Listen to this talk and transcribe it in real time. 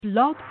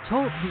Blog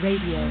Talk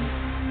Radio.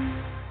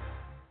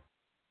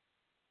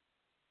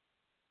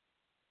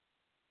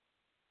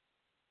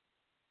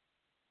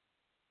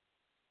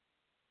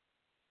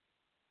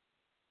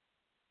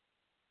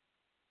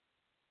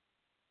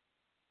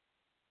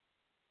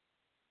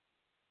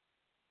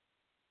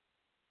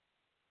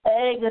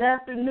 Hey, good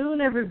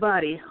afternoon,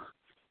 everybody.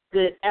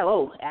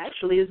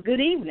 Actually, it's good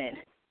evening.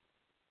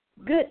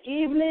 Good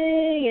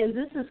evening, and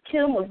this is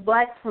Kim of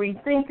Black Free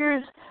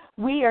Thinkers.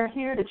 We are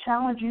here to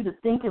challenge you to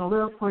think and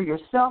live for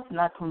yourself,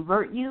 not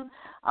convert you.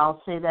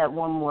 I'll say that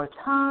one more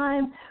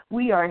time.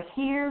 We are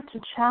here to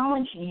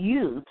challenge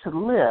you to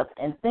live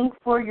and think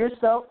for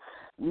yourself,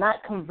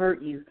 not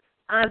convert you.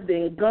 I've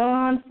been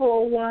gone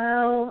for a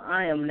while.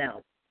 I am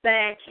now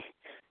back,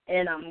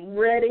 and I'm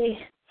ready,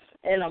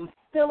 and I'm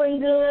feeling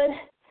good.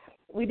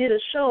 We did a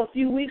show a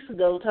few weeks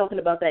ago talking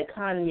about that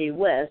Kanye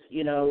West.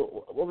 You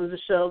know, what was the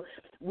show?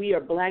 We are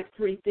Black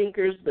Free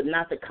Thinkers, but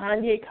not the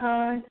Kanye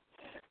kind.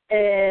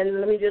 And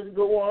let me just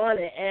go on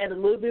and add a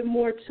little bit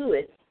more to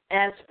it.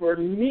 As for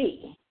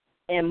me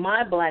and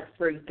my Black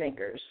Free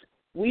Thinkers,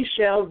 we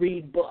shall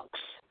read books.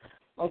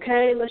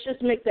 Okay? Let's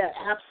just make that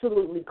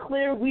absolutely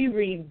clear. We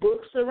read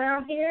books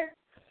around here.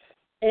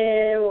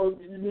 And, well,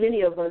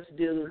 many of us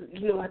do.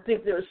 You know, I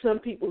think there are some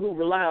people who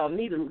rely on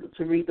me to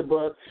read the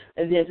book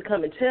and then to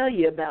come and tell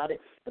you about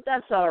it. But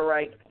that's all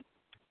right.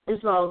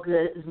 It's all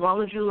good as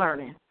long as you're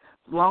learning.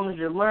 As long as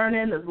you're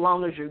learning, as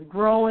long as you're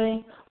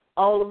growing,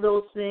 all of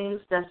those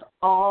things, that's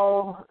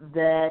all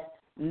that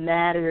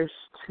matters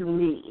to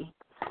me.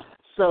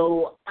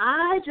 So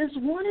I just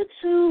wanted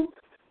to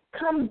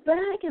come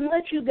back and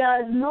let you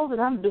guys know that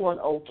I'm doing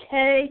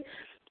okay.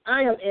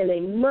 I am in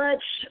a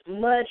much,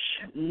 much,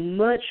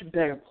 much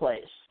better place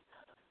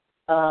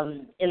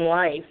in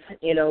life.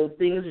 You know,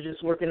 things are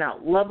just working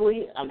out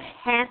lovely. I'm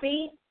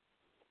happy.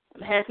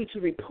 I'm happy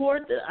to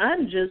report that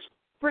I'm just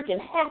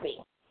freaking happy.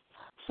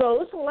 So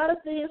it's a lot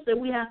of things that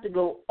we have to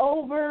go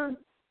over,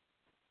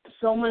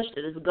 so much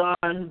that has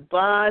gone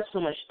by, so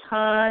much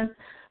time,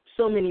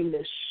 so many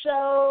missed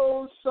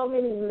shows, so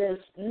many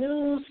missed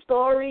news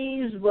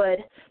stories, but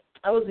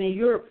I was in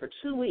Europe for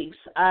 2 weeks.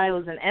 I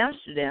was in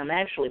Amsterdam,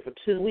 actually, for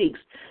 2 weeks.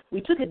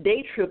 We took a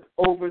day trip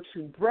over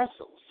to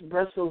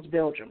Brussels,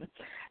 Belgium.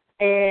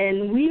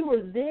 And we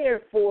were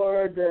there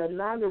for the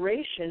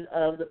inauguration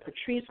of the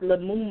Patrice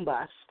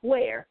Lumumba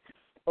Square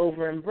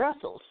over in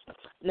Brussels.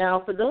 Now,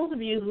 for those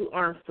of you who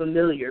aren't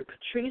familiar,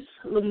 Patrice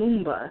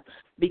Lumumba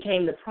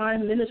became the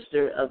prime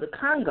minister of the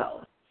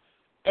Congo.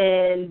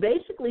 And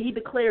basically, he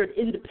declared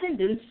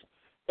independence,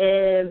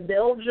 and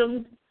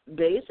Belgium,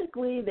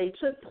 basically, they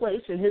took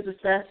place in his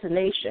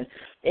assassination.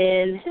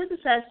 And his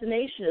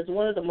assassination is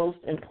one of the most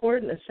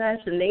important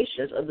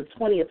assassinations of the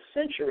 20th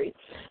century.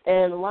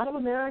 And a lot of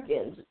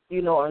Americans,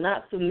 you know, are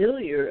not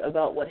familiar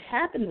about what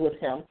happened with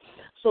him.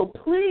 So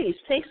please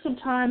take some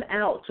time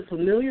out to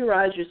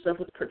familiarize yourself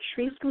with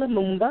Patrice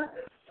Lumumba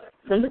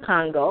from the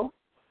Congo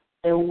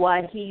and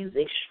why he's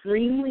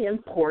extremely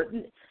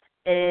important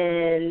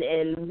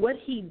and what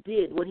he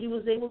did, what he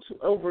was able to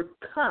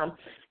overcome,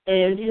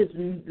 and his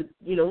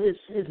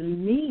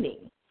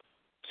meaning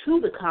to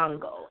the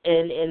Congo,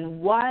 and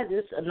why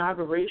this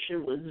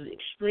inauguration was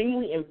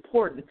extremely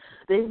important.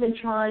 They've been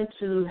trying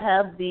to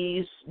have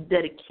these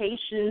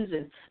dedications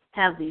and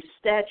have these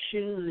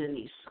statues and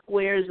these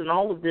squares and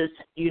all of this,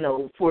 you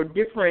know, for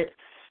different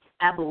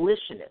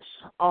abolitionists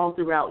all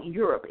throughout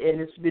Europe,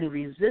 and it's been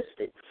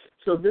resisted.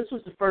 So this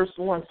was the first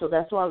one, so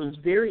that's why it was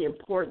very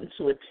important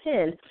to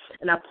attend.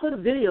 And I put a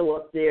video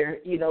up there,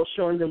 you know,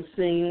 showing them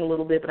singing a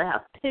little bit, but I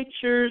have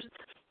pictures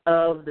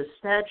of the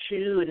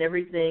statue and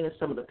everything, and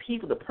some of the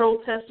people, the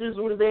protesters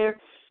were there.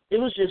 It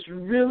was just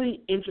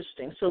really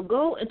interesting. So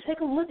go and take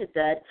a look at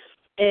that.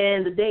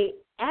 And the day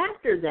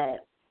after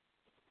that,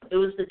 it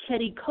was the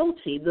Keti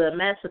Koti, the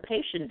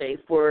Emancipation Day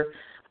for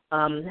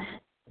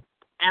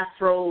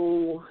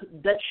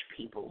Afro-Dutch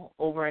people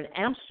over in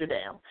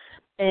Amsterdam.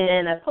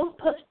 And I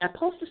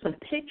posted some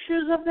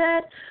pictures of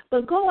that,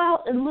 but go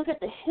out and look at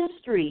the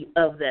history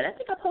of that. I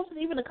think I posted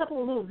even a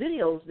couple of little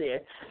videos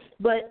there.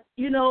 But,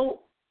 you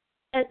know,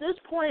 at this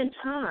point in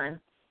time,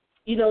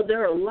 you know,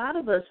 there are a lot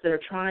of us that are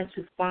trying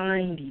to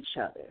find each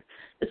other.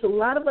 It's a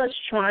lot of us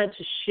trying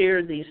to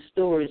share these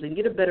stories and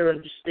get a better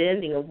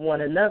understanding of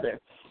one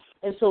another.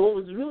 And so what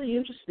was really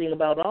interesting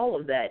about all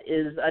of that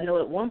is I know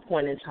at one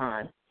point in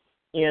time,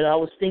 you know, I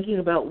was thinking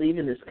about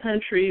leaving this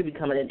country,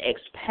 becoming an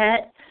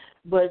expat.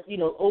 But, you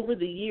know, over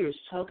the years,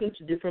 talking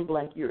to different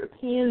Black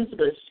Europeans,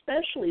 but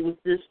especially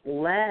with this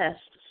last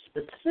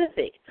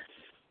specific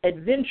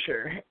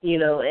adventure, you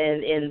know,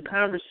 and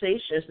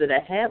conversations that I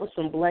had with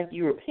some Black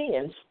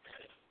Europeans,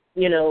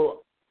 you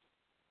know,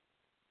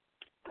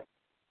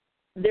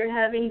 they're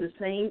having the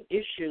same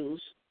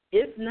issues,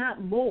 if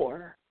not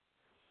more,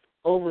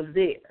 over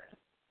there.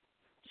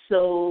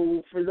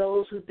 So for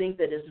those who think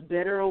that it's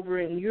better over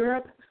in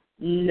Europe,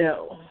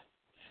 no,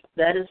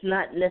 that is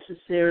not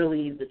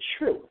necessarily the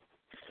truth.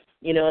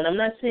 You know, and I'm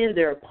not saying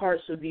there are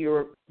parts of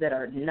Europe that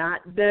are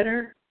not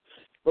better,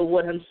 But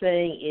what I'm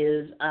saying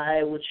is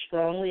I would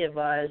strongly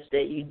advise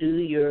that you do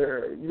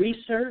your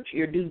research,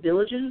 your due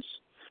diligence,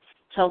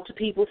 talk to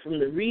people from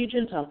the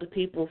region, talk to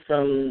people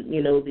from,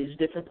 these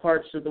different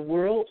parts of the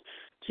world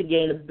to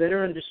gain a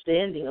better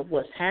understanding of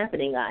what's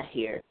happening out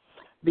here.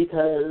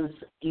 Because,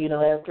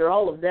 after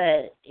all of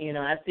that,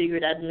 I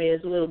figured I may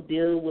as well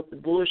deal with the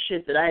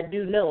bullshit that I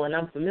do know and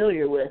I'm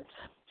familiar with.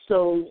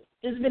 So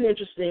it's been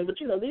interesting. But,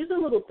 these are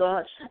little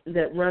thoughts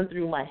that run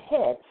through my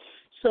head.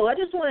 So I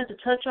just wanted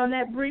to touch on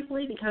that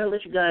briefly to kind of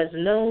let you guys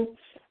know.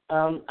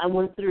 I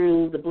went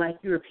through the Black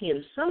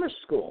European Summer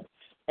School,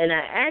 and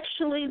I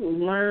actually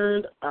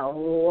learned a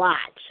lot.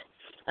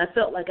 I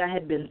felt like I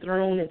had been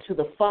thrown into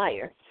the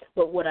fire.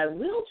 But what I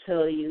will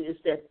tell you is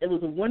that it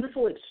was a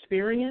wonderful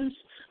experience.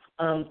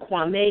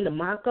 Kwame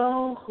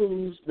Namako,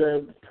 who's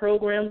the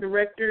program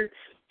director,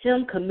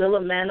 him, Camilla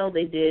Mano,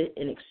 they did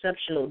an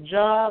exceptional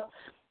job.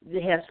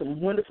 They had some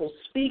wonderful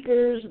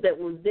speakers that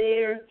were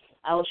there.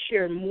 I'll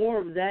share more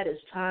of that as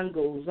time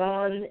goes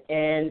on,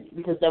 and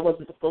because that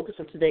wasn't the focus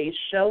of today's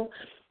show,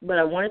 but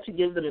I wanted to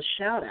give them a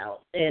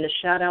shout-out, and a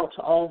shout-out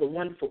to all the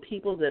wonderful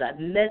people that I've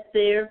met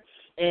there.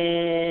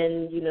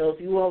 And,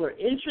 if you all are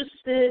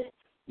interested,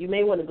 you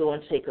may want to go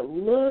and take a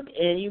look,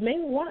 and you may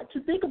want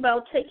to think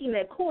about taking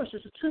that course.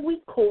 It's a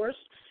 2-week course,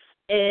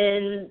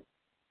 and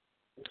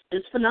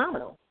it's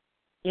phenomenal.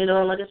 And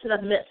like I said,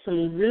 I've met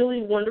some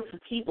really wonderful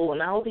people,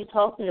 and I'll be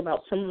talking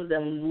about some of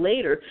them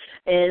later.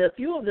 And a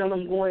few of them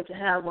I'm going to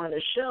have on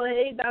the show.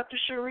 Hey, Dr.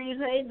 Cherise,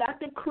 hey,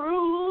 Dr.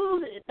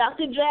 Cruz,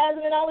 Dr.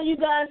 Jasmine, all of you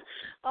guys.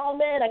 Oh,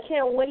 man, I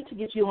can't wait to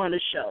get you on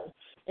the show.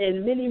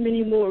 And many,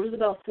 many more. It was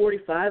about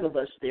 45 of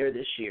us there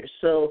this year.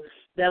 So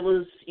that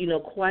was,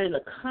 quite an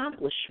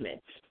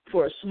accomplishment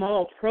for a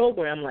small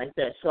program like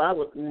that. So I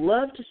would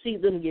love to see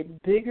them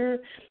get bigger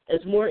as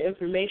more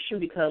information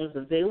becomes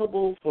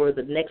available for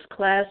the next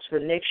class for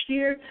next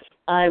year.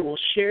 I will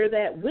share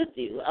that with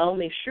you. I'll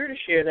make sure to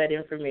share that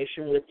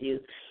information with you.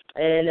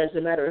 And as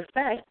a matter of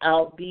fact,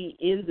 I'll be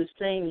in the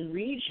same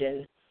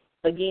region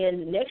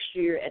again next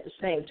year at the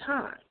same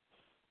time.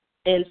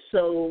 And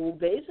so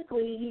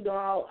basically,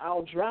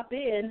 I'll drop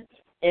in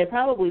and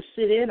probably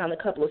sit in on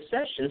a couple of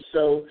sessions.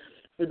 So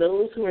for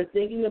those who are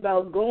thinking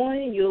about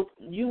going,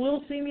 you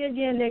will see me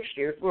again next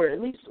year for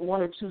at least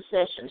 1 or 2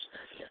 sessions.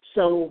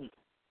 So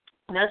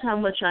that's how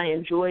much I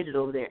enjoyed it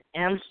over there.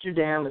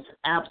 Amsterdam is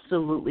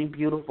absolutely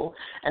beautiful.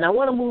 And I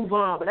want to move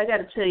on, but I got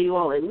to tell you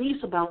all at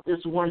least about this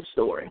one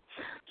story.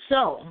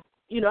 So,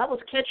 I was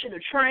catching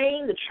the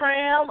train, the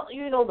tram,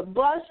 the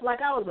bus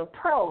like I was a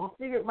pro. I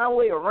figured my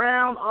way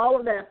around, all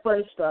of that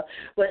fun stuff.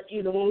 But,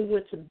 when we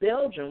went to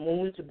Belgium, when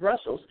we went to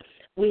Brussels,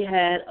 we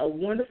had a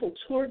wonderful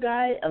tour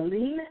guide,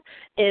 Aline,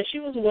 and she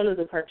was one of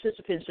the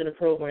participants in the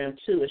program,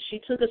 too. And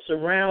she took us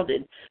around,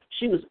 and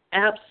she was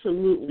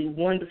absolutely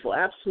wonderful,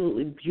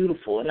 absolutely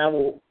beautiful. And I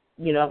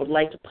would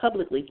like to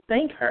publicly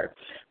thank her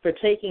for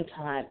taking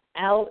time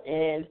out.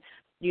 And,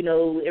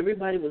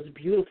 everybody was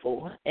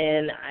beautiful.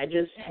 And I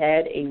just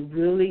had a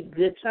really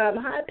good time.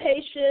 Hi,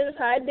 Patience.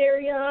 Hi,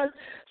 Darion.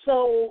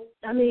 So,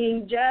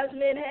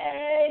 Jasmine,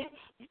 hey.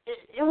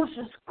 It was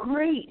just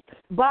great.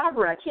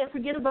 Barbara, I can't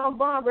forget about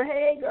Barbara.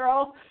 Hey,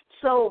 girl.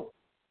 So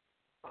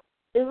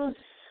it was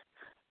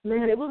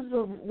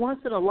a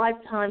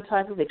once-in-a-lifetime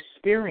type of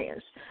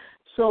experience.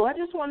 So I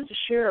just wanted to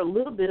share a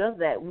little bit of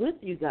that with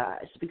you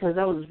guys because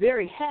I was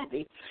very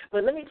happy.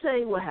 But let me tell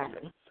you what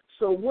happened.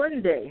 So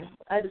one day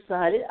I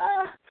decided,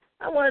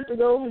 I wanted to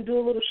go and do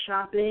a little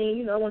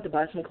shopping. I wanted to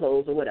buy some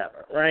clothes or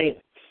whatever,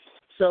 right?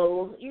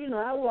 So,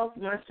 I walked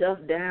myself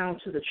down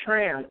to the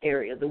tram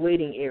area, the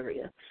waiting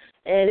area.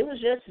 And it was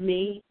just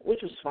me,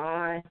 which was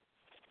fine.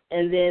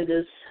 And then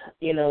this,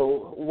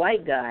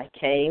 white guy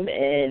came,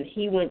 and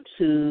he went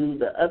to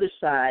the other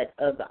side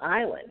of the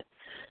island.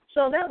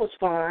 So that was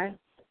fine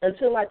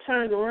until I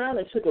turned around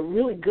and took a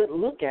really good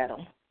look at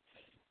him.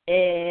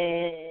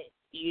 And,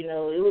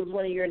 it was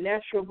one of your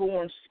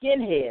natural-born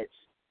skinheads.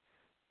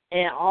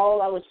 And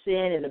all I was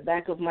saying in the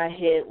back of my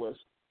head was,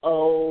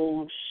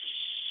 oh,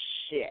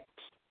 shit.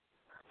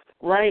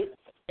 Right?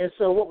 And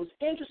so what was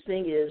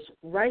interesting is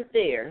right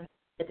there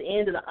at the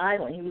end of the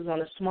island, he was on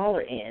the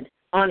smaller end.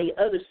 On the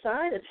other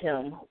side of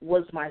him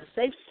was my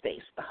safe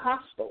space, the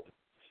hostel.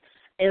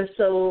 And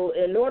so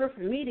in order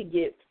for me to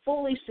get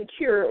fully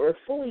secure or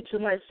fully to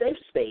my safe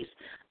space,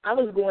 I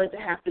was going to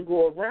have to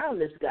go around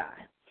this guy.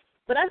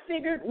 But I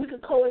figured we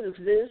could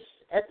coexist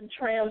at the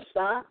tram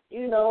stop,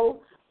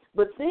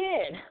 But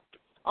then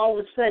all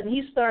of a sudden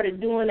he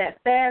started doing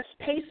that fast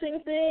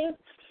pacing thing.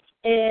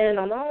 And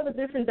on all the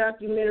different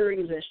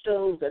documentaries and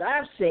shows that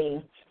I've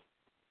seen,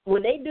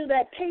 when they do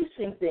that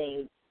pacing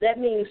thing, that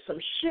means some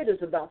shit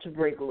is about to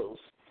break loose.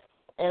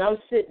 And I'm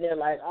sitting there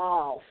like,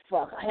 oh,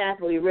 fuck, I'm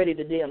halfway ready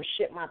to damn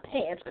shit my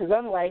pants because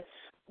I'm like,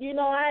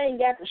 I ain't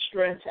got the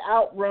strength to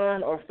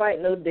outrun or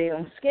fight no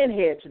damn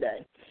skinhead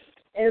today.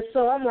 And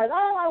so I'm like,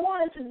 all I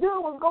wanted to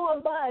do was go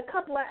and buy a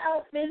couple of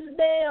outfits,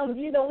 damn,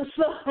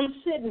 So I'm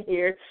sitting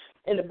here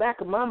in the back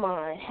of my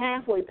mind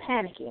halfway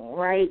panicking,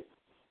 right?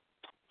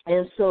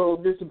 And so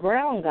this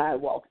brown guy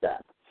walked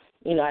up.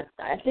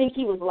 I think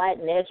he was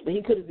Latinx, but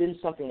he could have been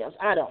something else.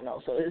 I don't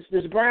know. So it's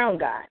this brown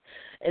guy.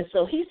 And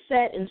so he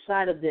sat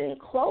inside of the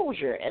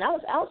enclosure, and I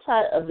was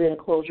outside of the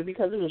enclosure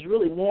because it was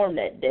really warm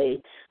that day,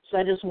 so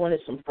I just wanted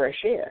some fresh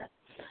air.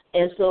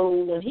 And so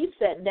when he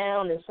sat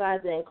down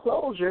inside the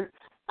enclosure,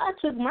 I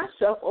took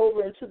myself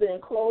over into the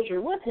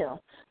enclosure with him.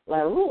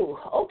 Like, ooh,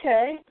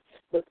 okay.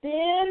 But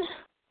then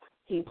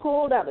he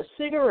pulled out a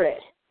cigarette.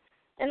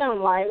 And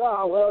I'm like,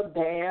 oh, well,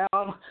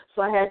 damn.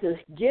 So I had to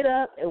get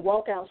up and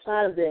walk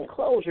outside of the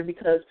enclosure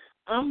because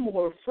I'm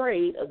more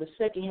afraid of the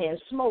secondhand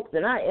smoke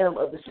than I am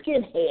of the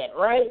skinhead,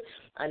 right?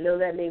 I know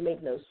that may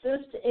make no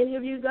sense to any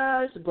of you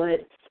guys,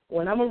 but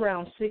when I'm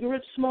around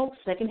cigarette smoke,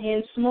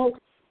 secondhand smoke,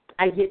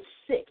 I get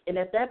sick. And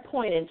at that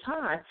point in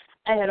time,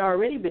 I had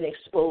already been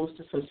exposed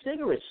to some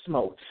cigarette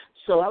smoke.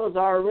 So I was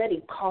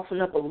already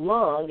coughing up a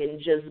lung and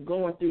just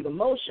going through the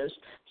motions.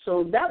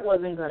 So that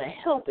wasn't going to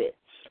help it.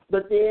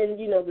 But then,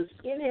 the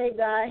skinhead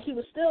guy, he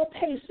was still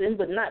pacing,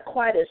 but not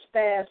quite as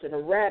fast and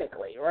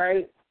erratically,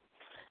 right?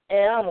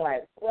 And I'm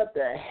like, what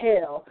the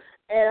hell?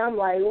 And I'm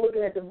like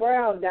looking at the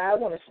brown guy. I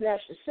want to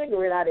snatch the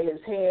cigarette out of his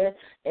hand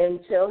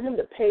and tell him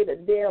to pay the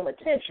damn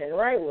attention,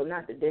 right? Well,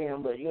 not the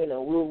damn, but,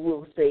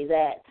 we'll say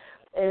that.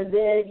 And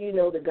then,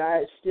 the guy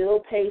is still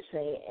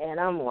pacing,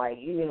 and I'm like,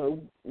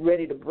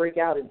 ready to break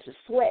out into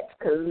sweat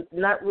because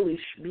not really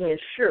being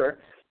sure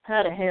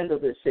how to handle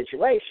this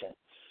situation.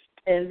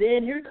 And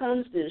then here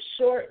comes this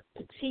short,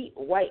 petite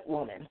white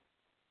woman.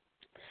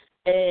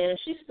 And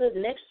she stood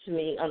next to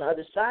me on the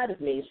other side of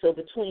me, so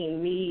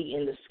between me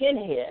and the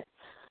skinhead.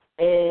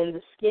 And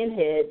the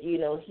skinhead,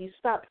 he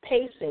stopped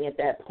pacing at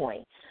that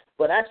point.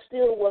 But I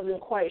still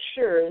wasn't quite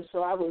sure, and so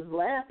I was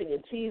laughing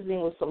and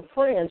teasing with some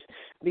friends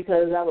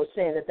because I was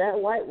saying that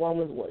white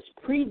woman was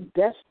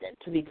predestined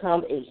to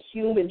become a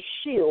human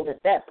shield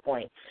at that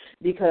point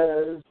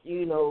because,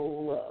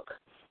 look,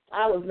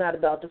 I was not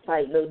about to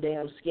fight no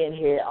damn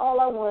skinhead. All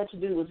I wanted to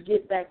do was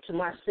get back to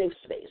my safe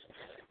space.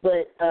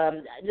 But I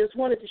just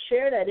wanted to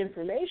share that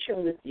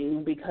information with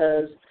you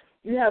because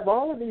you have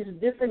all of these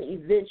different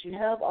events. You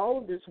have all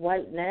of this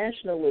white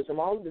nationalism,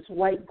 all of this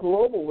white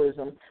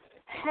globalism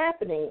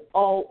happening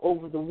all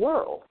over the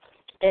world.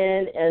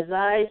 And as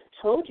I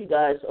told you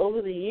guys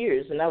over the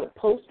years, and I would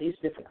post these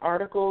different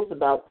articles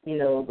about,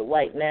 the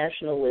white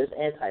nationalist,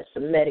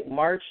 anti-Semitic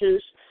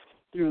marches,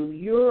 through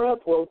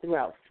Europe,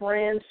 throughout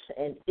France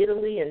and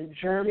Italy and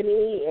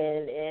Germany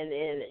and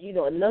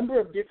a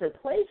number of different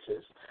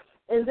places.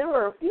 And there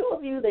were a few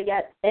of you that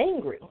got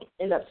angry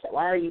and upset.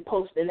 Why are you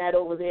posting that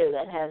over there?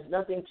 That has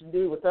nothing to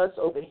do with us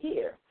over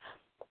here.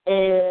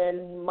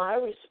 And my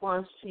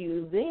response to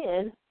you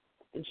then,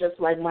 just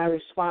like my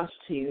response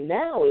to you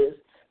now, is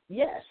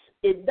yes,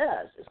 it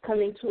does. It's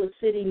coming to a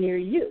city near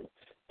you.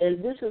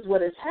 And this is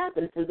what has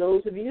happened. For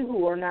those of you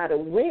who are not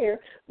aware,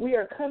 we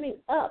are coming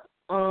up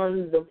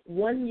on the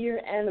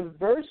 1-year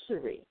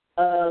anniversary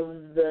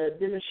of the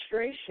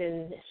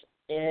demonstration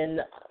in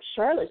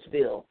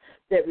Charlottesville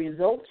that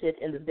resulted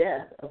in the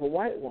death of a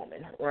white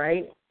woman,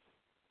 right?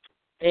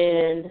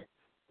 And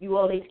you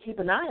all need to keep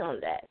an eye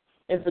on that.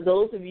 And for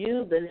those of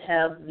you that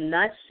have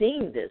not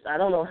seen this, I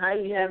don't know how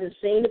you haven't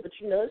seen it, but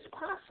it's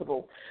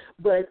possible.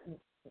 But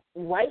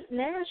white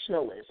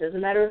nationalists, as a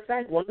matter of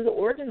fact, one of the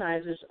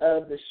organizers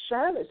of the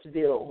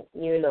Charlottesville,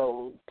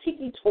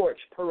 Tiki Torch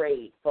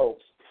Parade,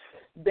 folks,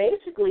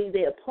 basically,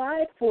 they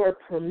applied for a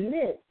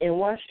permit in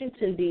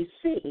Washington,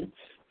 D.C.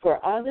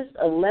 for August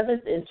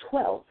 11th and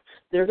 12th.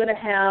 They're going to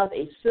have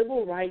a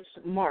civil rights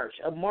march,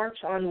 a march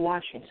on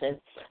Washington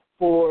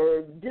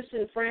for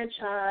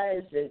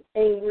disenfranchised and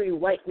angry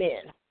white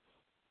men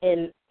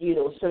and,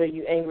 some of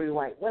you angry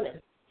white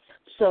women.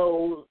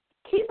 So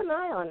keep an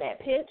eye on that.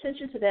 Pay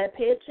attention to that.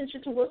 Pay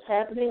attention to what's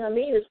happening. I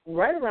mean, it's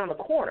right around the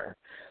corner.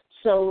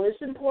 So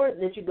it's important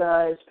that you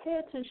guys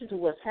pay attention to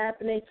what's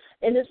happening.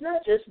 And it's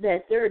not just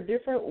that. There are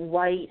different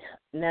white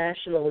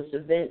nationalist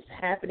events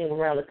happening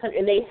around the country,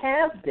 and they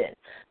have been.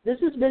 This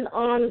has been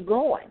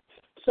ongoing.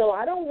 So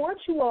I don't want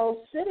you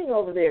all sitting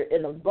over there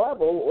in a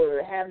bubble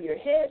or have your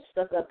head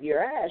stuck up your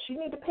ass. You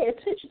need to pay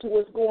attention to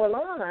what's going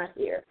on out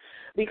here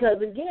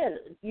because, again,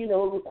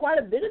 quite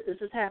a bit of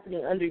this is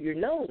happening under your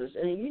noses,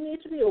 and you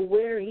need to be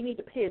aware and you need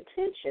to pay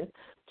attention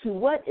to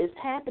what is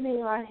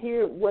happening out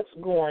here, what's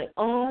going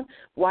on,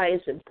 why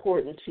it's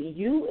important to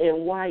you,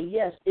 and why,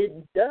 yes, it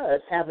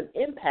does have an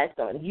impact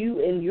on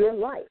you and your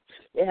life.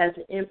 It has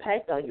an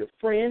impact on your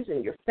friends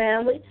and your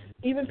family,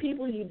 even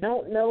people you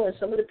don't know and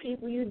some of the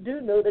people you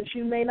do know that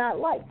you may not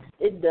like.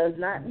 It does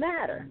not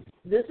matter.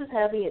 This is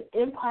having an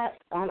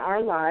impact on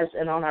our lives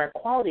and on our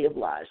quality of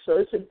lives. So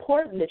it's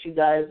important that you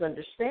guys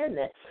understand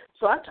that.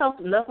 So I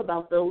talked enough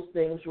about those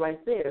things right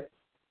there.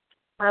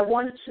 I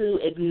wanted to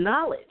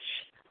acknowledge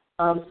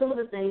some of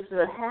the things that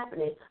are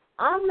happening.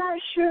 I'm not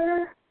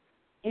sure,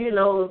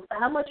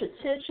 how much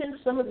attention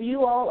some of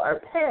you all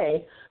are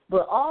paying,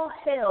 but all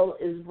hell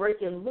is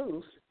breaking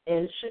loose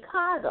in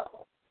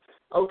Chicago.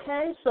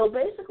 Okay, so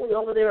basically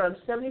over there on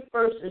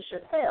 71st and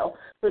Chappelle,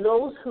 for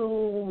those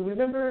who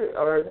remember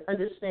or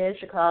understand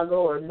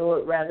Chicago or know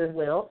it rather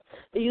well,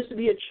 there used to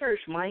be a church,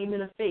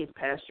 Monument of Faith,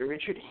 Pastor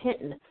Richard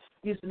Hinton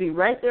used to be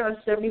right there on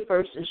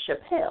 71st and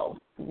Chappelle.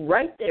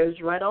 Right there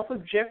is right off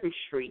of Jeffrey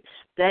Street.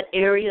 That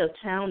area of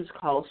town is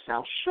called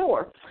South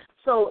Shore.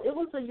 So it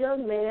was a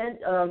young man,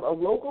 a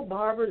local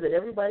barber that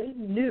everybody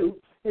knew.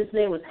 His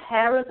name was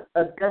Harith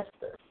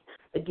Augustus.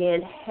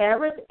 Again,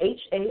 Harith,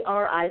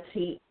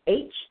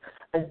 Harith,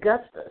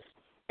 Augustus.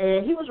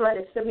 And he was right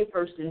at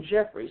 71st and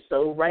Jeffrey,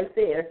 so right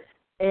there.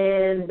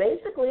 And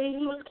basically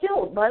he was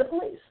killed by the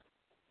police.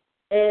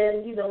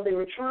 And, you know, they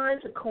were trying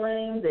to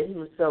claim that he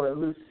was selling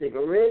loose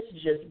cigarettes,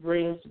 just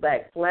brings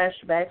back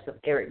flashbacks of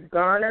Eric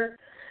Garner.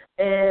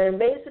 And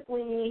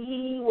basically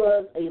he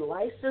was a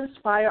licensed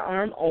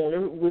firearm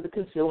owner with a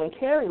conceal and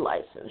carry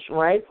license,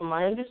 right? From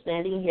my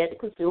understanding, he had a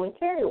conceal and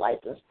carry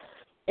license.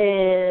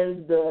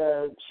 And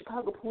the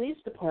Chicago Police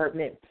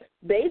Department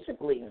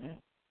basically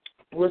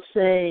was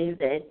saying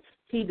that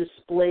he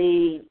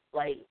displayed,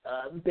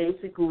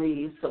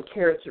 basically some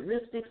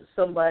characteristics of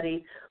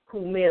somebody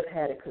who may have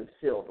had a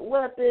concealed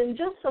weapon,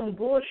 just some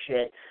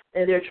bullshit,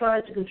 and they're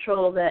trying to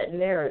control that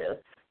narrative.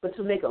 But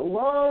to make a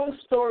long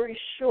story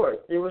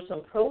short, there were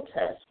some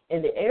protests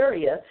in the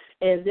area,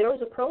 and there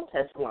was a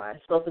protest line.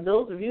 So for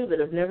those of you that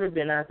have never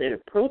been out there to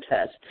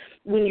protest,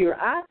 when you're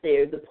out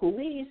there, the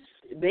police,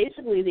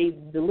 basically they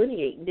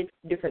delineate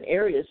different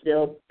areas.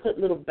 They'll put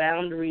little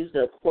boundaries,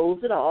 they'll close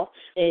it off,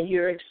 and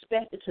you're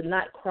expected to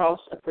not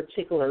cross a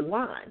particular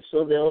line.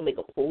 So they'll make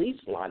a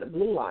police line, a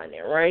blue line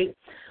there, right?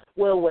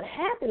 Well, what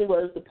happened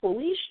was the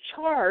police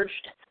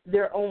charged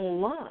their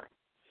own line,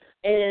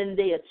 and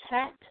they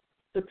attacked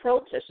the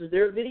protesters.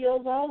 There are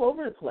videos all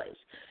over the place.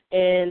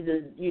 And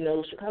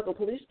the Chicago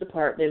Police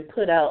Department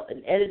put out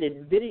an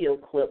edited video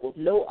clip with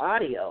no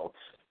audio,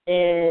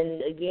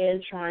 and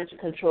again trying to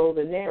control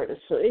the narrative.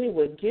 So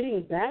anyway,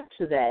 getting back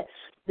to that,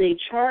 they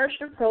charged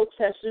the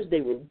protesters.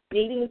 They were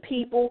beating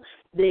people.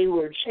 They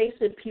were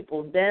chasing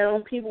people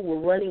down. People were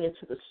running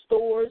into the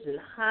stores and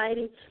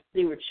hiding.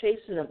 They were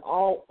chasing them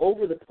all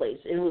over the place.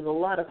 It was a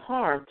lot of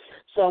harm.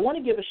 So I want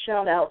to give a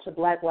shout-out to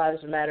Black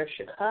Lives Matter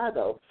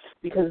Chicago,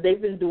 because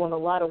they've been doing a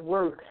lot of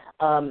work,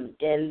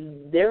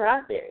 and they're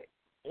out there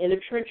in the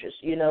trenches,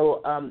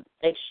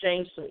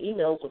 exchanged some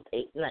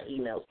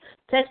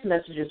text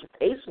messages with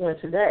Aislinn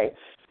today.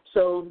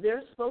 So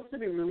they're supposed to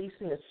be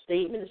releasing a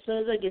statement. As soon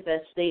as I get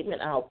that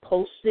statement, I'll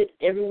post it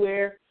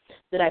everywhere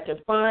that I can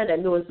find. I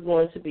know it's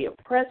going to be a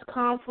press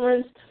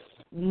conference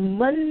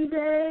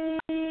Monday.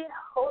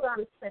 Hold on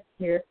a second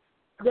here.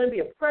 It's going to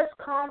be a press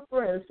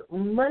conference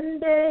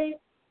Monday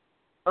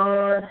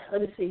on,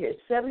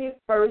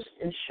 71st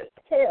and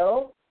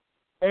Chappelle.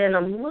 And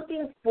I'm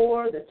looking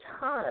for the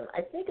time.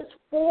 I think it's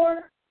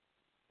 4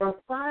 or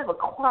 5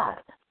 o'clock.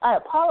 I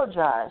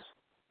apologize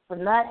for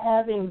not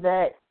having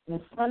that in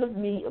front of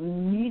me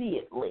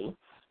immediately,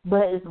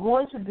 but it's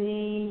going to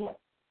be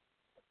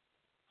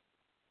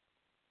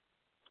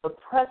a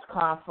press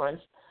conference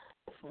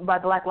by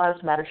Black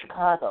Lives Matter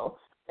Chicago.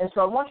 And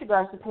so I want you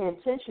guys to pay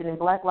attention, and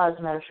Black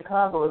Lives Matter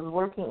Chicago is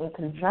working in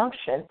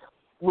conjunction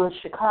with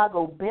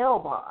Chicago Bail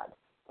Bond.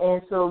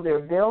 And so they're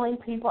bailing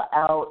people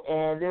out,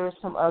 and there's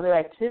some other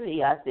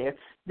activity out there.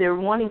 They're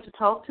wanting to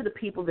talk to the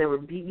people that were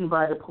beaten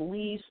by the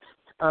police,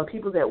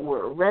 people that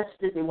were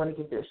arrested. They want to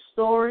get their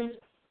stories.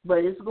 But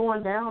it's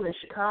going down in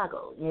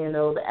Chicago.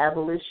 The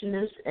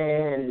abolitionists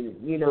and,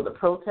 the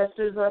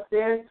protesters up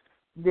there,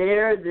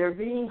 they're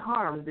being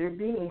harmed. They're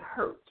being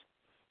hurt.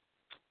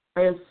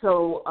 And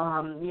so,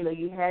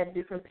 you had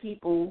different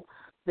people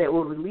that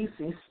were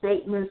releasing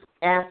statements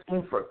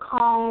asking for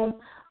calm.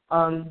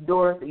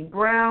 Dorothy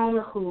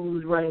Brown,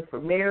 who's running for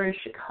mayor in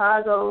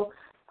Chicago,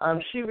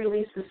 she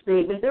released a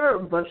statement. There are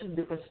a bunch of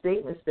different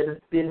statements that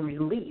have been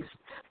released.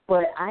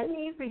 But I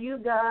need for you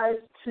guys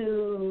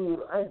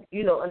to,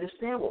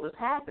 understand what was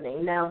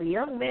happening. Now, the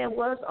young man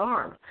was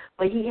armed,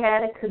 but he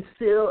had a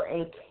conceal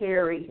and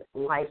carry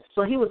license.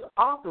 So he was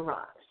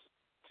authorized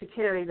to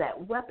carry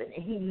that weapon,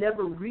 and he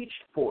never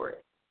reached for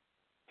it.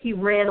 He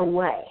ran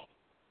away.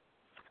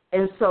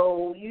 And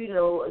so,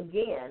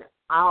 again,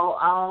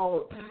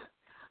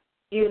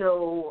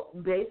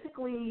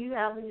 basically you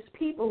have these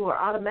people who are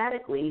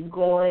automatically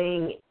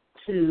going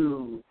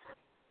to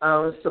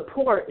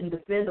support and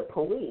defend the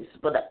police,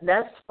 but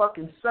that's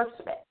fucking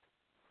suspect,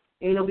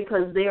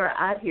 because they are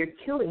out here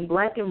killing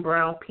black and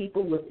brown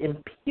people with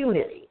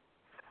impunity,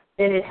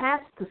 and it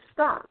has to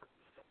stop,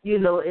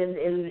 and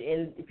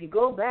if you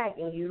go back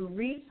and you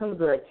read some of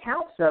the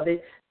accounts of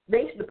it,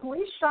 the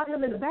police shot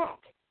him in the back.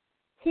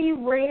 He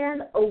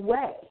ran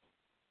away.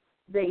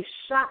 They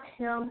shot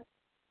him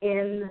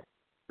in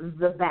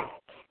the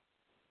back.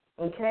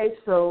 Okay,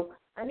 so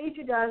I need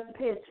you guys to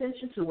pay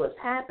attention to what's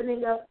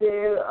happening up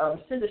there.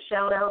 Send a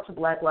shout out to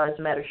Black Lives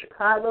Matter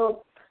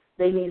Chicago.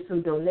 They need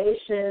some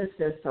donations,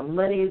 send some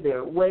money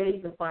their way.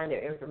 You can find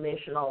their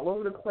information all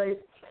over the place.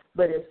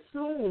 But as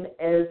soon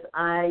as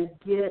I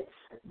get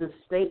the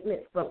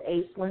statement from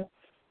Aislinn,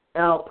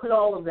 I'll put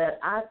all of that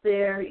out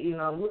there.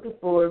 I'm looking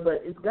forward,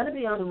 but it's going to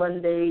be on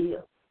Monday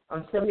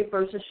on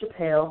 71st and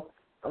Chappelle.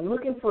 I'm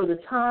looking for the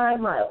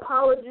time. My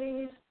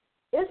apologies.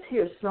 It's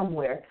here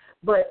somewhere.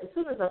 But as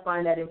soon as I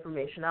find that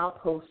information, I'll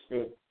post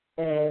it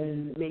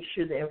and make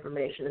sure the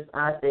information is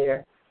out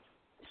there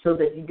so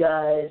that you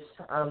guys,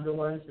 the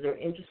ones that are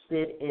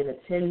interested in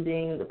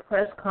attending the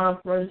press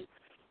conference,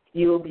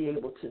 you'll be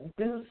able to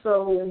do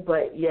so.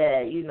 But,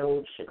 yeah,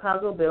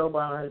 Chicago Bail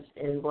Bonds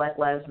and Black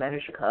Lives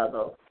Matter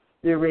Chicago,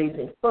 they're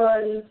raising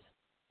funds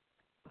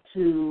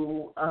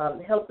to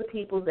help the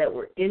people that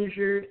were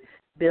injured,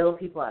 bail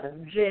people out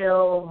of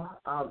jail,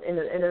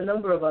 and a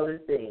number of other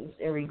things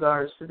in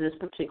regards to this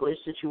particular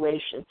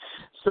situation.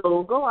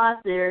 So go out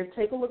there,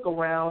 take a look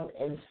around,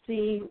 and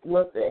see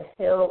what the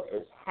hell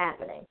is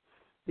happening,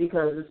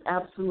 because it's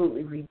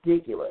absolutely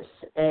ridiculous.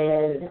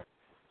 And,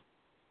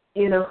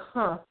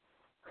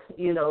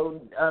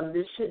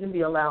 this shouldn't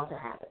be allowed to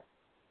happen.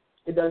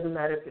 It doesn't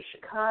matter if it's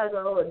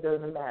Chicago. It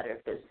doesn't matter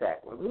if it's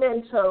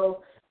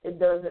Sacramento. It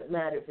doesn't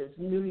matter if it's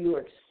New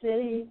York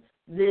City.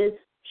 This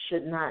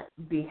should not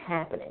be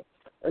happening,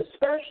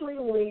 especially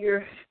when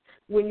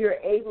you're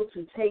able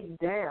to take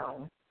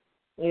down,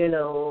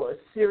 a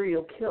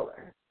serial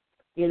killer.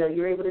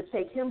 You're able to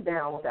take him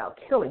down without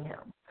killing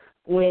him.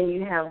 When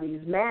you have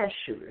these mass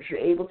shooters, you're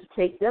able to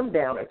take them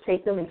down or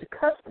take them into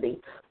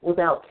custody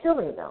without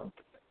killing them.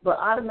 But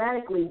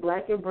automatically,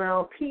 black and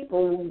brown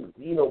people,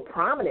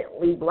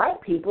 prominently black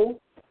people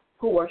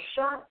who are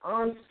shot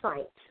on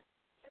sight,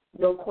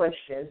 no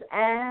questions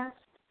asked.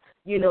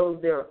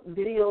 There are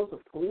videos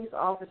of police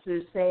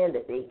officers saying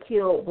that they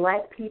killed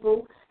black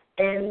people,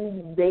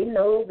 and they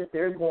know that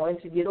they're going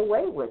to get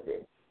away with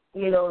it.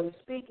 And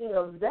speaking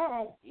of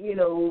that,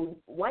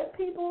 white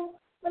people,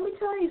 let me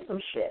tell you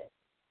some shit.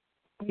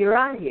 You're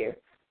out here,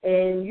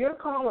 and you're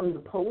calling the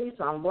police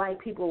on black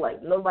people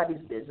like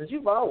nobody's business.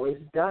 You've always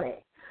done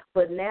it.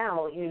 But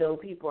now,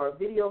 people are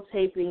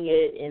videotaping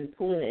it and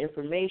pulling the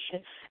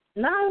information.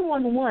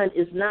 911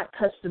 is not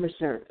customer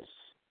service.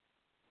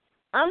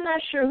 I'm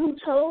not sure who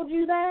told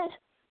you that,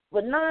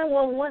 but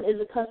 911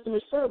 is a customer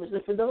service.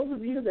 And for those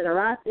of you that are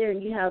out there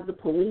and you have the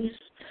police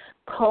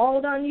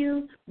called on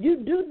you, you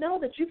do know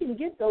that you can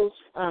get those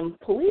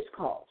police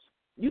calls.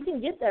 You can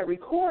get that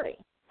recording.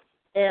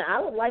 And I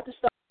would like to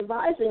start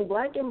advising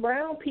black and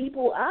brown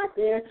people out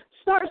there,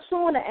 start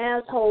suing the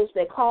assholes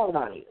that called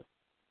on you.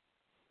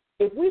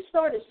 If we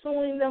started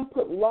suing them,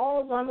 put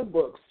laws on the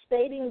books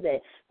stating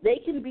that they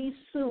can be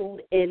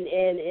sued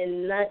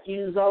and not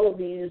use all of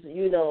these,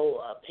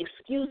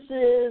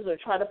 excuses or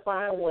try to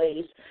find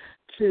ways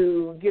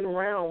to get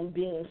around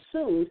being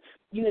sued,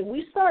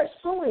 we start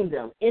suing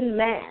them en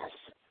masse,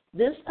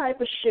 this type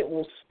of shit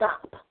will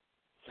stop.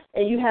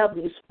 And you have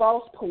these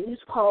false police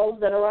calls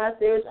that are out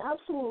there. It's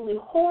absolutely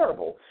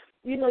horrible.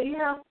 You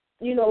have,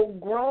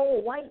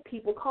 grown white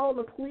people calling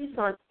the police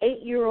on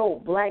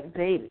 8-year-old black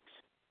babies.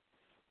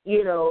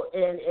 And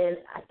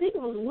I think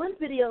it was one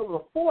video of a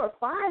 4 or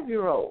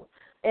 5-year-old,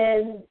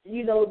 and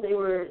they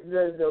were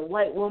the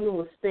white woman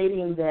was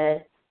stating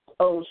that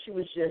she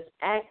was just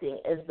acting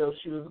as though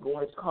she was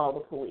going to call the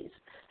police,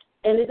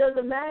 and it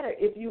doesn't matter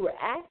if you were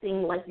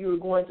acting like you were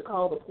going to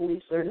call the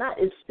police or not.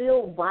 It's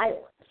still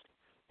violence.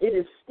 It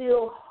is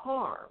still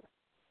harm.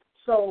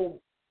 So,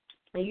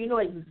 and you know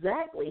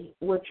exactly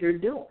what you're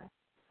doing.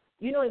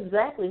 You know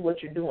exactly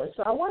what you're doing.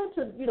 So I wanted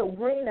to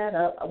bring that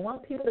up. I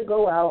want people to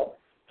go out.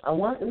 I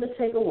want them to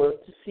take a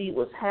look to see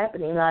what's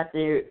happening out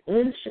there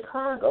in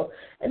Chicago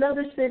and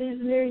other cities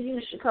near you.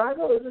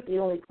 Chicago isn't the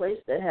only place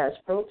that has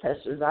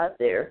protesters out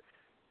there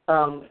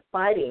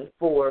fighting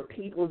for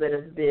people that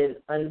have been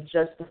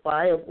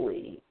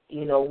unjustifiably,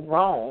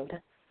 wronged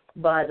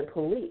by the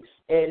police.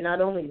 And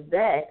not only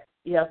that,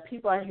 you have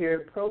people out here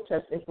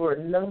protesting for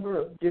a number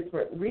of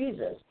different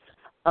reasons.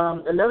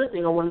 Another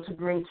thing I wanted to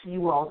bring to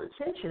you all's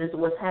attention is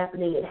what's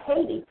happening in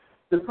Haiti.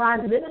 The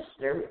prime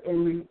minister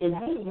in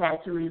Haiti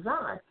had to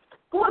resign.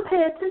 Go and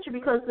pay attention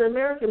because the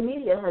American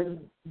media has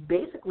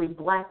basically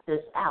blacked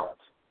this out.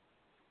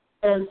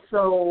 And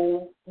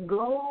so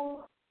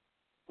go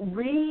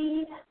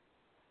read,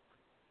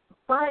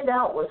 find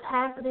out what's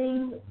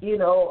happening,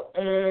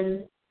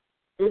 and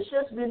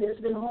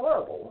it's been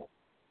horrible.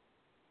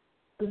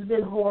 It's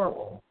been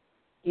horrible.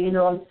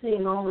 I'm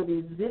seeing all of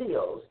these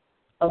videos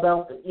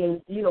about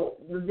the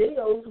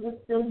videos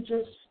with them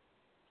just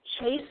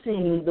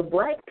chasing the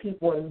black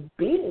people and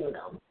beating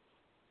them,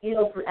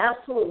 for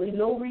absolutely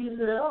no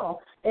reason at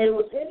all. And it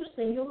was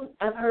interesting.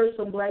 I've heard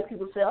some black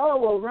people say, "Oh,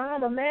 well,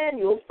 Rahm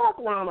Emanuel, fuck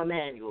Rahm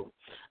Emanuel."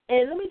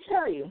 And let me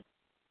tell you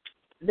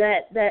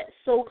that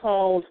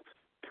so-called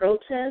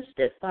protest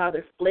that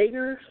Father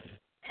Flager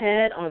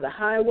had on the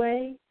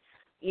highway,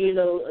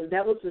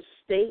 that was a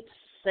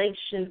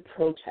state-sanctioned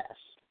protest.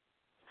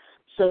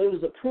 So it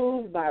was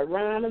approved by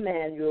Rahm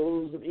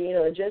Emanuel,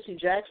 and Jesse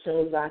Jackson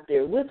was out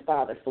there with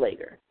Father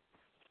Flager.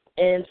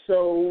 And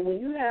so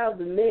when you have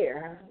the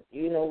mayor,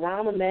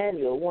 Rahm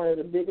Emanuel, one of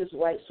the biggest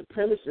white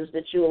supremacists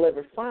that you'll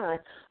ever find,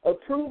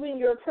 approving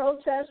your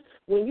protest,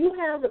 when you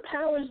have the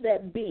powers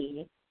that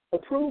be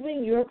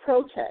approving your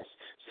protest,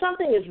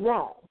 something is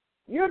wrong.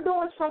 You're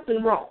doing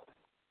something wrong.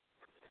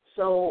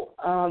 So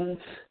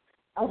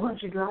I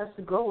want you guys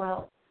to go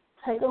out,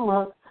 take a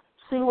look,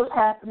 see what's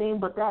happening.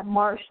 But that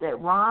march that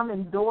Rahm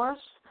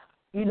endorsed,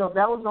 that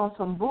was on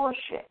some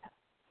bullshit.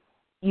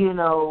 You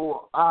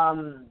know,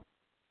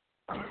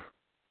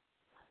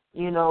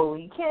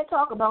 you can't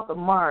talk about the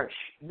march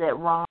that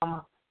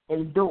Rahm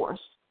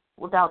endorsed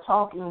without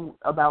talking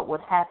about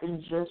what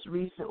happened just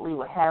recently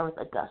with Harris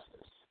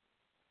Augustus,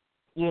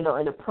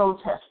 and the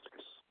protesters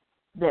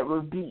that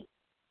were beat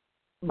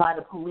by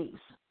the police,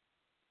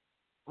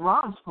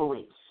 Rahm's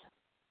police.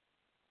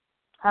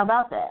 How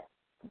about that?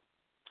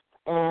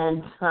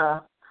 And,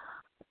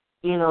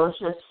 it's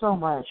just so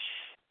much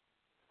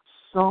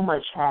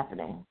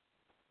happening.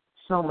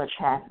 So much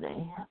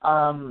happening.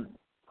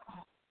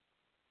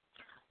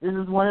 This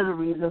is one of the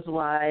reasons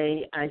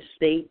why I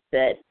state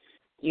that,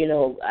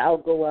 I'll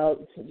go out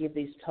and give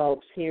these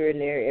talks here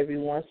and there every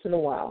once in a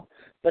while,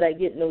 but I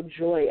get no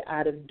joy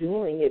out of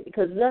doing it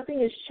because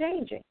nothing is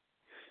changing.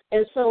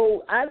 And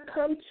so I've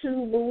come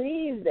to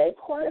believe that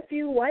quite a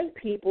few white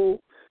people,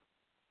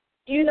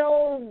 they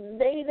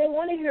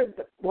want to hear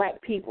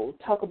black people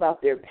talk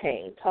about their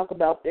pain, talk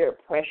about their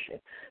oppression.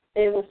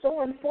 And what's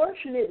so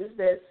unfortunate is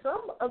that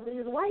some of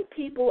these white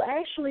people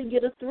actually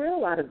get a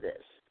thrill out of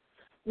this.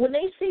 When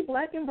they see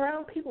black and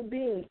brown people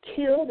being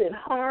killed and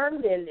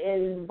harmed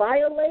and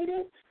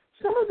violated,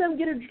 some of them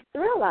get a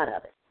thrill out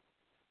of it.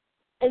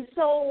 And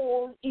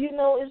so,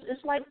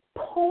 it's like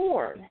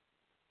porn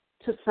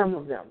to some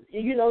of them.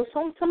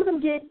 Some of them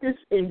get this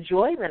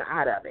enjoyment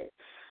out of it.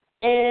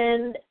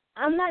 And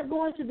I'm not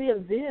going to be a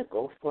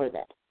vehicle for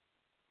that.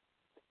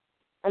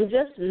 I'm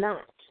just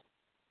not.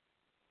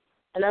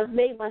 And I've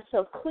made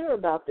myself clear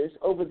about this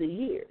over the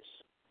years.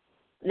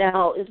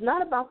 Now, it's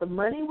not about the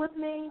money with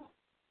me.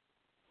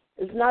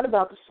 It's not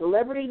about the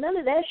celebrity. None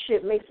of that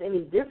shit makes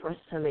any difference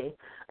to me.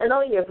 And,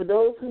 for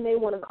those who may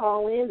want to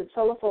call in, the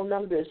telephone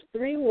number is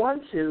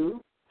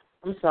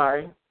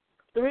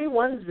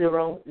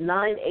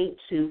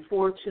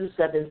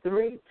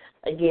 310-982-4273.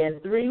 Again,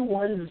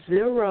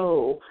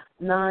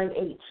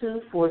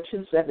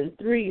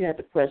 310-982-4273. You have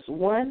to press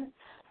 1.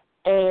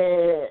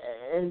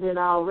 And then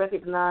I'll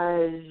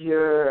recognize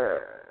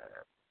your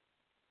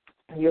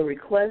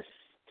request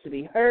to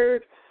be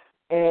heard,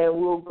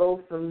 and we'll go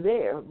from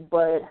there.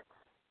 But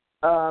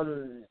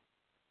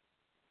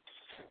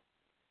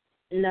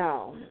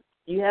now,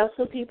 you have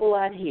some people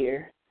out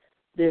here,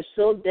 they're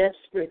so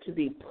desperate to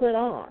be put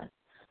on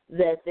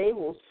that they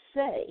will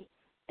say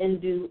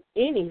and do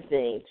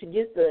anything to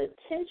get the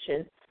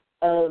attention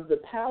of the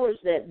powers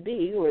that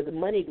be or the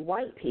moneyed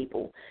white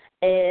people.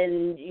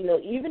 And,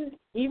 even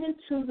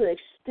to the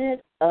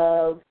extent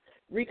of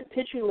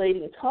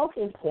recapitulating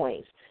talking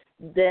points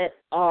that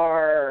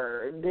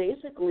are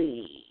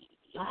basically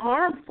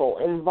harmful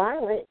and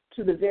violent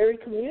to the very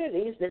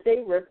communities that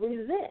they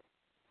represent.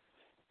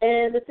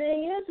 And the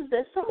thing is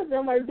that some of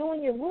them are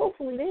doing it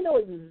willfully. They know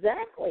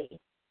exactly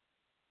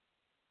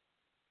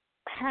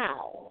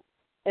how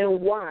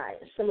and why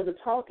some of the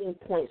talking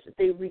points that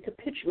they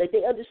recapitulate.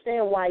 They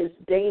understand why it's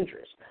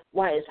dangerous,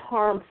 why it's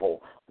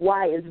harmful,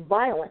 why it's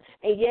violent,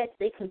 and yet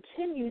they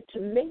continue to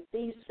make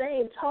these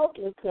same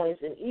talking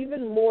points and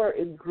even more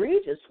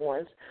egregious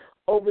ones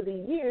over the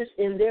years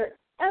in their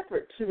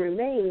effort to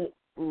remain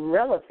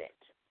relevant,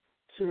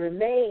 to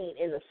remain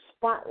in the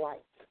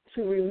spotlight,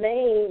 to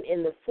remain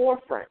in the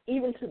forefront,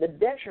 even to the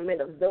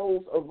detriment of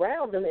those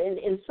around them, and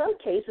in some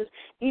cases,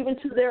 even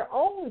to their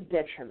own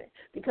detriment,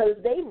 because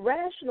they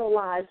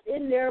rationalize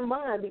in their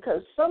mind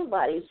because some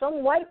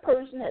white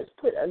person has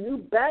put a new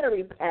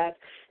battery pack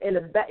in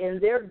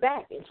their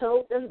back and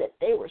told them that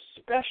they were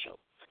special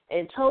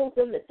and told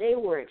them that they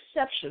were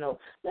exceptional.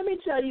 Let me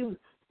tell you,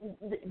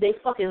 they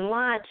fucking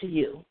lied to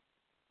you.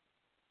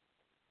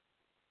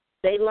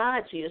 They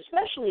lied to you,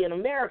 especially in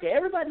America.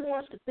 Everybody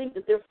wants to think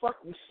that they're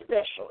fucking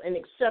special and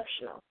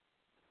exceptional.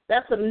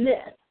 That's a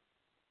myth.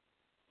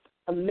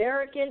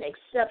 American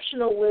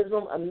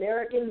exceptionalism,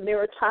 American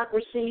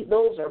meritocracy,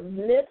 those are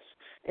myths,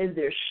 and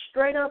they're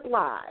straight-up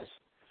lies.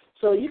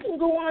 So you can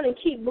go on and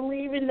keep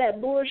believing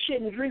that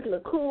bullshit and drinking the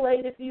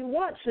Kool-Aid if you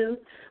want to,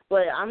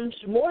 but I'm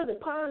more than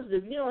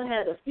positive you don't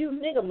have a few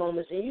nigga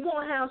moments, and you're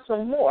going to have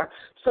some more.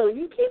 So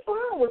you keep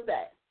on with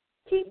that.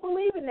 Keep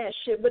believing that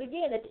shit. But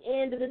again, at the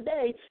end of the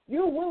day,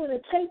 you're willing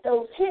to take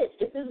those hits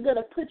if it's going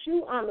to put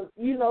you on,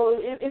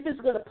 if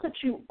it's going to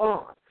put you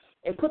on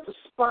and put the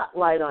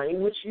spotlight on you,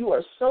 which you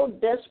are so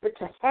desperate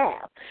to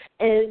have.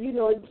 And,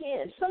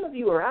 again, some of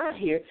you are out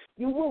here,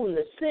 you're willing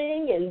to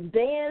sing and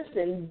dance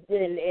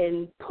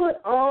and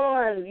put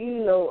on,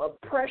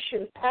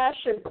 oppression,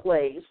 passion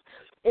plays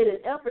in an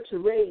effort to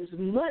raise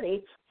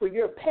money for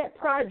your pet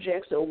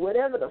projects or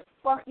whatever the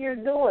fuck you're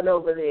doing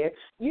over there.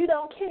 You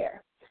don't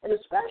care. And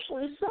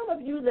especially some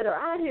of you that are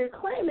out here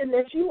claiming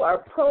that you are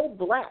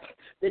pro-black,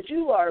 that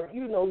you are,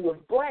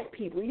 with black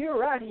people.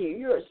 You're out here.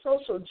 You're a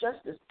social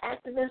justice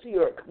activist.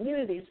 You're a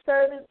community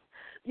service,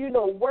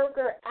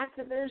 worker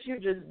activist. You're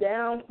just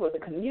down for the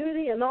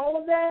community and all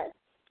of that.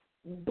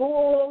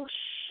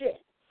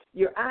 Bullshit.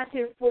 You're out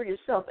here for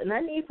yourself. And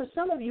I need for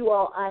some of you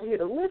all out here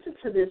to listen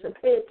to this and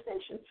pay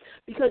attention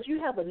because you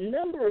have a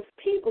number of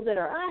people that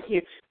are out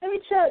here. Let me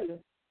tell you,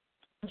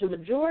 The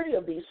majority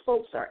of these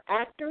folks are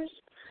actors,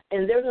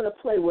 and they're going to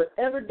play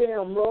whatever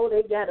damn role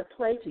they got to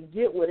play to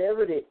get what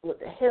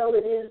the hell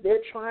it is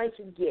they're trying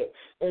to get,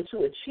 and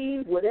to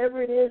achieve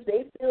whatever it is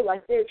they feel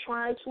like they're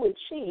trying to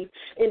achieve.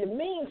 In the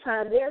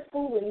meantime, they're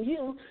fooling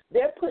you.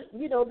 They're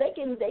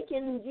they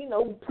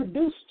can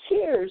produce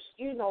tears,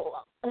 in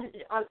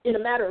a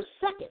matter of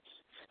seconds.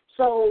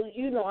 So,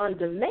 on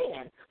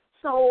demand.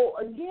 So,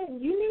 again,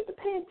 you need to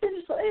pay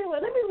attention. So, anyway,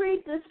 let me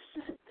read this,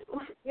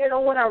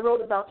 what I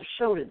wrote about the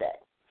show today.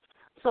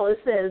 So it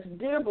says,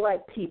 Dear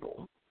Black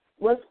people,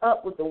 what's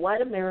up with the white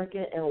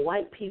American and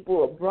white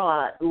people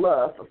abroad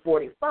love for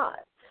 45?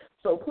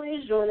 So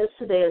please join us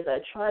today as I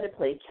try to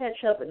play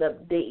catch up and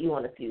update you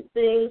on a few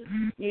things.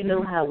 You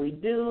know how we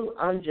do.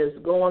 I'm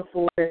just going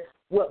for it.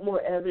 What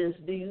more evidence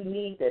do you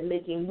need that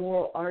making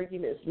moral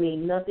arguments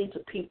mean nothing to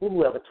people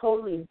who have a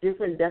totally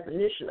different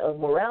definition of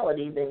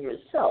morality than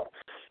yourself?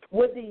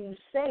 What do you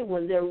say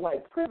when their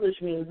white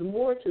privilege means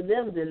more to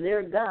them than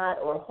their God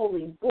or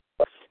holy book?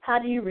 How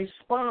do you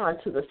respond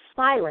to the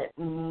silent,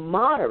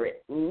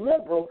 moderate,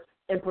 liberal,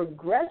 and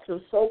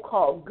progressive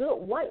so-called good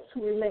whites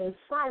who remain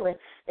silent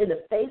in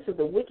the face of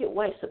the wicked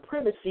white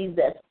supremacy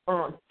that's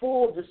on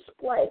full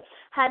display?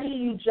 How do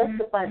you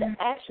justify the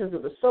actions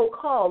of the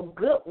so-called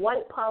good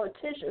white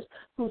politicians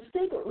who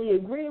secretly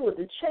agree with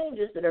the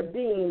changes that are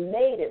being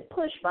made and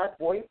pushed by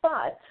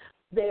 45?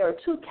 They are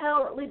too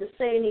cowardly to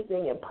say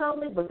anything in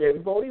public, but their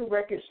voting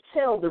records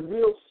tell the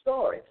real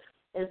story.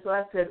 And so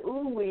I said,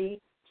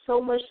 ooh-wee, so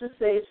much to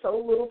say, so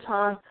little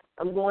time.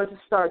 I'm going to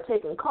start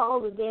taking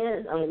calls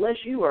again unless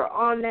you are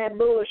on that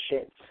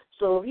bullshit.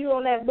 So if you're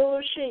on that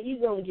bullshit, you're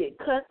going to get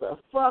cut the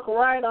fuck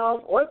right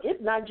off, or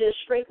if not, just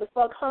straight the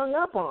fuck hung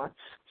up on.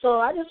 So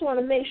I just want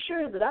to make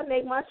sure that I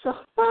make myself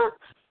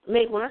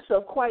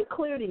quite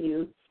clear to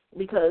you,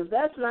 because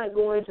that's not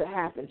going to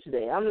happen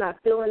today. I'm not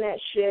feeling that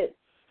shit.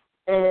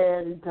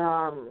 And,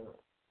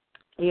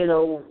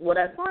 what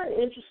I find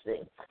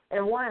interesting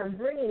and why I'm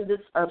bringing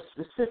this up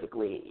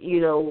specifically,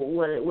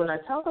 when I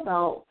talk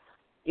about,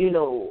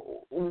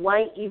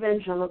 white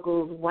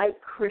evangelicals,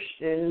 white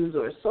Christians,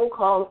 or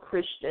so-called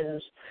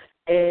Christians,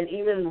 and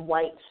even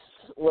whites,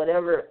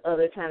 whatever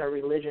other kind of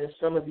religion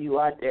some of you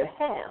out there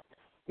have,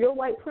 your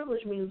white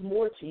privilege means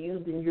more to you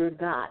than your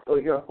God or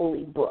your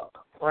holy book,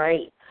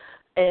 right?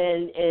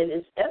 And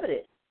it's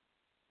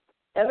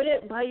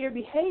evident by your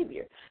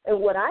behavior.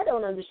 And what I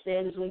don't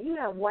understand is when you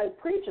have white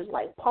preachers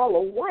like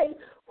Paula White,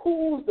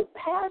 who's the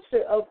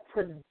pastor of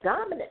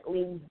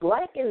predominantly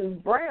black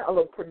and brown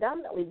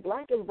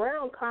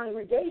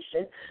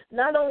congregation,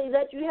 not only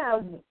that, you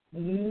have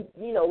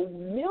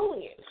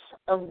millions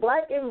of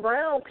black and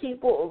brown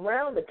people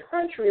around the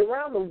country,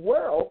 around the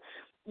world,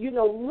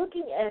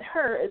 looking at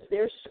her as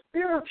their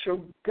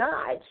spiritual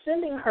guide,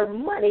 sending her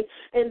money,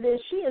 and then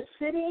she is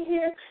sitting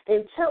here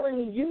and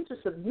telling you to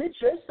submit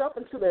yourself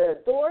into the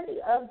authority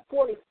of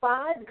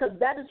 45, because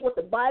that is what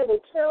the Bible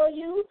tells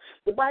you.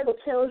 The Bible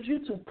tells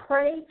you to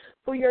pray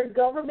for your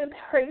government,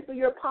 pray for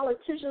your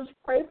politicians,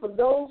 pray for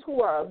those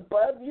who are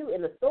above you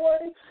in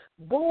authority.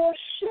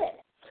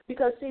 Bullshit.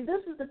 Because, see,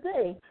 this is the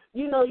thing.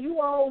 You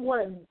all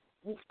want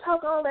to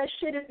talk all that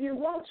shit if you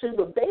want to,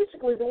 but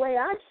basically the way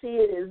I see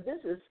it is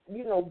this is,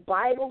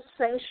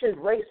 Bible-sanctioned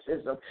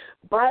racism,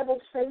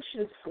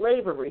 Bible-sanctioned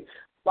slavery,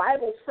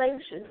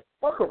 Bible-sanctioned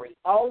fuckery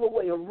all the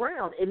way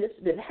around, and it's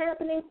been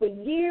happening for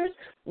years.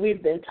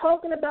 We've been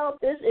talking about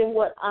this, and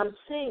what I'm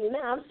seeing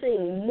now, I'm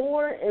seeing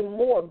more and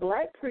more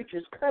black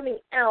preachers coming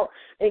out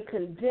and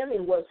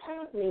condemning what's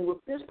happening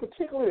with this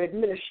particular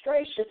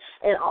administration,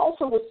 and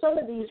also with some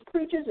of these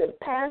preachers and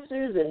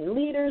pastors and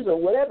leaders or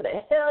whatever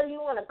the hell you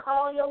want to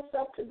call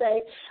yourself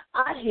today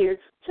out here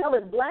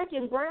telling black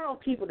and brown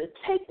people to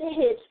take the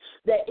hits,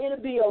 that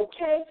it'll be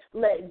okay,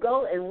 let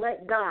go and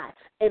let God.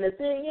 And the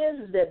thing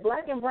is that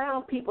black and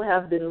brown people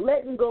have been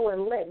letting go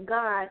and letting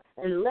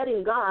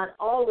God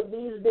all of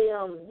these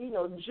damn,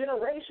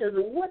 generations.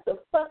 And what the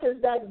fuck has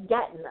that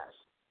gotten us?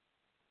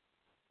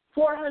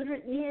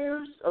 400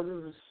 years of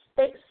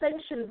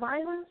state-sanctioned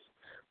violence?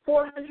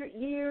 400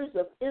 years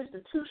of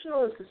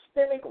institutional and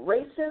systemic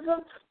racism?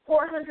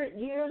 400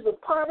 years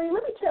of poverty?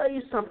 Let me tell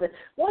you something.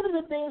 One of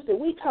the things that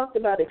we talked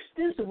about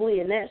extensively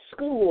in that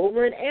school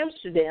over in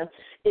Amsterdam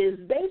is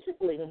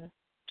basically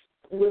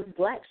with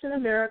blacks in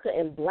America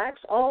and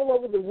blacks all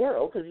over the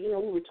world, because, we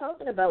were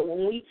talking about,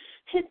 when we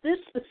hit this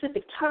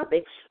specific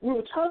topic, we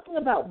were talking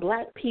about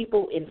black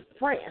people in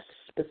France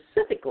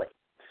specifically.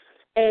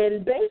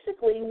 And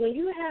basically, when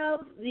you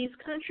have these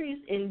countries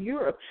in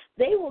Europe,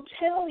 they will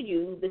tell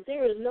you that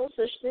there is no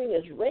such thing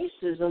as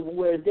racism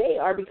where they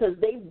are, because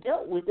they've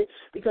dealt with it,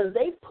 because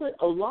they've put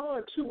a law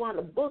or two on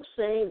the book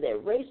saying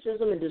that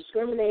racism and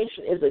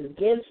discrimination is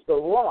against the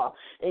law,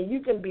 and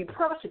you can be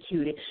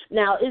prosecuted.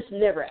 Now, it's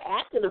never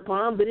acted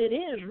upon, but it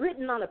is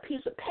written on a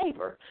piece of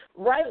paper,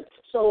 right?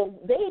 So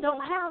they don't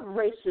have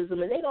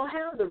racism, and they don't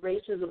have the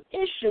racism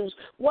issues.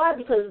 Why?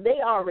 Because they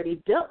already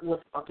dealt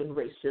with fucking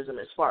racism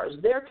as far as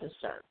they're concerned.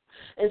 concerned.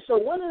 And so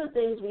one of the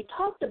things we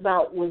talked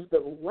about was the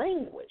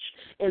language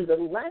and the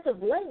lack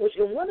of language.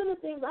 And one of the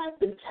things I've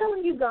been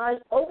telling you guys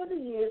over the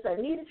years,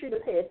 I needed you to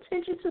pay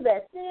attention to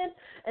that then,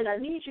 and I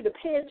need you to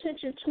pay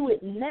attention to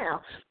it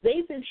now.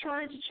 They've been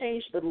trying to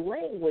change the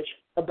language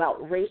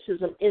about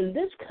racism in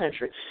this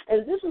country.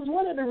 And this is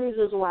one of the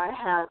reasons why I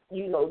have,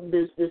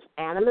 this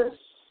animus,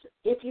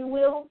 if you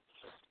will,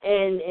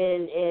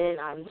 and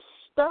I'm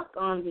stuck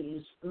on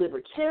these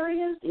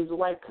libertarians, these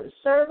white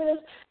conservatives,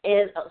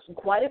 and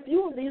quite a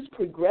few of these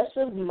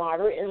progressive,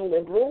 moderate, and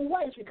liberal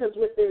whites, because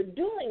what they're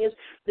doing is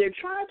they're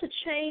trying to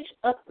change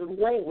up the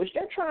language.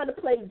 They're trying to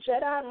play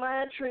Jedi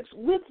mind tricks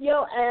with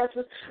your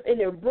asses, and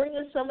they're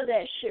bringing some of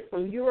that shit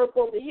from Europe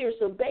over here.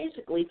 So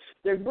basically,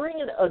 they're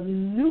bringing a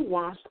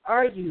nuanced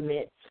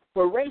argument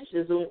for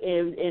racism,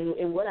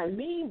 and what I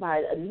mean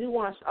by a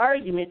nuanced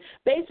argument,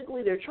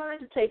 basically they're trying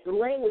to take the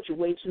language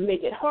away to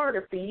make it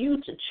harder for you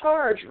to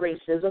charge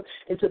racism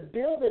and to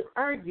build an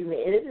argument,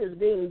 and it is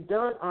being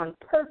done on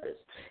purpose.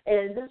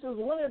 And this is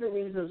one of the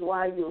reasons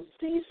why you'll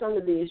see some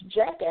of these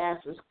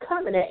jackasses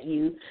coming at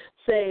you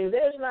saying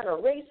there's not a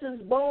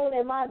racist bone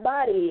in my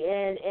body,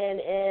 and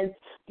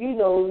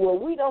well,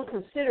 we don't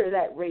consider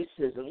that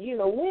racism.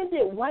 When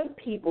did white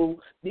people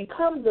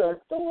become the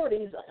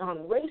authorities on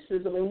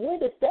racism, and when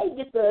did they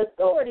get the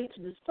authority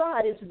to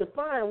decide and to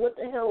define what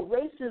the hell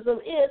racism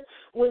is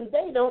when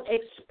they don't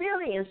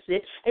experience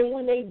it? And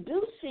when they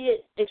do see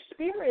it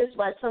experienced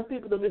by some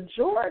people, the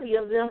majority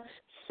of them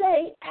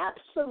say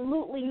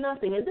absolutely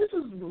nothing. And this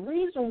is the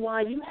reason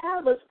why you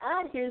have us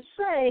out here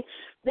saying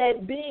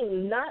that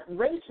being not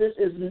racist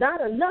is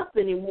not enough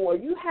anymore.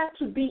 You have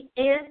to be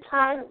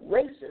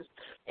anti-racist.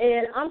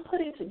 And I'm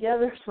putting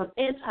together some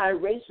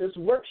anti-racist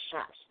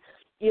workshops,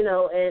 and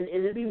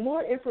there'll be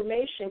more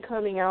information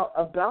coming out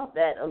about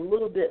that a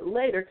little bit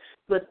later.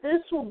 But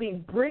this will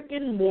be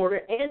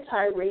brick-and-mortar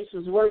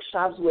anti-racist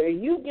workshops where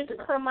you get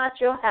to come out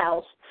your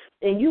house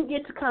and you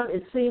get to come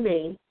and see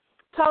me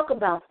talk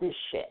about this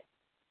shit.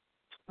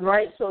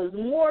 Right, so there's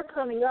more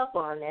coming up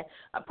on that.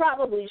 I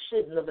probably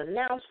shouldn't have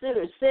announced it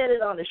or said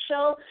it on the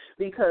show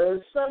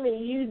because some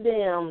of you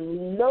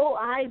damn no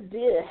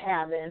idea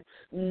having,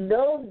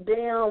 no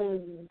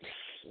damn,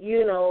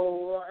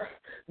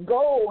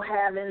 goal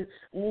having,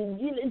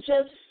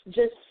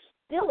 just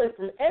stealing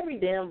from every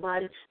damn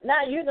body.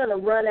 Now you're going to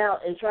run out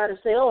and try to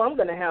say, I'm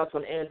going to have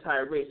some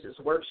anti-racist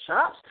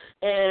workshops.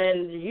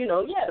 And,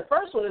 the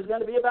first one is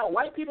going to be about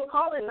white people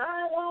calling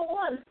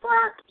 911.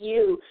 Fuck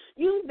you.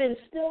 You've been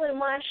stealing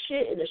my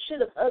shit and the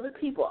shit of other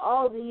people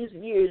all these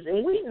years,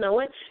 and we know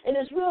it. And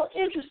it's real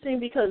interesting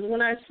because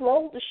when I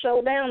slowed the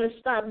show down and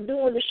stopped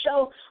doing the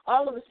show,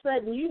 all of a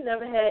sudden you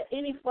never had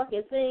any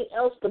fucking thing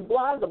else to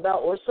blog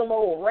about or some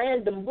old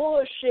random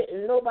bullshit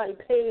and nobody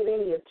paid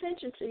any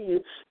attention to you.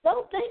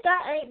 Don't think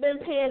I ain't been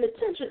paying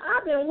attention.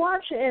 I've been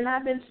watching and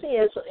I've been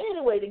seeing. So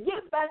anyway, to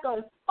get back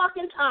on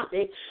fucking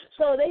topic,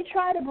 so they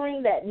try to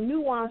bring that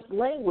nuanced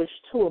language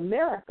to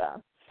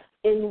America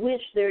in which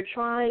they're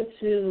trying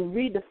to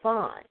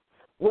redefine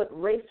what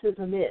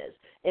racism is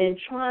and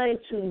trying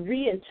to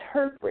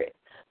reinterpret,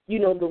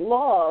 the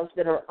laws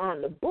that are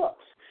on the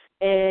books.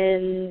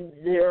 And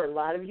there are a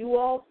lot of you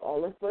all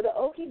falling for the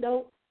okie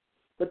doke.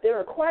 But there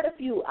are quite a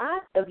few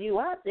of you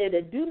out there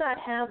that do not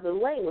have the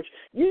language.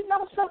 You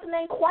know something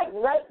ain't quite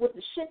right with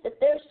the shit that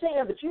they're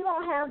saying, but you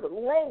don't have the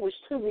language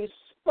to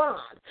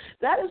respond.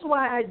 That is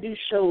why I do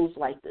shows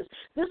like this.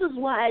 This is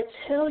why I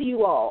tell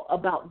you all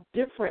about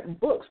different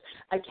books.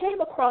 I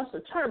came across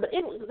a term, but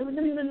let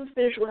me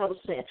finish what I was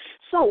saying.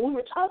 So we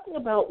were talking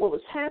about what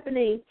was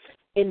happening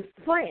in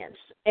France.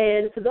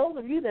 And for those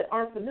of you that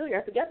aren't familiar,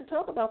 I forgot to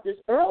talk about this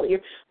earlier,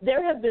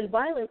 there have been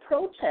violent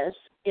protests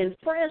in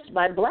France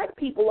by black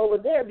people over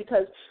there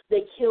because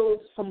they killed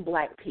some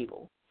black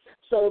people.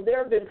 So there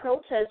have been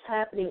protests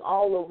happening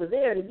all over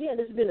there. And, again,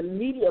 there's been a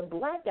media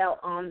blackout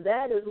on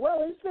that as well.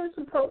 There's been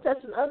some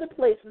protests in other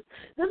places.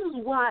 This is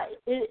why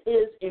it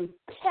is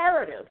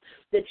imperative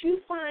that you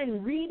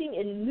find reading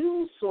and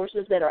news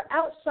sources that are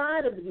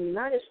outside of the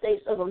United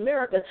States of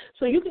America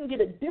so you can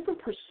get a different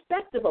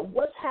perspective of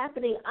what's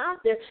happening out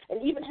there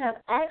and even have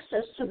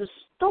access to the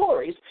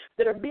stories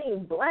that are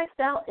being blacked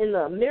out in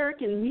the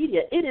American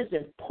media. It is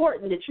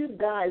important that you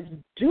guys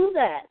do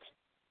that.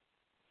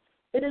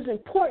 It is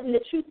important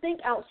that you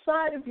think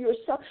outside of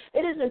yourself. It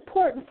is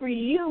important for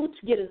you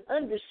to get an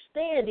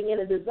understanding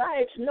and a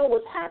desire to know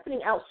what's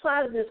happening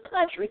outside of this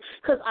country,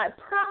 because I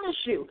promise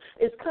you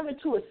it's coming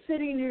to a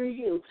city near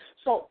you.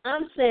 So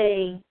I'm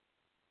saying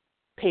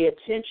pay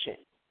attention.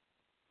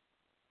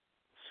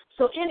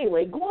 So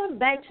anyway, going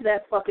back to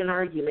that fucking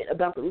argument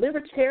about the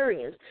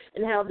libertarians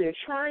and how they're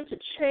trying to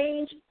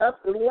change up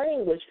the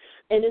language,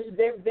 and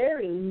they're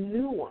very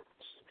nuanced.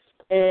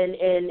 And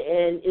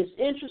it's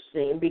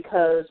interesting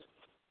because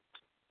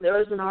there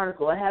was an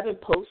article, I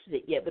haven't posted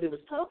it yet, but it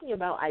was talking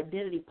about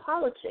identity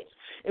politics.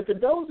 And for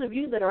those of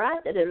you that are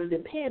out there that have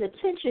been paying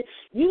attention,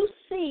 you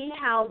see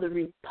how the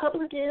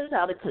Republicans,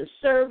 how the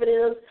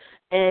conservatives,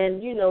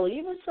 and,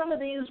 even some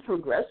of these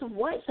progressive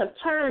whites have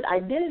turned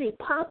identity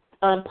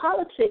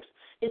politics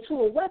into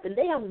a weapon.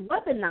 They have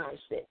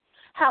weaponized it.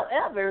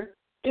 However,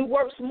 it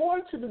works more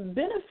to the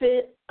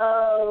benefit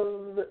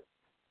of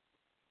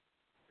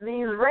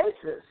these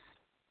racists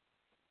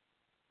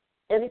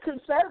and the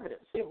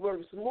conservatives. It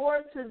works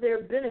more to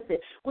their benefit,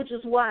 which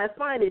is why I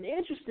find it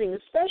interesting,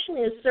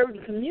 especially in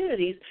certain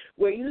communities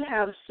where you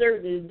have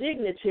certain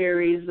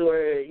dignitaries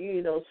or,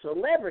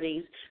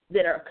 celebrities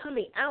that are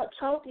coming out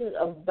talking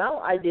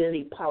about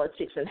identity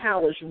politics and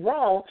how it's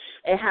wrong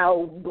and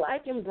how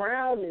black and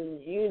brown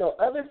and,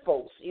 other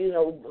folks,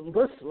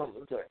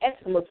 Muslims or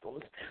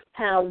ex-Muslims,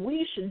 how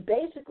we should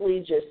basically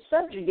just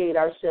subjugate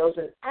ourselves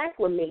and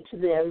acclimate to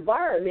the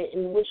environment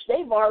in which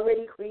they've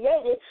already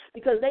created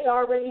because they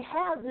already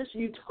have this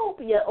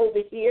utopia over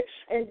here,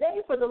 and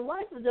they, for the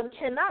life of them,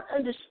 cannot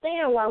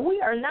understand why we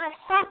are not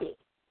happy.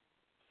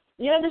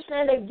 You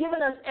understand? They've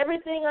given us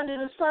everything under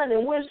the sun,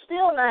 and we're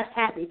still not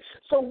happy.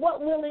 So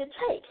what will it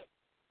take?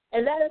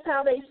 And that is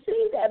how they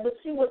see that. But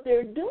see, what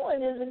they're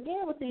doing is,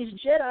 again, with these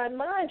Jedi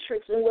mind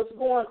tricks and what's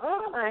going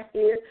on out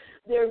here,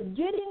 they're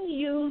getting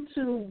you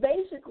to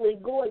basically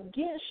go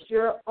against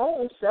your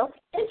own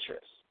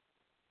self-interest.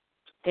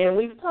 And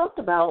we've talked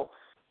about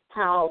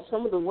how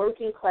some of the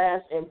working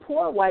class and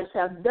poor whites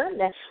have done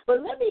that.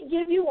 But let me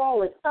give you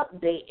all an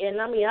update.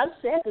 And, I've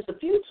said this a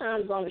few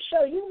times on the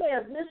show. You may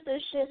have missed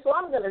this shit, so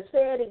I'm going to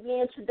say it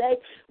again today.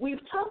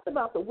 We've talked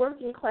about the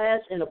working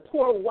class and the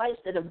poor whites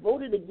that have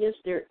voted against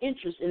their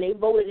interests, and they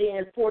voted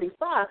in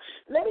 45.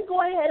 Let me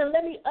go ahead and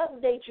let me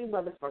update you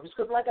motherfuckers,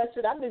 because like I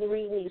said, I've been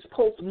reading these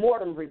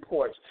post-mortem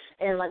reports.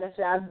 And like I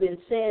said, I've been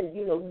saying,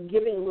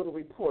 giving little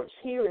reports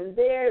here and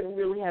there and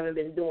really haven't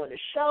been doing the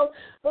show.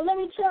 But let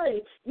me tell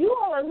you, you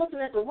all are looking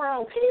at the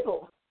wrong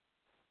people.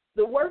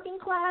 The working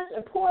class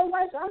and poor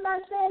whites, I'm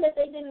not saying that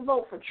they didn't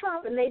vote for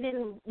Trump and they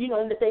didn't,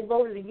 that they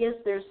voted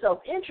against their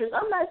self-interest.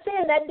 I'm not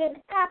saying that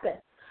didn't happen.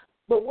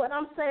 But what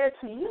I'm saying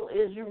to you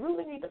is you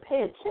really need to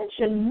pay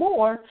attention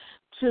more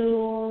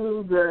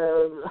to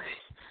the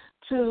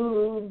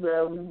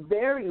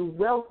very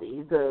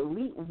wealthy, the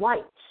elite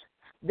whites.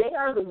 They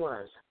are the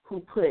ones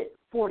who put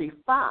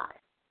 45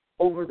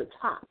 over the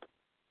top.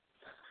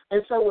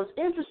 And so what's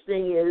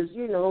interesting is,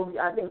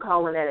 I've been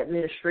calling that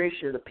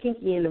administration the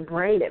pinky in the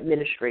brain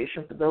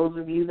administration. For those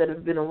of you that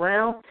have been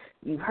around,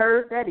 you've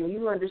heard that and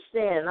you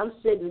understand. And I'm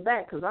sitting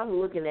back because I'm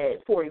looking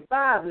at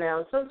 45 now,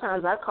 and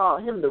sometimes I call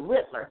him the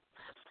Riddler.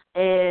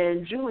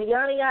 And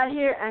Giuliani out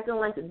here acting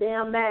like the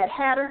damn Mad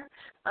Hatter.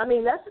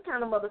 That's the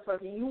kind of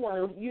motherfucker you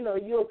want to,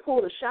 you'll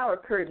pull the shower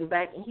curtain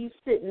back and he's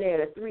sitting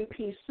there in a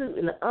three-piece suit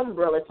and an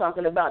umbrella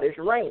talking about it's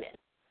raining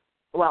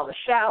while the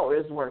shower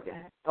is working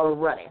or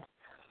running.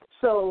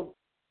 So,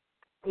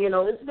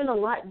 it's been a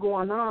lot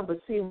going on,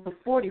 but see, with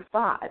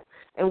 45,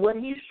 and what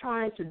he's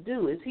trying to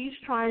do is he's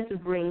trying to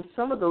bring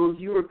some of those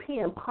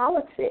European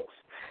politics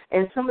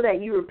and some of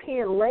that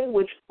European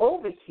language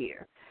over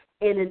here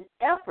in an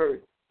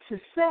effort to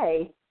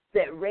say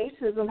that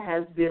racism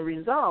has been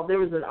resolved. There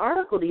was an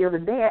article the other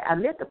day, I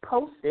meant to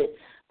post it,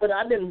 but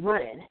I've been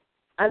running.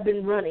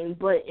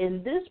 But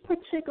in this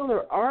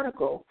particular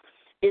article,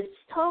 it's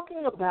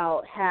talking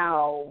about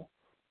how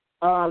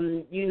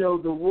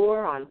the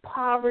war on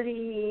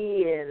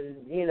poverty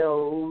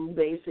and,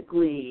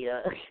 basically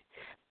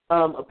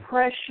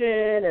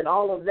oppression and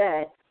all of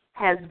that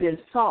has been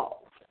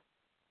solved,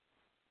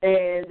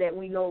 and that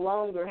we no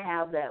longer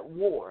have that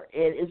war,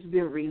 and it's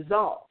been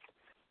resolved.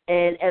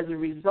 And as a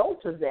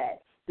result of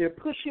that, they're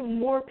pushing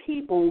more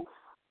people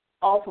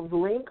off of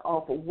Link,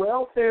 off of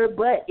welfare.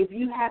 But if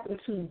you happen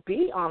to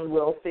be on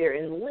welfare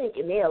in Link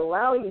and they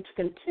allow you to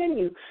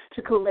continue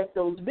to collect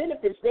those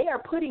benefits, they are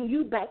putting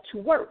you back to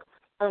work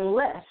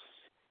unless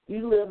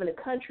you live in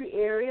a country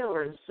area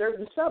or in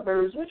certain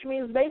suburbs, which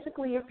means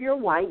basically if you're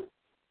white,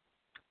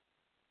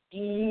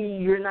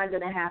 you're not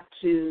going to have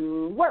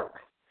to work.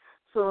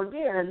 So,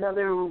 again,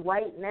 another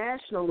white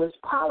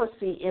nationalist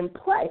policy in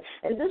play.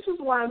 And this is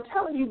why I'm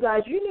telling you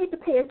guys, you need to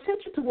pay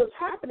attention to what's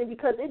happening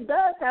because it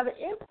does have an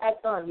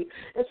impact on you.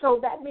 And so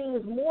that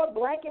means more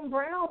black and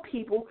brown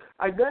people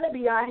are going to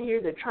be out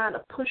here. They're trying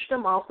to push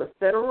them off the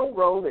federal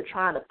road. They're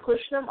trying to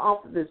push them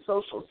off of the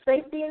social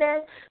safety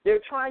net. They're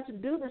trying to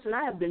do this. And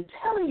I have been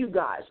telling you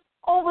guys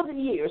over the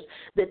years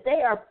that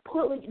they are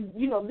pulling,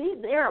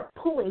 they are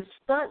pulling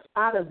stunts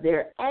out of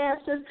their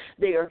asses.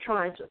 They are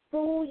trying to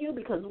fool you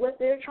because what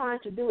they're trying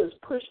to do is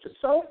push the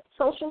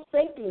social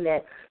safety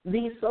net,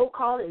 these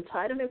so-called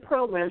entitlement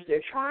programs.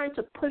 They're trying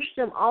to push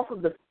them off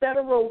of the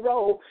federal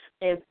road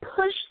and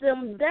push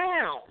them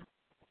down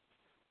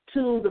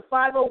to the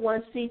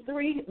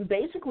 501c3,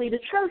 basically the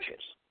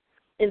churches.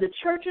 And the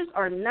churches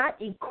are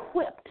not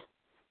equipped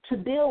to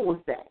deal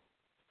with that.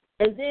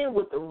 And then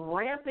with the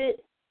rampant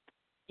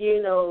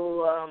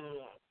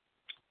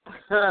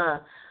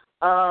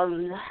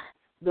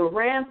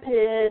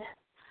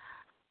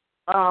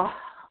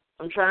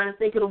I'm trying to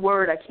think of the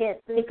word. I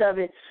can't think of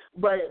it.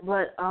 But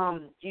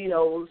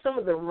some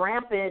of the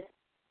rampant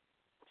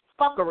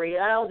fuckery,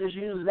 I'll just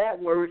use that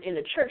word, in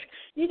the church.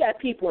 You got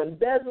people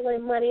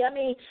embezzling money.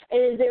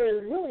 And there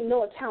is really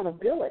no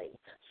accountability.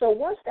 So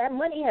once that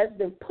money has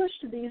been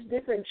pushed to these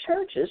different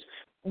churches,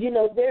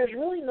 there's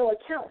really no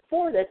account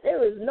for that.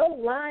 There is no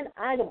line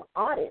item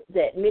audit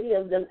that many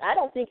of them, I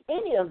don't think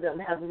any of them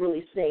have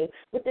really seen,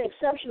 with the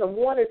exception of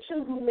one or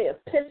two who may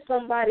have pissed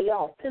somebody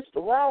off, pissed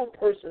the wrong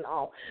person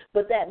off.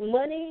 But that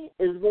money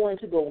is going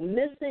to go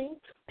missing.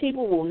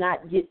 People will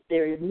not get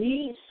their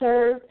needs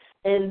served.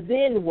 And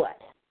then what?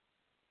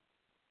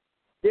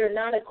 They're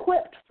not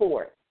equipped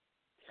for it.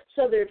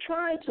 So they're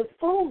trying to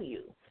fool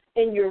you,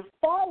 and you're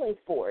falling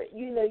for it.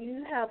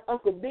 You have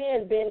Uncle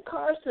Ben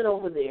Carson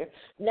over there.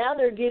 Now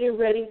they're getting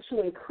ready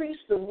to increase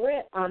the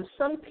rent on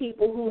some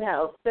people who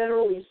have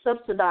federally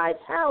subsidized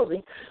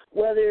housing,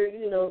 whether,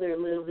 they're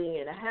living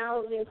in a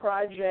housing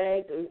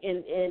project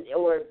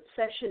or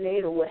Section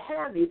 8 or what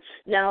have you.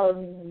 Now,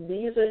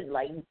 these are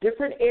like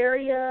different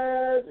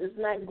areas. It's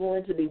not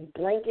going to be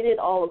blanketed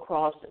all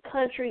across the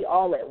country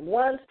all at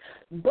once,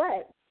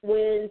 but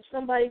when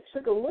somebody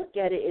took a look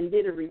at it and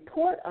did a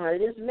report on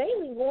it, it's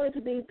mainly going to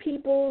be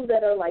people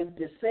that are like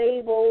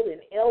disabled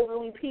and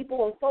elderly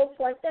people and folks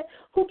like that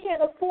who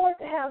can't afford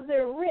to have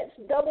their rents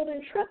doubled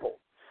and tripled.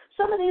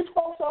 Some of these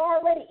folks are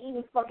already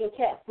eating fucking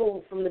cat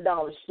food from the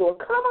dollar store.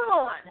 Come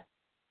on.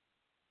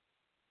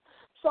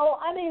 So,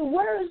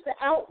 where is the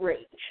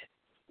outrage?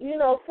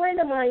 A friend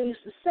of mine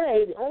used to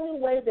say the only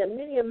way that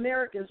many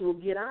Americans will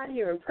get out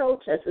here and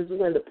protest is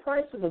when the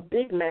price of a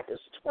Big Mac is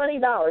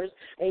 $20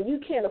 and you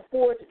can't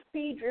afford to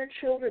feed your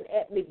children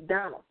at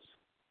McDonald's.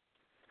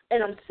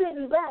 And I'm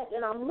sitting back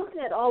and I'm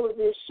looking at all of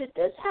this shit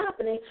that's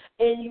happening,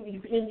 and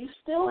you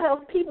still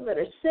have people that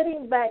are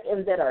sitting back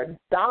and that are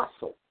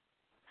docile.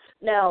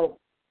 Now,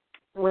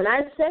 when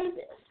I say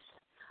this,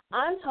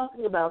 I'm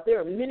talking about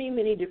there are many,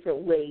 many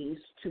different ways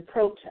to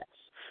protest.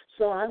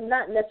 So I'm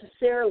not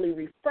necessarily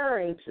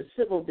referring to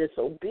civil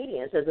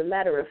disobedience. As a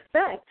matter of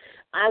fact,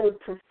 I would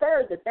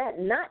prefer that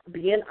not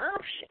be an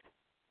option.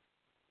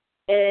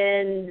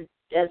 And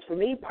as for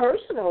me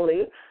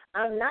personally,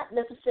 I'm not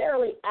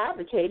necessarily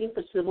advocating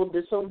for civil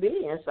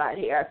disobedience out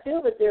here. I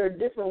feel that there are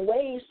different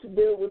ways to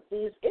deal with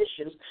these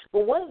issues.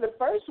 But one of the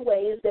first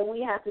ways that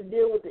we have to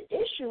deal with the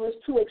issue is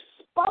to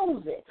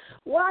expose it.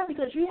 Why?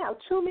 Because you have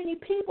too many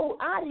people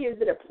out here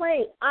that are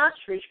playing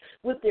ostrich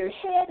with their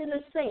head in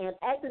the sand,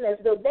 acting as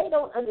though they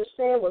don't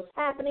understand what's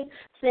happening,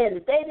 saying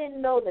that they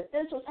didn't know that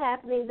this was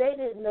happening, they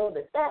didn't know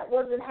that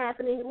wasn't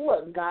happening.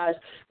 Look, guys,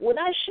 when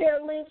I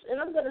share links, and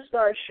I'm going to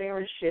start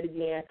sharing shit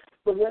again,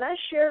 but when I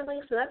share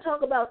links and I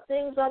talk about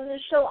things on this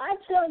show, I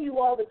tell you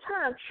all the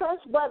time,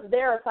 trust but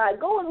verify.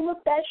 Go and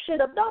look that shit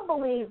up. Don't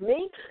believe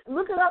me.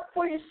 Look it up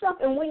for yourself.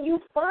 And when you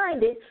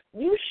find it,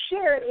 you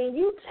share it and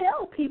you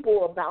tell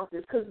people about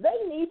this because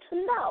they need to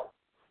know.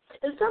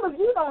 And some of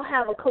you don't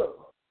have a clue.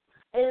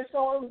 And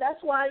so that's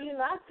why,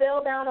 I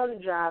fell down on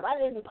the job. I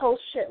didn't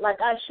post shit like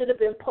I should have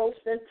been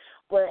posting.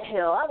 But,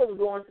 hell, I was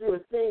going through a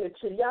thing or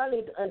two. Y'all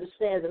need to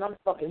understand that I'm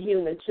fucking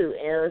human, too.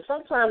 And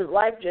sometimes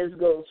life just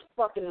goes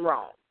fucking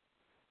wrong.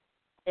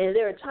 And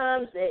there are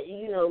times that,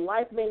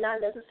 life may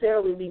not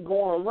necessarily be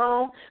going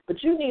wrong,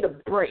 but you need a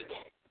break.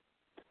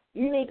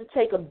 You need to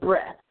take a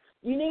breath.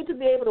 You need to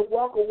be able to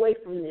walk away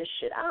from this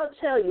shit. I'll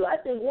tell you, I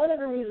think one of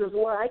the reasons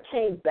why I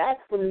came back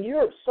from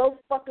Europe so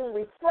fucking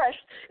refreshed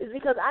is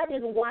because I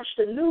didn't watch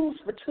the news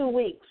for 2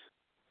 weeks.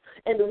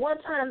 And the one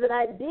time that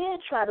I did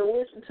try to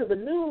listen to the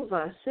news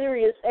on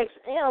Sirius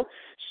XM,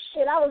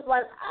 shit, I was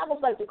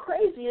like the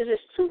craziest.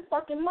 It's too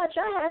fucking much.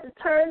 I had to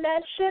turn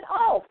that shit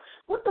off.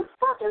 What the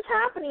fuck is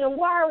happening, and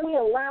why are we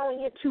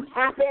allowing it to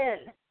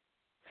happen?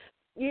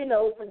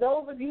 For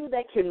those of you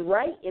that can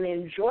write and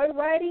enjoy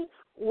writing,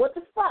 what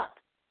the fuck?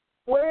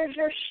 Where is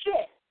your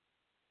shit?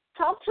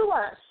 Talk to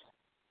us.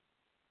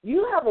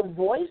 You have a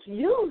voice,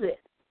 use it.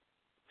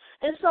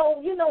 And so,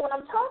 when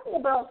I'm talking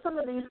about some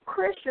of these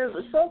Christians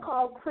or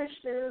so-called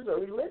Christians or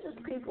religious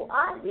people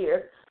out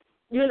here,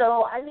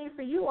 I need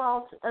for you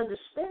all to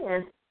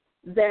understand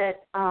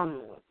that, I'm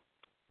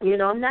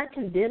not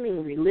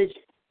condemning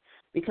religion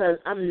because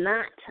I'm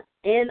not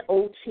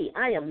N-O-T.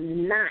 I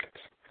am not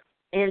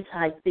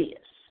anti-theist.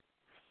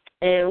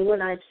 And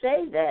when I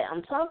say that,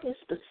 I'm talking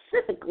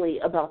specifically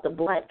about the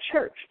black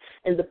church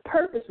and the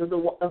purpose of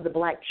the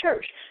black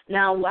church.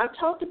 Now, I've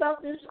talked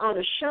about this on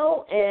the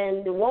show,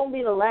 and it won't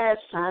be the last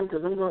time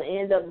because I'm going to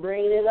end up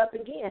bringing it up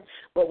again.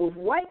 But with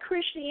white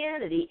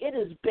Christianity, it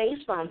is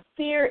based on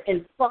fear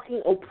and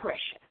fucking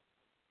oppression.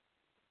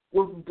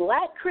 With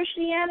black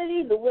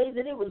Christianity, the way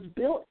that it was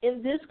built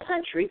in this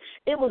country,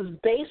 it was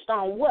based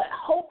on what?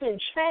 Hope and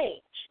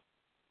change.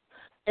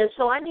 And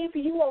so I need for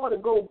you all to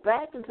go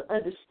back and to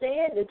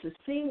understand and to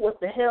see what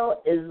the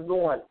hell is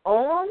going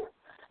on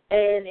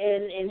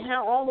and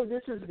how all of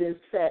this has been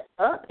set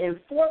up and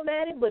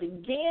formatted. But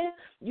again,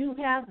 you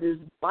have this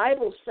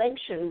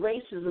Bible-sanctioned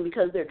racism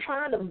because they're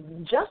trying to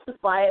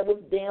justify it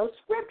with damn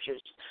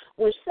scriptures.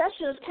 When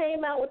Sessions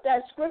came out with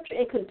that scripture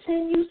and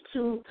continues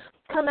to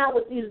come out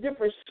with these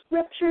different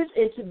scriptures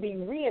and to be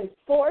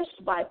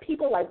reinforced by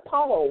people like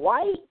Paula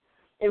White,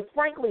 and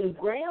Franklin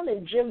Graham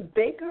and Jim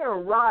Baker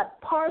and Rod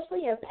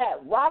Parsley and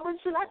Pat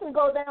Robertson. I can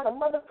go down a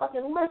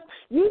motherfucking list.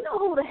 You know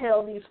who the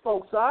hell these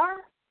folks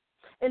are.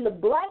 in the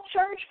black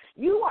church,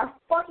 you are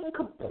fucking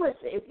complicit.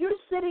 If you're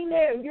sitting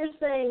there and you're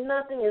saying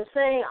nothing and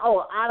saying,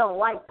 oh, I don't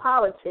like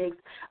politics,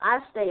 I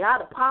stay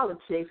out of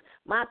politics,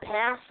 my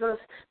pastors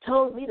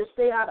told me to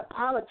stay out of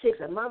politics,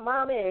 and my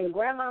mama and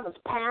grandmama's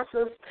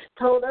pastors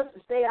told us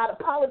to stay out of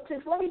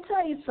politics, let me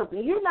tell you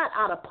something. You're not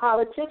out of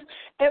politics.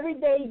 Every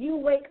day you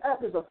wake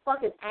up is a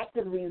fucking act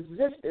of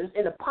resistance,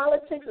 and the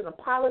politics and the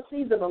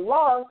policies and the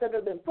laws that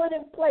have been put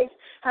in place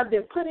have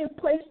been put in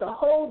place to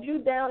hold you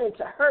down and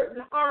to hurt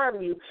and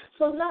harm you.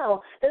 So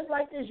now, it's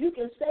like this. You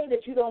can say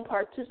that you don't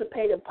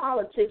participate in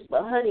politics,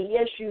 but, honey,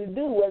 yes, you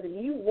do, whether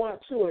you want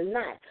to or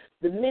not.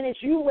 The minute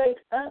you wake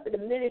up and the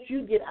minute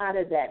you get out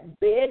of that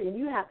bed and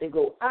you have to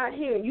go out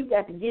here and you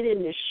got to get in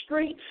the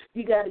street,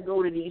 you got to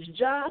go to these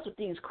jobs with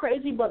these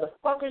crazy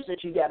motherfuckers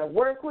that you got to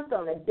work with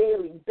on a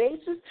daily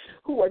basis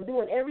who are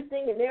doing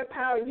everything in their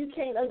power, and you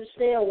can't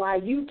understand why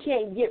you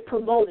can't get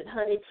promoted,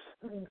 honey.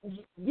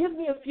 Give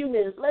me a few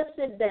minutes. Let's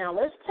sit down.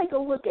 Let's take a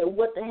look at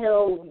what the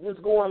hell is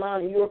going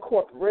on in your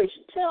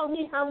corporation. Tell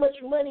me how much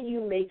money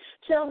you make.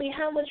 Tell me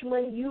how much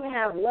money you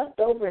have left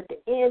over at the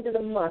end of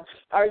the month.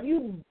 Are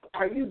you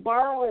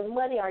borrowing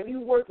money? Are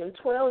you working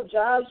 12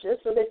 jobs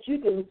just so that you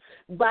can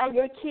buy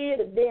your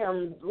kid a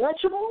damn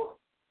Lunchable?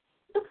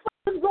 What the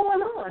fuck is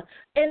going on?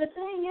 And the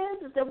thing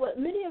is that what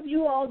many of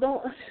you all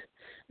don't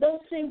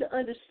seem to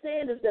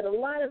understand is that a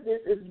lot of this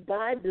is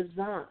by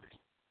design.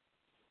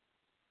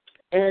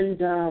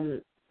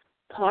 And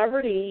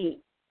poverty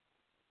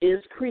is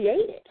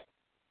created.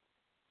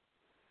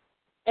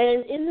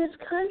 And in this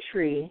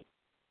country,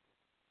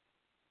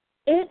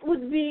 it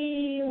would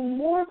be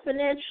more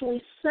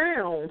financially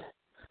sound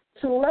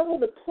to level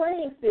the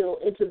playing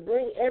field and to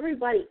bring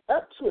everybody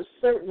up to a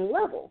certain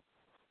level.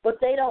 But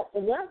they don't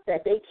want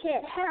that. They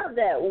can't have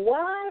that.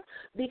 Why?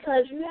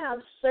 Because you have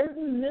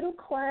certain middle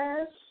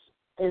class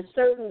and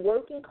certain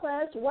working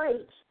class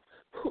whites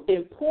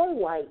and poor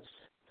whites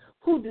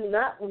who do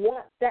not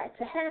want that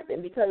to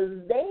happen because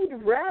they'd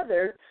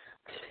rather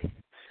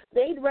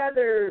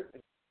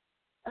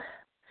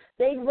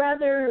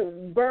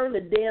burn the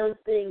damn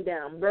thing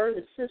down, burn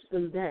the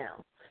system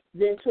down,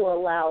 than to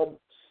allow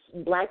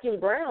black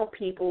and brown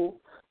people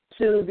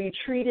to be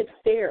treated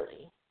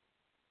fairly.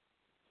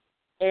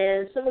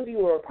 And some of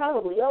you are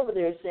probably over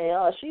there saying,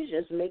 oh, she's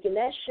just making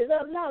that shit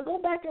up. No, go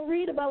back and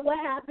read about what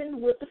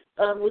happened with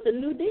the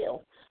New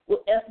Deal, with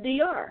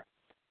FDR.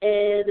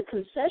 And the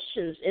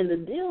concessions and the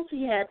deals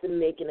he had to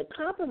make and the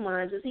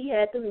compromises he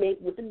had to make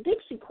with the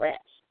Dixiecrats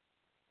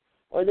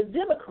or the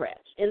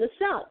Democrats in the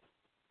South,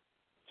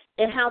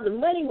 and how the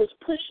money was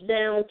pushed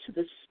down to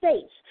the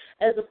states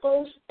as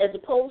opposed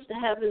to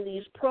having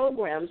these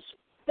programs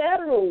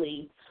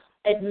federally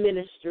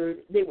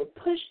administered. They were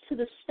pushed to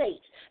the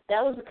states.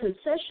 That was a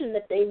concession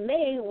that they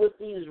made with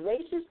these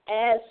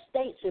racist-ass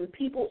states and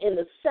people in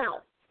the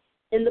South,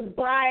 in the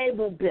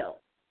Bible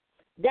Belt,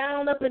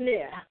 down up in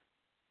there.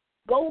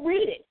 Go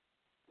read it.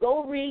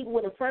 Go read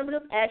When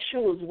Affirmative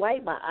Action Was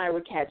White by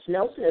Ira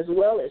Katz-Nelson, as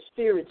well as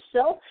Fear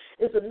Itself.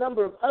 There's a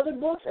number of other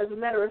books. As a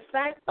matter of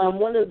fact,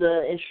 one of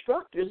the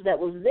instructors that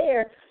was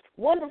there,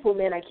 wonderful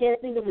man, I can't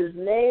think of his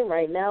name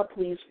right now,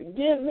 please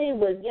forgive me,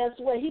 but guess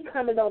what? He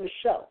coming on the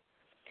show.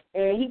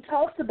 And he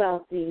talks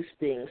about these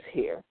things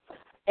here.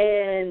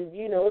 And,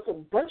 it's a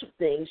bunch of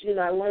things.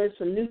 I learned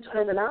some new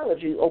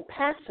terminology,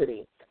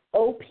 opacity.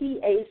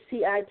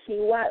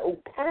 O-P-A-C-I-T-Y,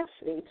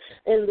 opacity.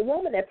 And the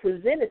woman that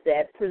presented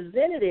it,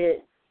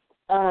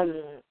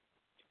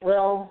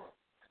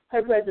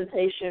 her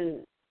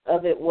presentation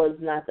of it was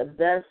not the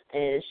best,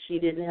 and she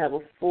didn't have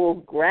a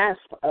full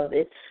grasp of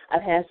it.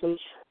 I've had some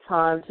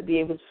time to be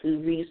able to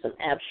read some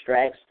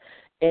abstracts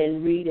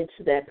and read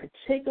into that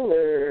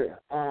particular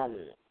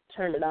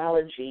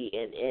terminology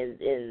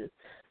and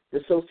the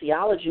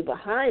sociology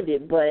behind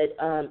it, but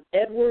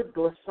Edward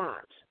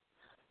Glissant,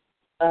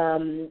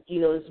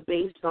 is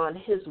based on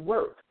his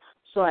work.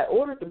 So I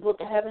ordered the book.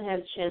 I haven't had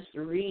a chance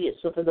to read it.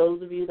 So for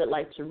those of you that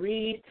like to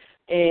read,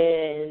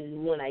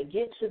 and when I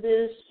get to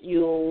this,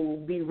 you'll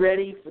be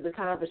ready for the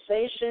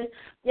conversation,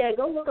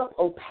 go look up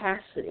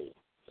opacity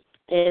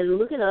and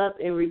look it up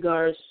in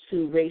regards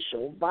to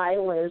racial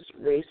violence,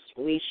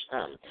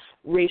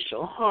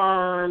 racial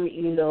harm,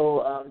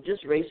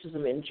 just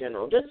racism in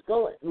general. Just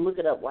go and look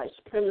it up, white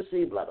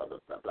supremacy, blah, blah, blah,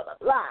 blah, blah, blah,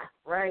 blah,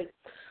 right?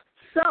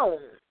 So,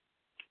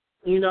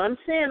 I'm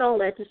saying all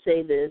that to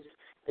say this,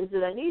 is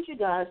that I need you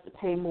guys to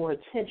pay more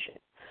attention,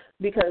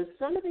 because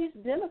some of these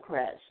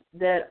Democrats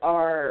that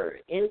are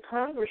in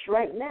Congress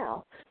right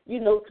now,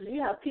 because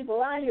you have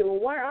people out here, well,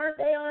 why aren't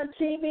they on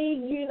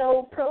TV,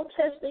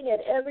 protesting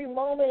at every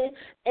moment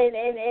and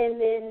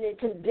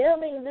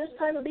condemning this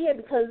type of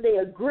behavior? Because they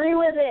agree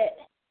with it.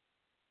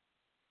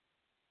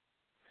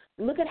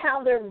 Look at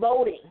how they're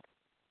voting.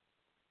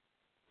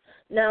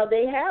 Now,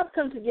 they have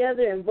come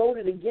together and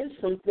voted against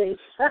some things.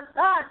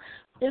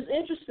 It's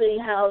interesting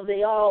how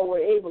they all were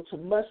able to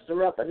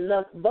muster up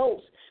enough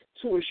votes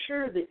to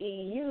assure the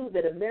EU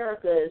that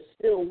America is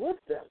still with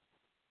them.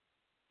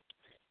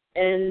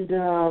 And,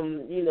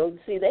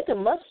 see, they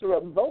can muster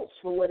up votes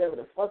for whatever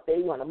the fuck they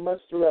want to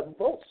muster up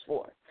votes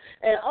for.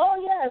 And,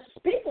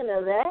 speaking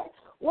of that,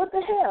 what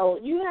the hell?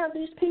 You have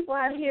these people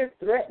out here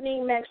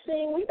threatening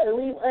Maxine. We better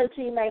leave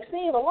Auntie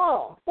Maxine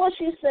alone. What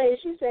she say?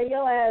 She said,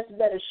 your ass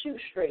better shoot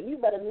straight. You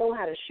better know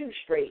how to shoot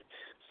straight.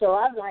 So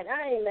I'm like,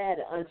 I ain't mad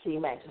at Auntie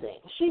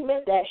Maxine. She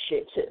meant that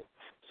shit, too.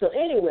 So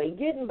anyway,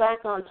 getting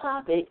back on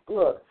topic,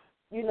 look,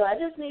 I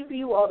just need for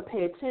you all to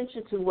pay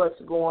attention to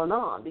what's going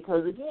on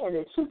because, again,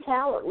 they're too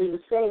cowardly to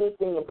say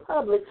anything in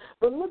public,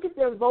 but look at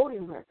their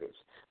voting records.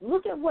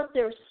 Look at what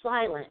they're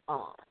silent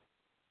on,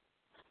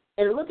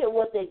 and look at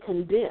what they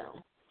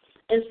condemn.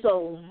 And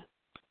so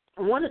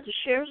I wanted to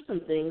share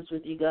some things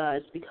with you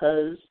guys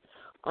because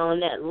on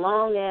that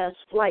long-ass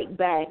flight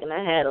back, and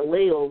I had a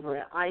layover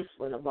in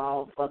Iceland of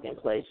all fucking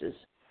places,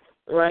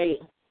 right?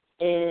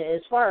 And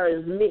as far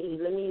as me,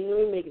 let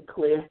me make it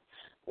clear.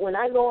 When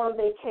I go on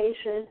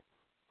vacation,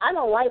 I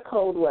don't like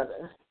cold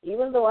weather.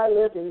 Even though I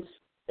live in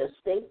a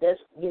state that's,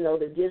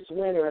 that gets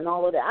winter and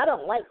all of that, I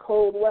don't like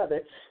cold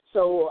weather.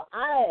 So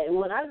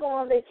when I go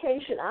on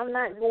vacation, I'm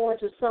not going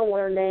to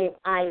somewhere named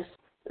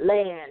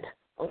Iceland,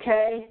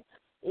 okay?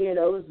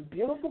 It's a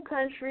beautiful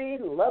country,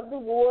 loved the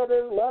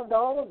water, loved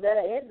all of that.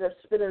 I ended up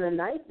spending the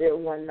night there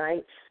one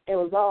night. It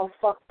was all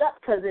fucked up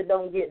because it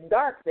don't get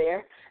dark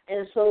there.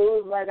 And so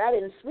it was like I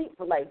didn't sleep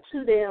for like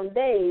 2 damn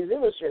days. It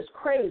was just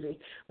crazy.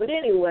 But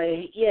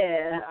anyway,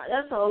 yeah,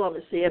 that's all I'm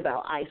going to say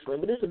about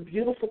Iceland. But it's a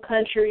beautiful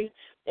country.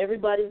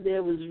 Everybody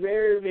there was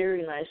very,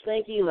 very nice.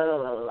 Thank you. La, la,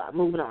 la, la, la.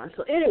 Moving on.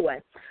 So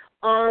anyway,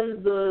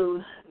 on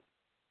the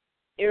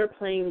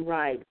airplane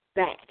ride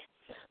back,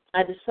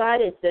 I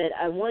decided that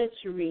I wanted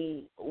to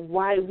read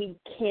Why We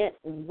Can't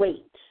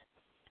Wait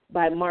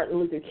by Martin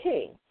Luther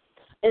King.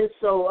 And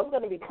so I'm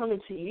going to be coming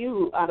to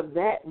you out of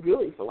that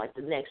really for like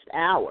the next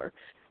hour.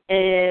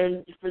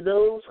 And for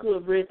those who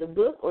have read the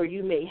book or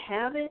you may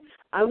have it,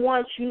 I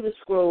want you to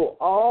scroll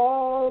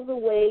all the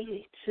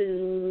way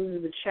to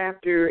the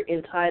chapter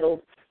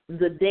entitled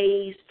The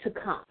Days to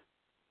Come.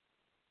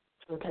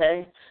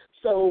 Okay?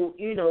 So,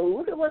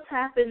 look at what's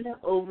happened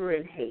over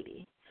in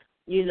Haiti.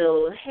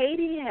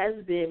 Haiti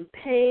has been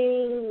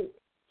paying,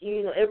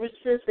 ever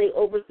since they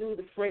overthrew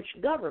the French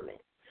government.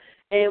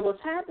 And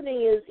what's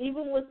happening is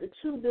even with the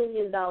 $2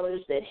 billion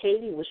that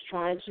Haiti was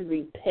trying to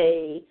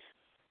repay,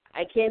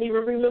 I can't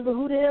even remember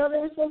who the hell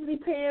they're supposed to be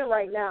paying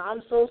right now.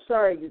 I'm so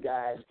sorry, you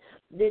guys.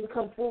 Didn't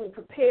come fully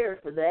prepared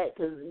for that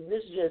because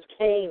this just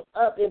came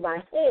up in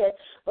my head.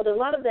 But a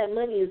lot of that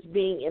money is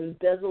being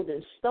embezzled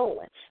and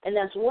stolen. And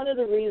that's one of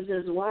the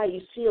reasons why you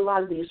see a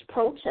lot of these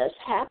protests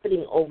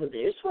happening over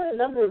there. It's for a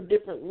number of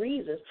different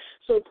reasons.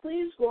 So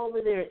please go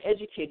over there and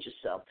educate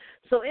yourself.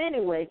 So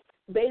anyway,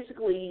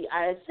 basically,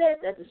 I said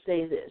that to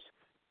say this.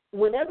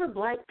 Whenever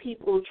black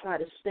people try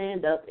to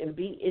stand up and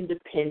be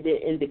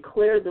independent and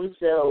declare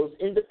themselves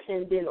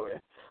independent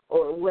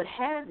or what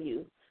have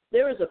you,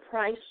 there is a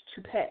price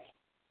to pay.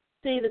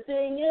 See, the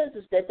thing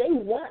is that they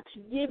want to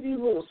give you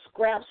little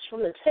scraps from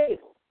the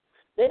table.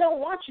 They don't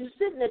want you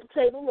sitting at the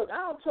table. Look,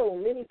 I've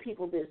told many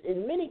people this.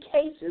 In many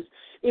cases,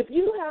 if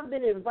you have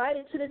been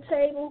invited to the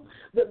table,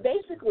 but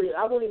basically,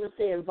 I won't even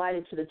say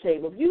invited to the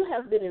table. If you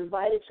have been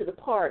invited to the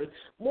party,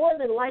 more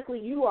than likely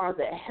you are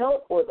the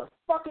help or the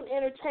fucking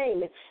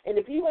entertainment. And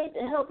if you ain't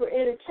the help or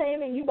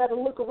entertainment, you better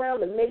look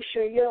around and make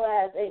sure your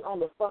ass ain't on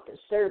the fucking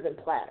serving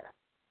platter.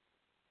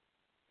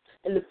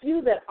 And the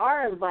few that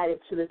are invited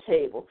to the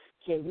table,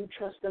 can you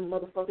trust them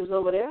motherfuckers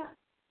over there?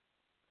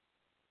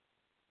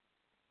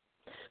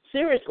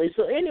 Seriously.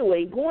 So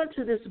anyway, going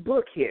to this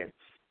book here,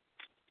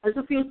 there's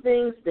a few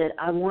things that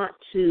I want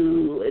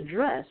to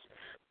address.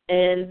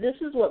 And this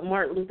is what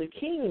Martin Luther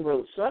King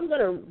wrote. So I'm going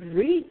to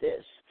read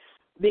this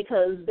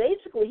because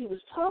basically he was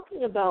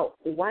talking about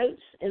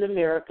whites in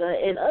America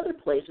and other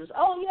places.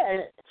 Oh,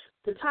 yeah,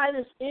 to tie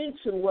this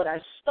into what I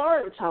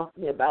started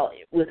talking about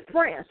with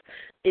France,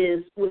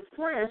 is with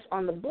France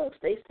on the books,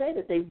 they say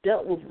that they've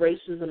dealt with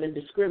racism and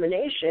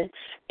discrimination,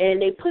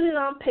 and they put it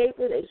on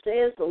paper. They say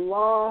it's the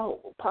law,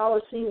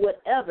 policy,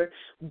 whatever.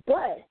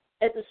 But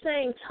at the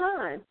same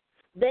time,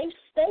 they've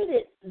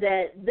stated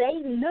that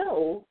they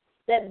know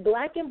that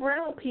black and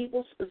brown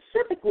people,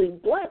 specifically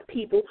black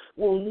people,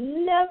 will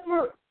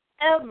never,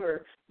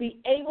 ever be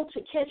able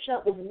to catch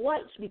up with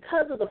whites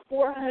because of the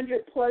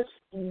 400-plus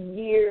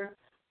year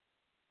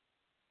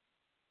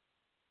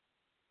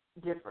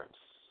difference.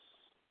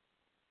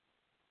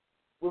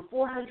 We're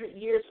 400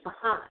 years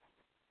behind.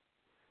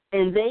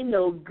 And they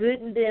know good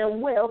and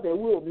damn well that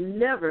we'll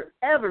never,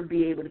 ever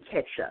be able to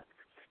catch up.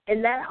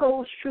 And that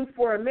holds true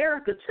for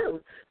America, too.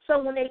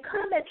 So when they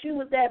come at you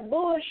with that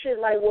bullshit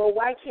like, well,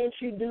 why can't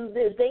you do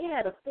this? They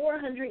had a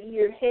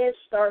 400-year head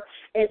start,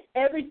 and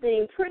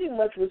everything pretty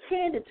much was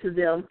handed to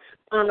them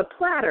on a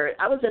platter.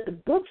 I was at the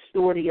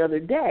bookstore the other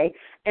day,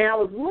 and I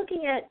was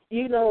looking at,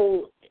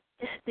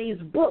 these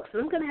books,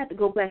 and I'm going to have to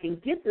go back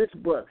and get this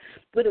book,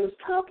 but it was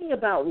talking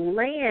about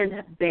land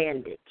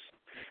bandits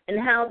and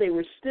how they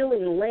were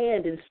stealing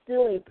land and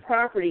stealing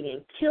property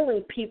and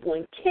killing people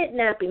and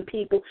kidnapping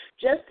people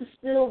just to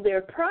steal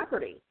their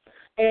property.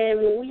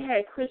 And when we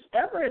had Chris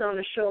Everett on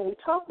the show, we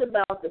talked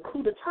about the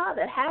coup d'etat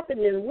that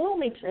happened in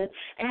Wilmington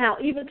and how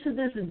even to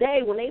this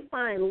day when they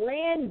find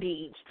land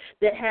deeds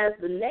that has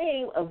the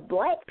name of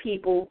black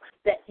people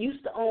that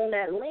used to own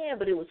that land,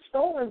 but it was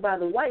stolen by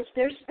the whites,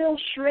 they're still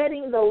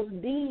shredding those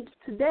deeds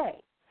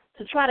today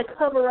to try to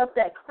cover up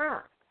that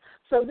crime.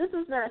 So this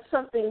is not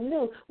something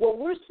new. What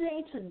we're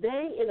seeing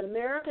today in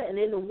America and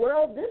in the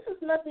world, this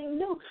is nothing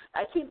new.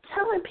 I keep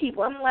telling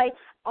people, I'm like,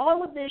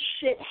 all of this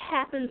shit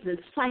happens in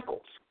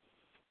cycles,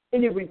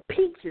 and it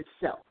repeats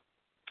itself.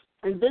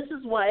 And this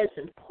is why it's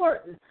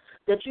important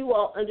that you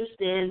all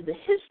understand the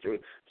history.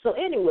 So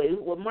anyway,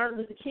 what Martin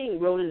Luther King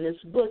wrote in this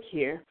book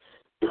here,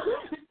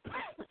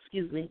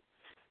 excuse me,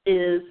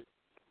 is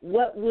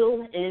what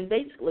will, and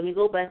basically, let me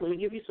go back, let me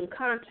give you some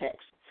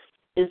context.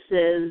 It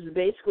says,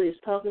 basically, it's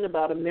talking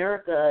about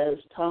America,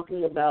 it's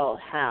talking about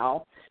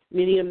how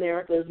many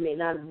Americans may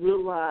not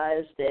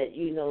realize that,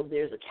 you know,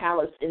 there's a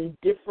callous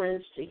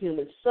indifference to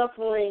human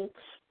suffering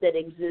that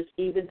exists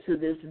even to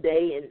this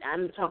day, and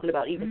I'm talking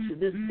about even to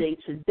this day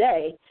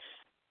today.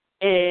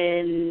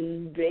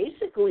 And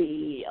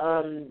basically,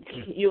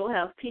 you'll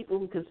have people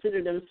who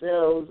consider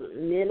themselves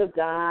men of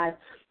God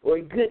or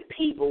good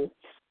people,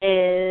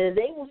 and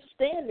they will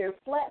stand there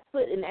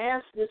flat-foot and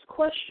ask this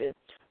question: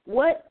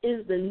 what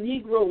is the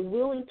Negro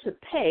willing to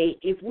pay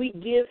if we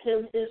give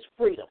him his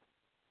freedom?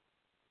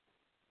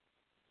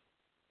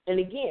 And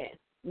again,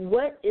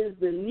 what is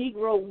the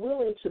Negro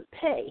willing to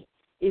pay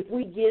if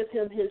we give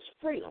him his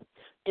freedom?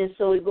 And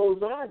so it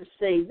goes on to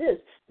say this.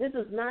 This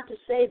is not to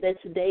say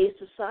that today's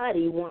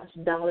society wants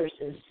dollars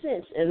and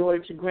cents in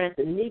order to grant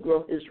the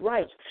Negro his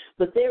rights,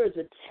 but there is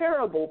a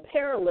terrible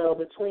parallel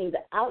between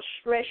the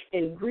outstretched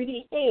and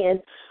greedy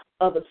hand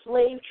of a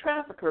slave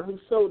trafficker who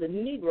sold a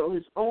Negro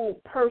his own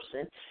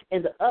person,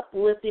 and the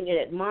uplifting and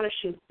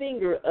admonishing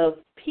finger of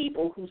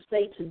people who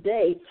say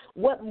today,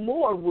 what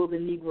more will the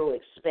Negro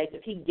expect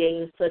if he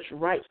gains such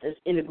rights as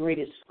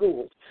integrated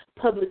schools,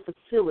 public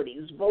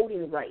facilities,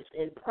 voting rights,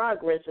 and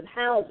progress in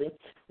housing?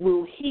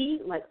 Will he,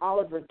 like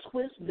Oliver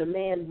Twist,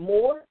 demand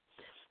more?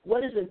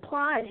 What is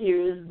implied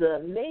here is the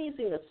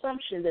amazing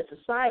assumption that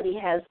society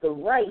has the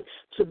right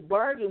to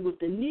bargain with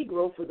the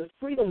Negro for the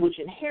freedom which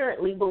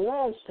inherently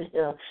belongs to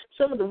him.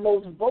 Some of the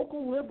most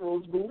vocal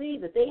liberals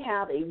believe that they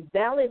have a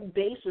valid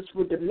basis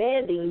for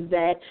demanding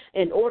that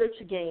in order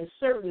to gain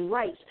certain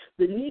rights,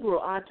 the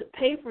Negro ought to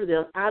pay for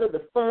them out of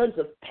the funds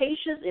of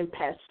patience and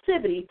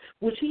passivity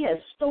which he has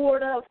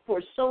stored up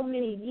for so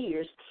many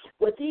years.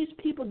 What these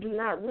people do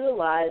not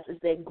realize is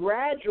that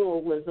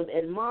gradualism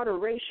and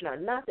moderation are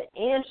not the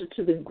answer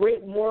to the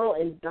great moral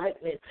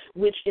indictment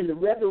which in the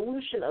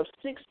revolution of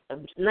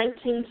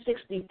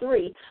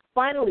 1963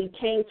 finally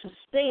came to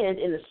stand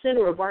in the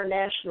center of our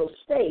national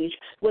stage.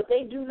 What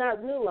they do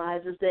not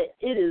realize is that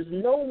it is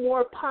no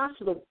more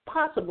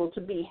possible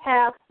to be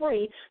half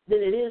free than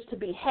it is to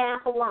be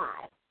half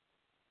alive.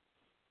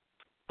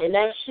 And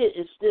that shit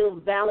is still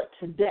valid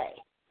today.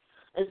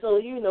 And so,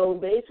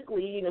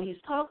 basically,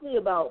 he's talking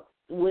about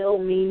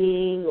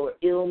well-meaning or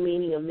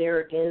ill-meaning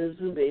Americans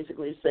who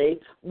basically say,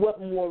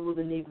 what more will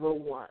the Negro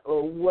want,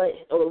 or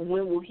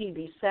when will he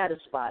be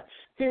satisfied?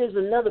 Here's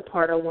another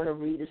part I want to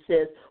read. It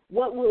says,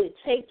 what will it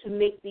take to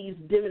make these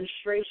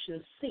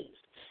demonstrations cease?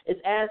 It's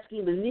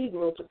asking the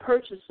Negro to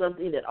purchase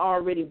something that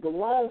already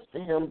belongs to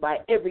him by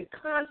every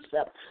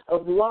concept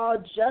of law,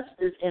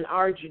 justice, and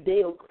our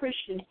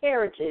Judeo-Christian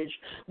heritage.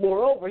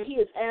 Moreover, he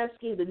is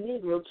asking the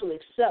Negro to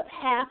accept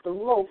half the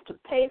loaf, to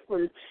pay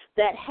for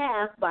that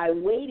half by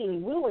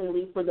waiting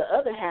willingly for the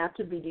other half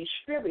to be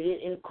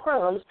distributed in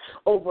crumbs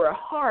over a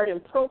hard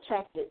and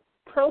protracted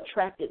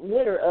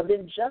winter of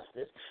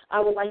injustice. I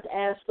would like to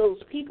ask those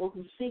people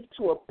who seek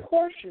to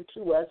apportion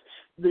to us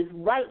the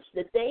rights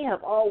that they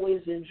have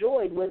always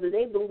enjoyed, whether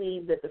they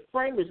believe that the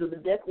framers of the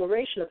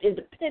Declaration of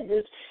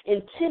Independence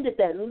intended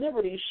that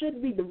liberty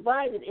should be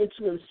divided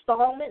into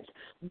installments,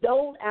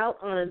 doled out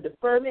on a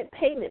deferment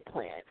payment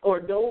plan, or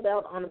doled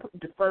out on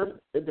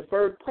a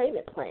deferred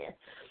payment plan.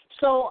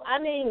 So,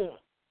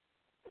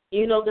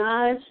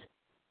 guys,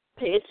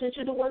 pay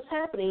attention to what's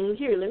happening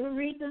here. Let me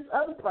read this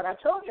other part. I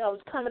told you I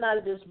was coming out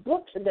of this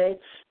book today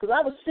because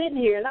I was sitting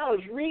here and I was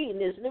reading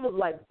this, and it was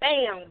like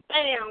bam,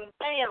 bam,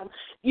 bam,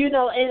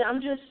 and I'm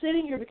just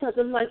sitting here because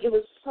I'm like, it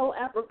was so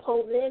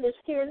apropos then, it's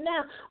here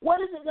now. What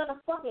is it going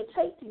to fucking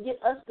take to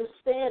get us to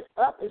stand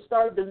up and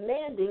start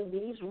demanding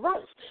these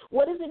rights?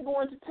 What is it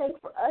going to take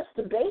for us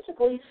to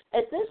basically,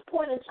 at this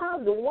point in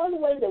time, the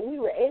one way that we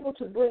were able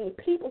to bring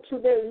people to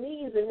their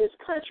knees in this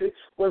country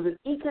was an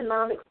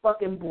economic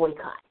fucking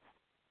boycott.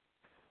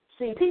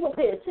 See, people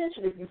pay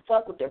attention if you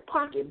fuck with their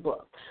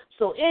pocketbook.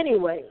 So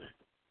anyway,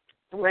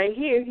 Right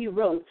here, he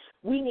wrote,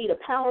 we need a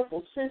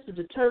powerful sense of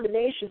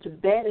determination to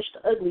banish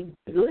the ugly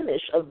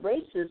blemish of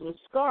racism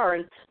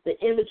scarring the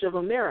image of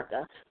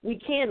America. We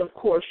can, of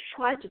course,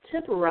 try to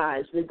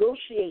temporize,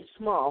 negotiate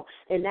small,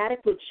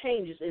 inadequate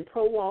changes, and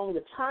prolong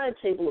the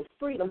timetable of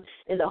freedom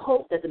in the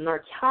hope that the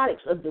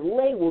narcotics of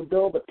delay will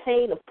dull the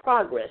pain of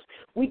progress.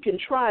 We can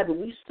try, but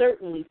we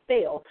certainly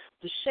fail.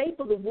 The shape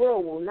of the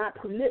world will not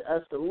permit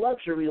us the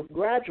luxury of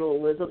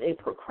gradualism and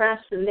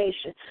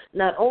procrastination.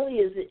 Not only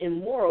is it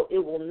immoral, it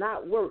will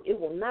not work. It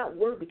will not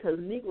work because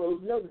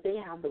Negroes know that they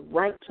have the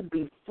right to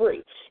be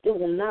free. It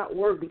will not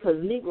work because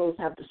Negroes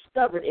have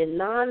discovered in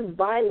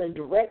nonviolent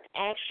direct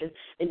action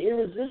an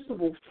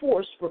irresistible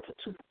force to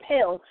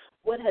propel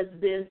what has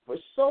been for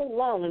so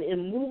long an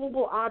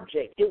immovable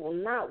object. It will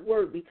not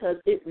work because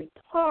it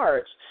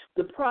retards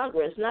the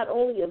progress not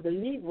only of the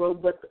Negro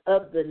but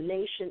of the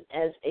nation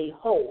as a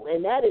whole.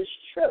 And that is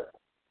true.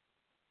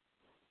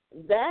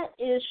 That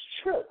is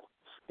true.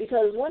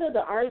 Because one of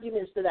the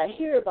arguments that I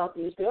hear about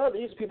these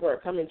people are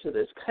coming to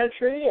this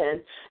country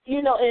and,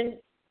 and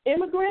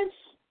immigrants,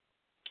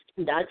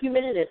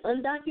 documented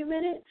and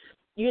undocumented,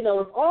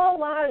 if all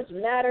lives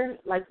matter,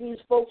 like these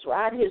folks were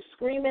out here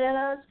screaming at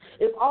us,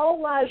 if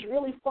all lives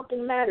really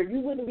fucking matter,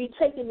 you wouldn't be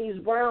taking these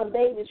brown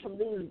babies from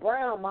these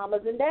brown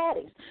mamas and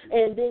daddies.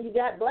 And then you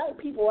got black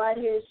people out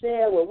here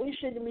saying, well, we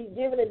shouldn't be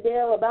giving a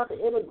damn about the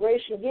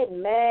immigration,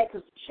 getting mad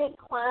because the chick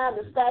climbed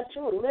the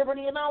Statue of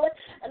Liberty and all that.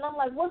 And I'm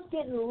like, what's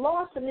getting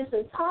lost in this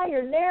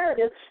entire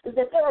narrative is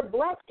that there are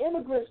black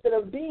immigrants that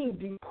are being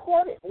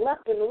deported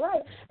left and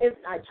right. And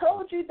I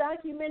told you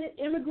documented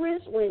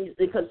immigrants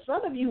because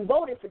some of you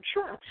voted for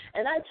Trump.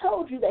 And I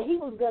told you that he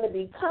was going to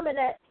be coming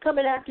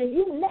after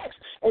you next.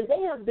 And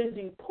they have been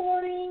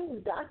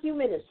deporting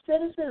documented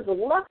citizens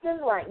left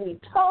and right. We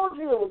told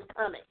you it was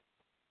coming.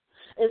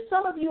 And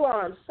some of you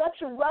are on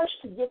such a rush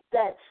to get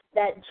that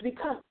to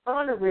become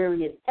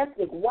honorary and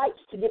ethnic whites,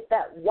 to get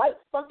that white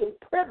fucking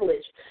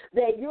privilege,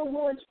 that you're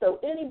willing to throw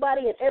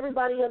anybody and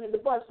everybody under the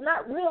bus,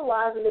 not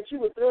realizing that you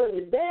were throwing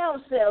your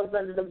damn selves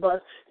under the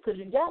bus because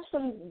you got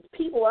some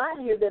people out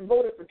here that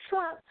voted for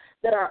Trump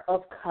that are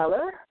of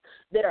color,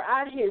 that are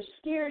out here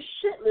scared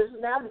shitless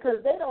now because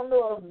they don't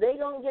know if they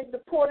going to get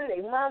deported,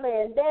 their mama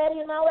and daddy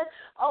and all that.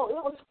 Oh, it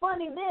was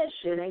funny then.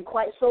 Shit ain't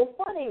quite so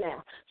funny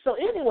now. So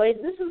anyway,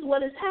 this is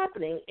what is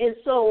happening. And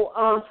so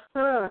I'm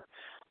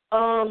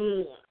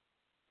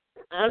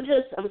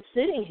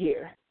sitting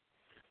here.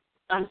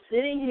 I'm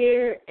sitting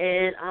here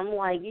and I'm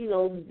like,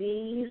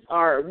 these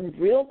are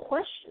real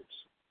questions.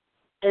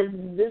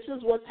 And this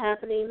is what's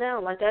happening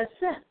now. Like I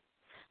said,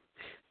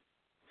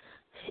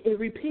 it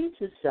repeats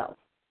itself.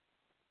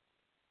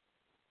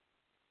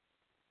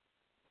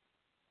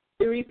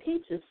 It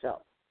repeats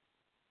itself.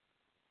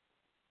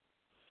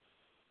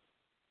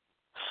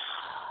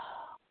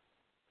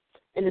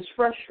 And it's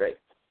frustrating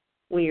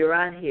when you're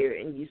out here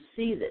and you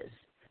see this.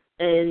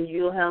 And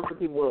you'll have some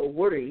people, well,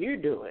 what are you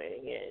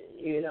doing?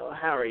 And,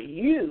 how are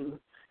you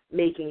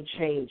making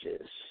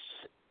changes?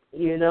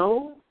 And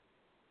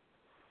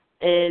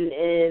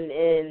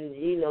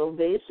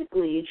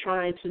basically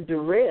trying to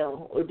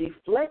derail or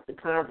deflect the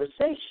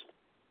conversation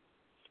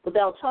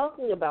without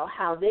talking about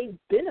how they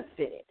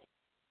benefited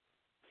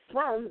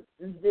from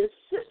this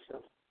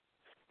system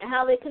and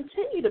how they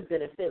continue to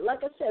benefit.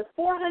 Like I said,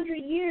 400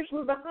 years,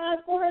 we're behind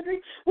 400.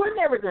 We're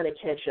never going to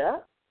catch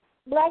up.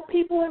 Black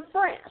people in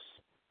France,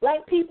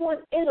 black people in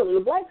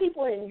Italy, black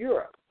people in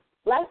Europe,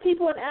 black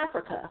people in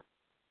Africa,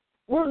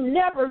 we're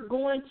never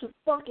going to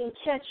fucking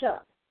catch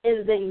up,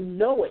 and they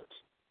know it.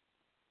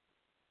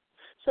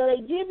 So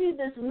they give you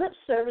this lip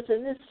service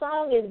and this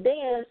song and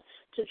dance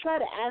to try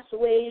to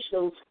assuage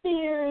those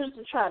fears,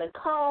 to try to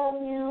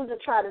calm you, to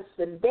try to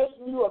sedate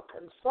you or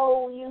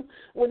console you,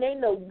 when they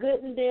know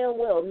good and damn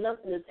well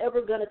nothing is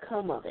ever going to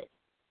come of it,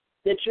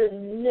 that you're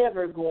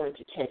never going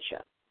to catch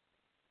up.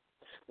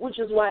 Which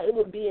is why it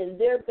would be in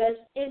their best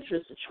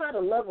interest to try to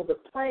level the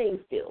playing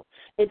field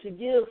and to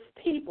give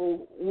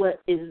people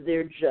what is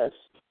their just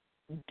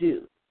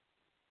due.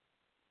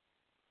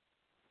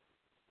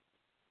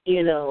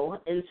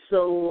 And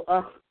so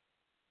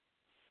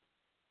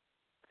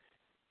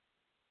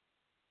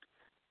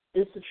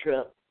it's a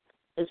trip.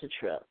 It's a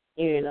trip.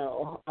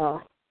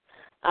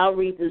 I'll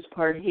read this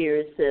part here.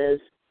 It says,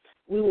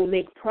 we will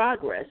make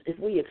progress if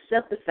we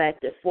accept the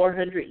fact that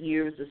 400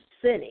 years of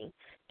sinning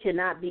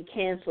cannot be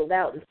canceled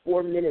out in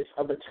 4 minutes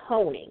of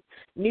atoning.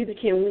 Neither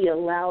can we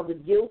allow the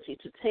guilty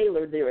to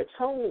tailor their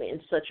atonement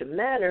in such a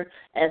manner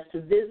as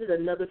to visit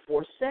another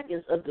 4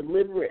 seconds of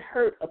deliberate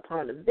hurt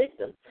upon the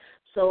victim.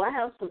 So I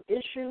have some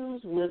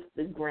issues with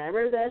the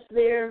grammar that's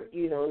there,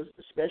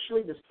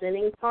 especially the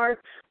sinning part,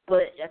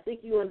 but I think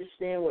you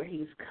understand where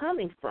he's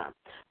coming from.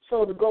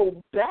 So to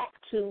go back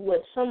to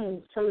what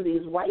some of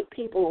these white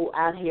people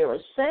out here are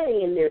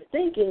saying and they're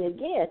thinking,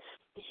 again,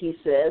 he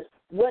says,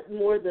 what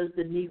more does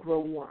the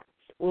Negro want?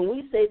 When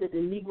we say that the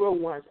Negro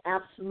wants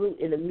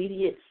absolute and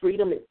immediate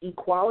freedom and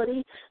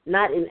equality,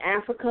 not in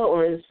Africa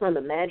or in some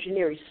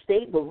imaginary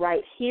state, but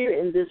right here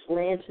in this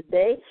land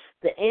today,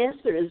 the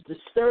answer is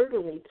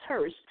disturbingly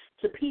terse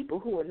to people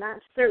who are not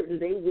certain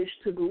they wish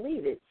to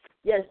believe it.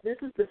 Yes, this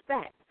is the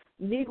fact.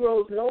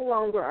 Negroes no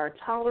longer are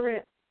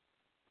tolerant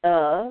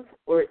of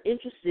or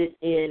interested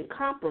in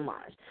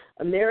compromise.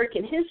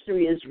 American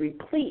history is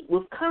replete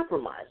with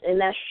compromise, and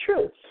that's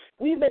true.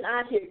 We've been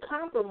out here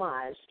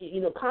compromising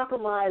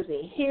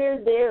here,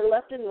 there,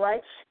 left, and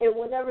right, and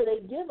whenever they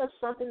give us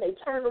something, they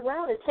turn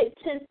around and take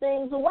 10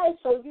 things away.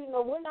 So,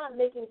 we're not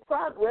making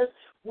progress.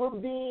 We're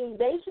being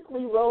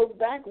basically rolled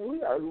back.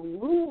 We are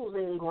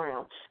losing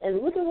ground.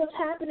 And look at what's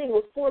happening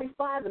with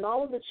 45 and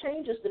all of the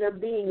changes that are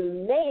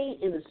being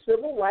made in the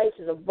civil rights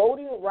and the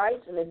voting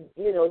rights and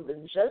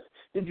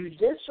the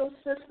judicial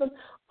system.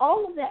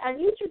 All of that. I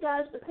need you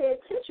guys to pay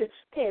attention.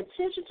 Pay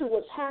attention to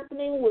what's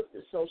happening with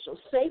the social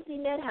safety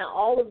net, how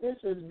all of this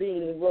is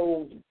being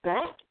rolled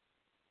back.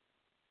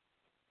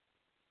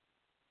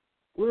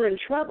 We're in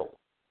trouble.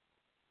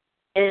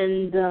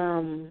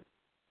 And,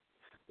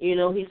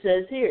 he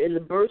says here, in the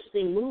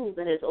bursting move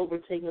that has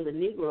overtaken the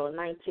Negro in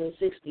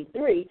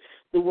 1963,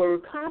 the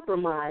word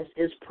compromise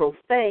is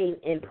profane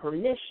and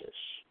pernicious.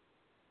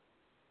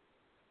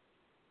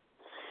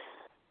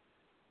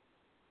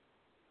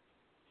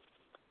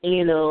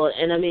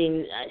 And I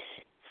mean,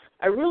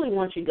 I really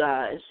want you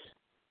guys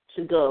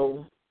to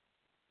go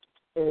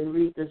and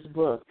read this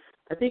book.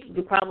 I think you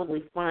could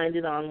probably find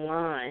it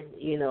online,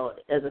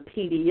 as a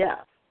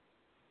PDF.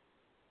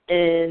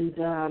 And,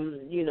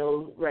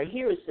 right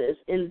here it says,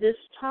 in this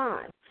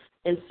time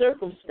and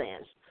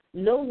circumstance,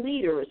 no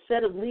leader or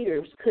set of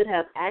leaders could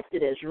have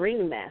acted as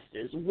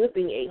ringmasters,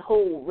 whipping a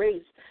whole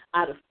race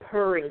out of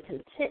purring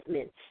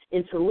contentment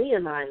into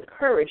leonine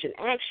courage and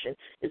action.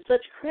 If such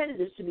credit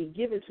is to be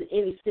given to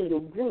any single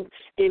group,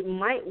 it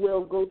might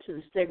well go to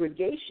the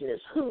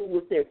segregationists who,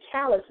 with their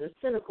callous and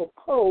cynical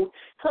code,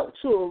 help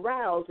to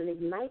arouse and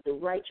ignite the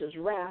righteous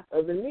wrath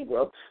of the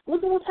Negro.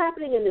 Look at what's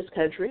happening in this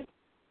country.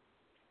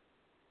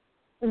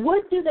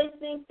 What do they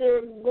think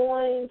they're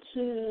going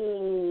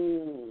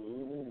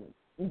to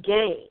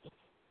gain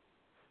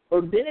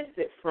or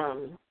benefit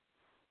from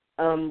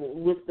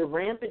with the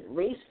rampant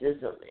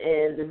racism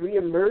and the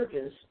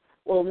reemergence?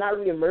 Well, not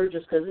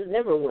reemergence because it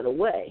never went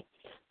away.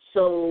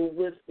 So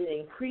with the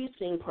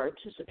increasing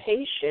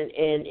participation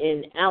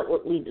and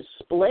outwardly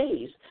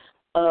displays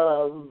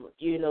of,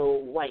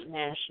 white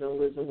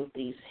nationalism with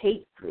these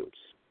hate groups,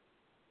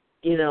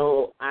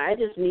 I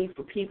just need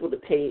for people to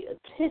pay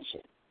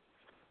attention.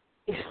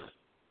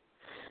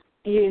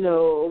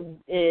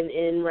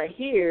 And right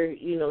here,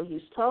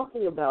 he's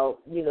talking about,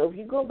 if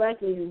you go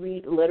back and you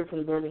read the letter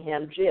from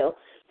Birmingham jail,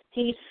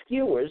 he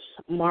skewers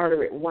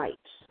moderate whites.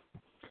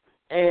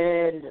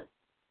 And,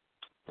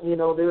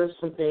 there are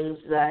some things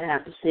that I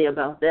have to say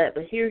about that.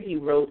 But here he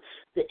wrote,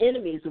 the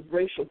enemies of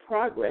racial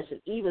progress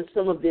and even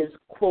some of his,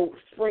 quote,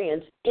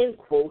 friends, end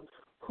quote,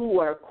 who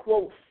are,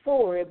 quote,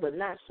 for it but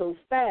not so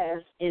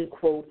fast, end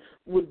quote,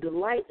 would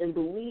delight in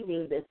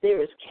believing that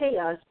there is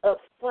chaos up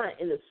front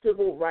in the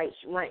civil rights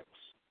ranks.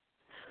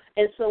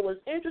 And so what's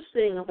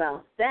interesting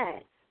about that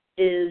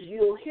is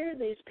you'll hear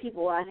these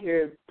people out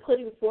here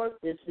putting forth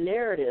this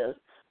narrative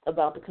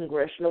about the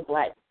Congressional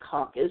Black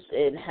Caucus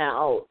and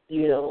how,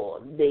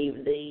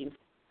 they've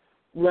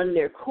run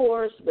their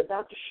course, but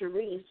Dr.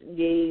 Sharice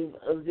gave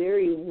a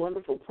very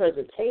wonderful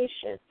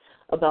presentation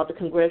about the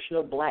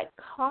Congressional Black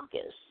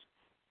Caucus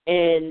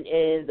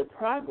and the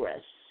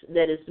progress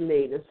that is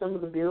made and some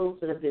of the bills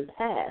that have been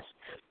passed.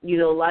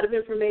 A lot of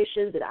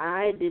information that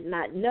I did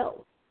not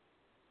know.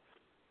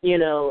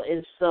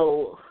 And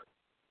so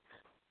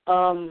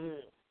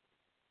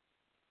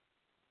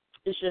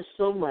it's just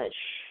so much.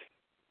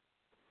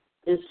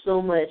 There's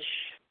so much,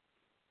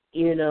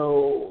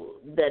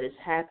 that is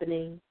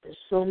happening. There's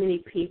so many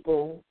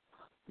people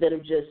that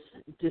have just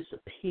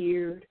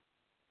disappeared.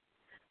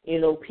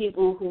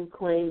 People who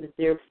claim that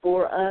they're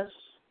for us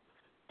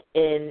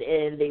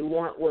and they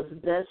want what's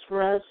best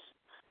for us,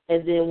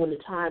 and then when the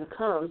time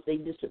comes, they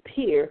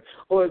disappear.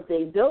 Or if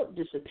they don't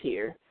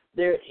disappear,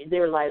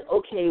 they're like,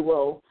 okay,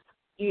 well,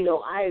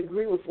 I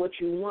agree with what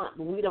you want,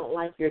 but we don't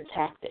like your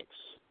tactics.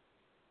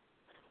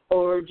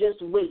 Or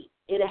just wait,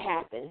 it'll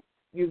happen.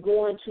 You're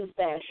going too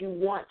fast. You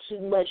want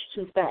too much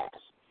too fast.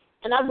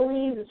 And I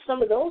believe that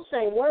some of those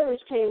same words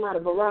came out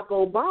of Barack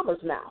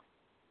Obama's mouth.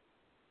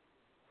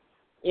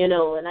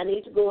 And I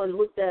need to go and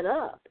look that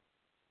up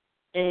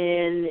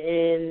and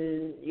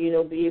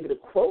be able to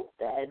quote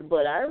that.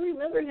 But I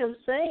remember him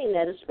saying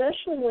that,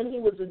 especially when he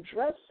was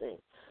addressing,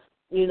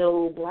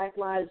 Black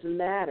Lives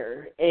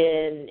Matter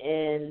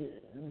and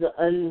the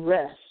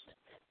unrest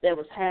that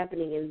was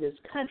happening in this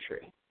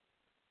country.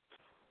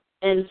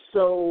 And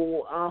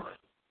so,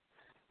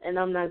 and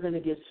I'm not going to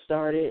get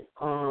started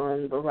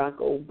on Barack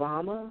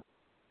Obama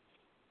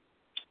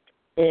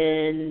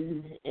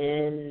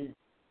and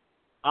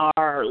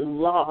our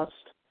lost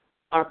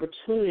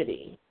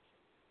opportunity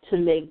to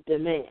make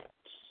demands.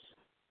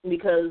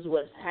 Because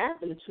what's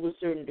happened to a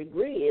certain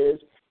degree is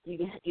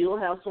you'll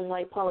have some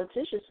white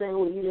politicians saying,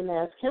 well, you didn't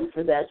ask him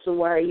for that, so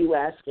why are you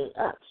asking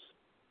us?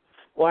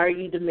 Why are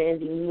you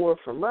demanding more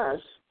from us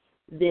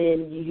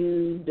than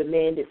you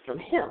demanded from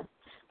him?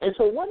 And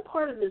so one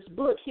part of this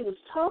book, he was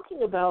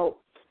talking about,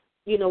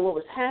 what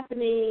was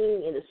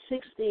happening in the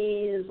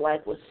 60s,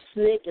 like with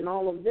SNCC and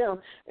all of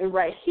them. And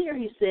right here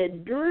he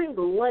said, during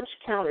the lunch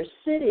counter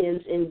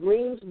sit-ins in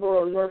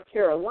Greensboro, North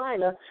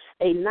Carolina,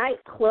 a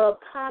nightclub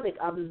comic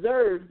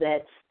observed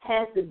that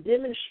had the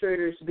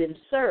demonstrators been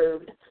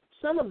served,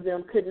 some of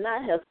them could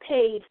not have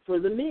paid for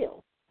the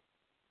meal.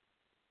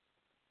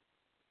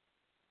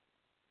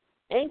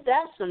 Ain't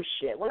that some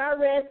shit? When I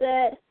read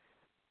that,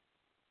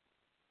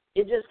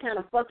 it just kind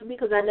of fucked me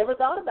because I never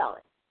thought about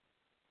it.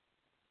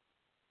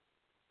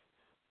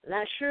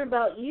 Not sure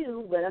about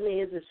you, but,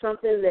 is it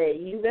something that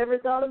you've ever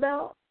thought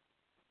about?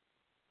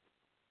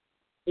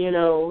 And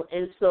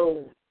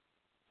so,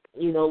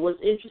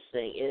 what's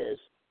interesting is,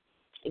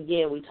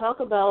 again, we talk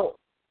about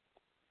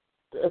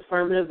the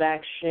affirmative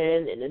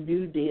action and the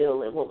New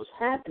Deal and what was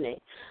happening.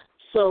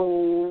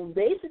 So,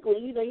 basically,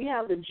 you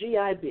have the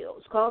GI Bill.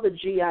 It's called the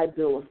GI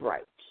Bill of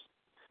Rights.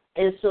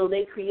 And so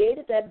they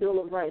created that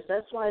Bill of Rights.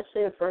 That's why I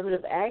say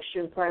affirmative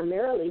action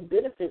primarily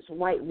benefits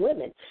white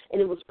women. And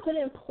it was put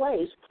in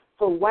place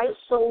for white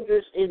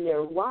soldiers and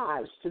their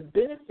wives to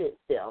benefit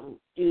them,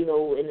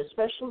 and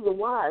especially the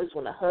wives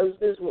when the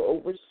husbands were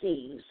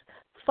overseas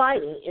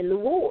fighting in the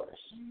wars.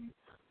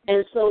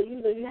 And so,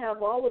 you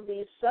have all of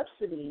these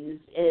subsidies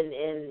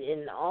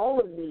and all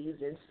of these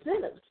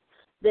incentives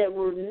that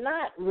were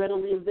not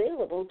readily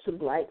available to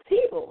black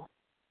people.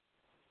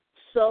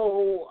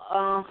 So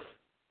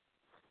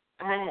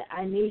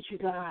I need you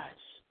guys,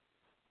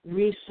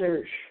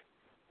 research.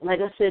 Like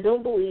I said,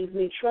 don't believe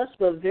me, trust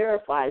but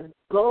verify.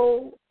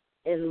 Go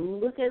and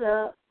look it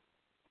up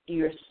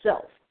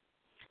yourself.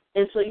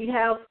 And so you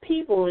have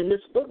people in this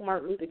book,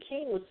 Martin Luther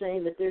King was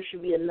saying that there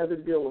should be another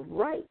Bill of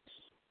Rights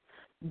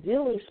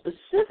dealing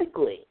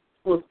specifically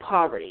with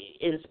poverty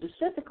and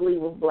specifically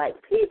with black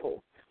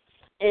people.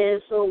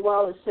 And so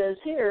while it says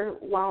here,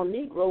 while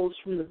Negroes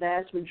from the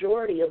vast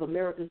majority of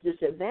America's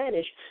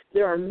disadvantaged,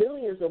 there are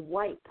millions of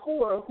white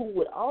poor who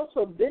would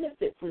also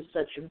benefit from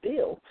such a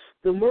bill.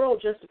 The moral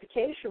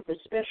justification for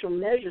special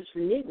measures for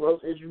Negroes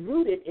is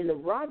rooted in the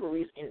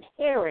robberies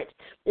inherent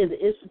in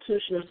the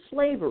institution of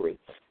slavery.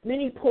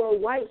 Many poor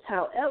whites,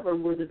 however,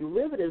 were the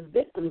derivative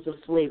victims of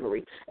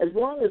slavery. As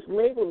long as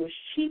labor was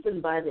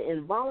cheapened by the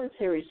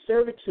involuntary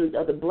servitude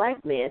of the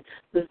black man,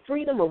 the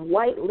freedom of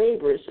white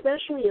labor,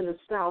 especially in the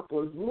South,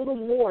 was little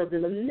more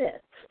than a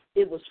myth.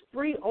 It was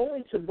free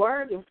only to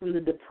bargain from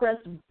the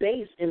depressed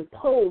base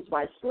imposed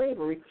by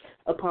slavery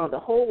upon the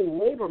whole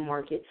labor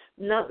market,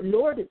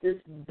 nor did this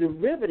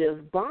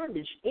derivative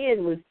bondage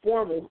end when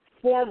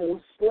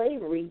formal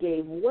slavery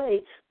gave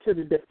way to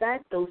the de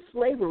facto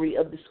slavery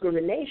of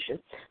discrimination.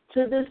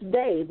 To this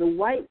day, the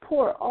white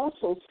poor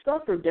also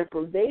suffer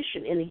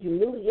deprivation and the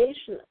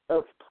humiliation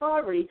of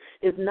poverty,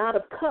 if not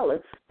of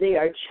color. They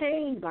are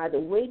chained by the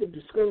weight of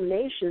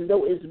discrimination,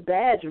 though its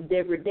badge of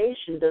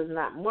degradation does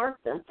not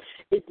mark them.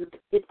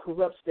 It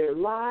corrupts their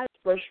lives,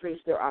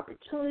 frustrates their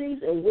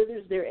opportunities, and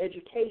withers their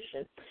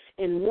education.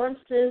 In one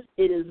sense,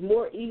 it is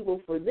more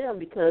evil for them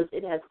because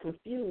it has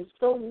confused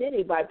so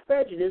many by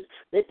prejudice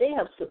that they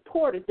have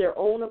supported their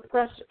own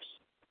oppressors.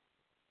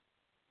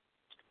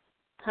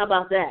 How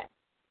about that?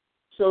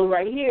 So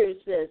right here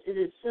it says, it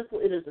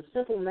is a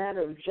simple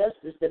matter of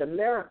justice that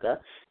America,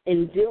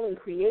 in dealing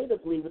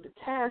creatively with the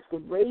task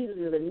of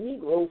raising the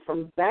Negro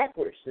from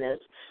backwardsness,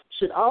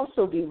 should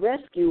also be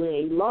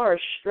rescuing a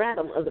large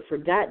stratum of the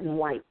forgotten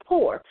white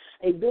poor.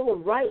 A Bill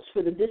of Rights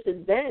for the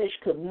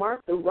disadvantaged could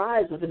mark the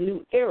rise of a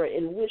new era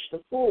in which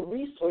the full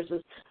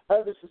resources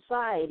of the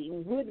society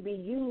would be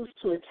used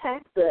to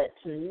attack the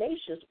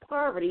tenacious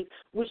poverty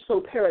which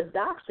so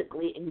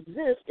paradoxically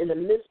exists in the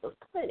midst of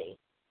plenty.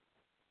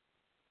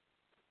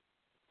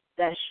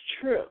 That's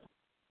true.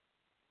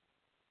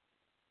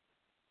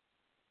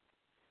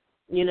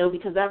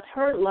 Because I've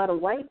heard a lot of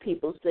white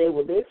people say,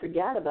 well, they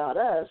forgot about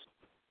us.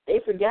 They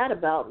forgot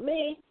about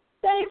me.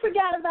 They ain't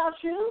forgot about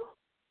you.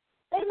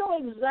 They know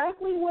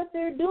exactly what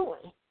they're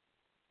doing.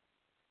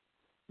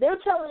 They're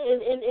telling,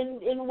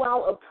 and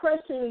while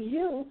oppressing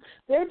you,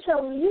 they're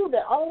telling you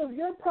that all of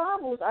your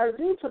problems are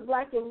due to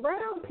black and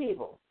brown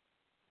people.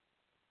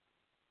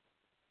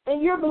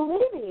 And you're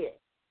believing it.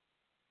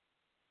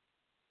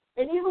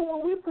 And even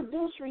when we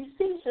produce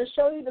receipts and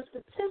show you the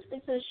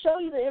statistics and show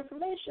you the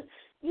information,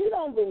 you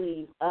don't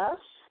believe us.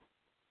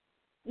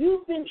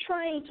 You've been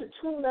trained to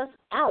tune us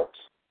out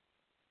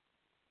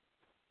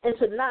and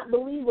to not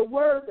believe a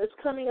word that's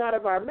coming out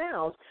of our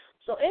mouths.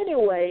 So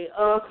anyway,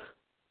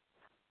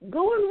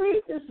 go and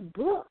read this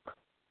book.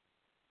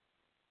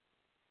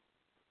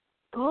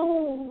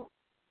 Go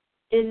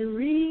and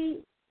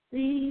read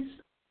these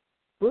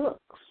books.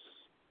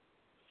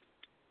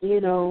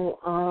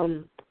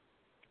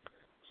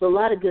 A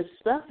lot of good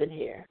stuff in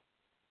here.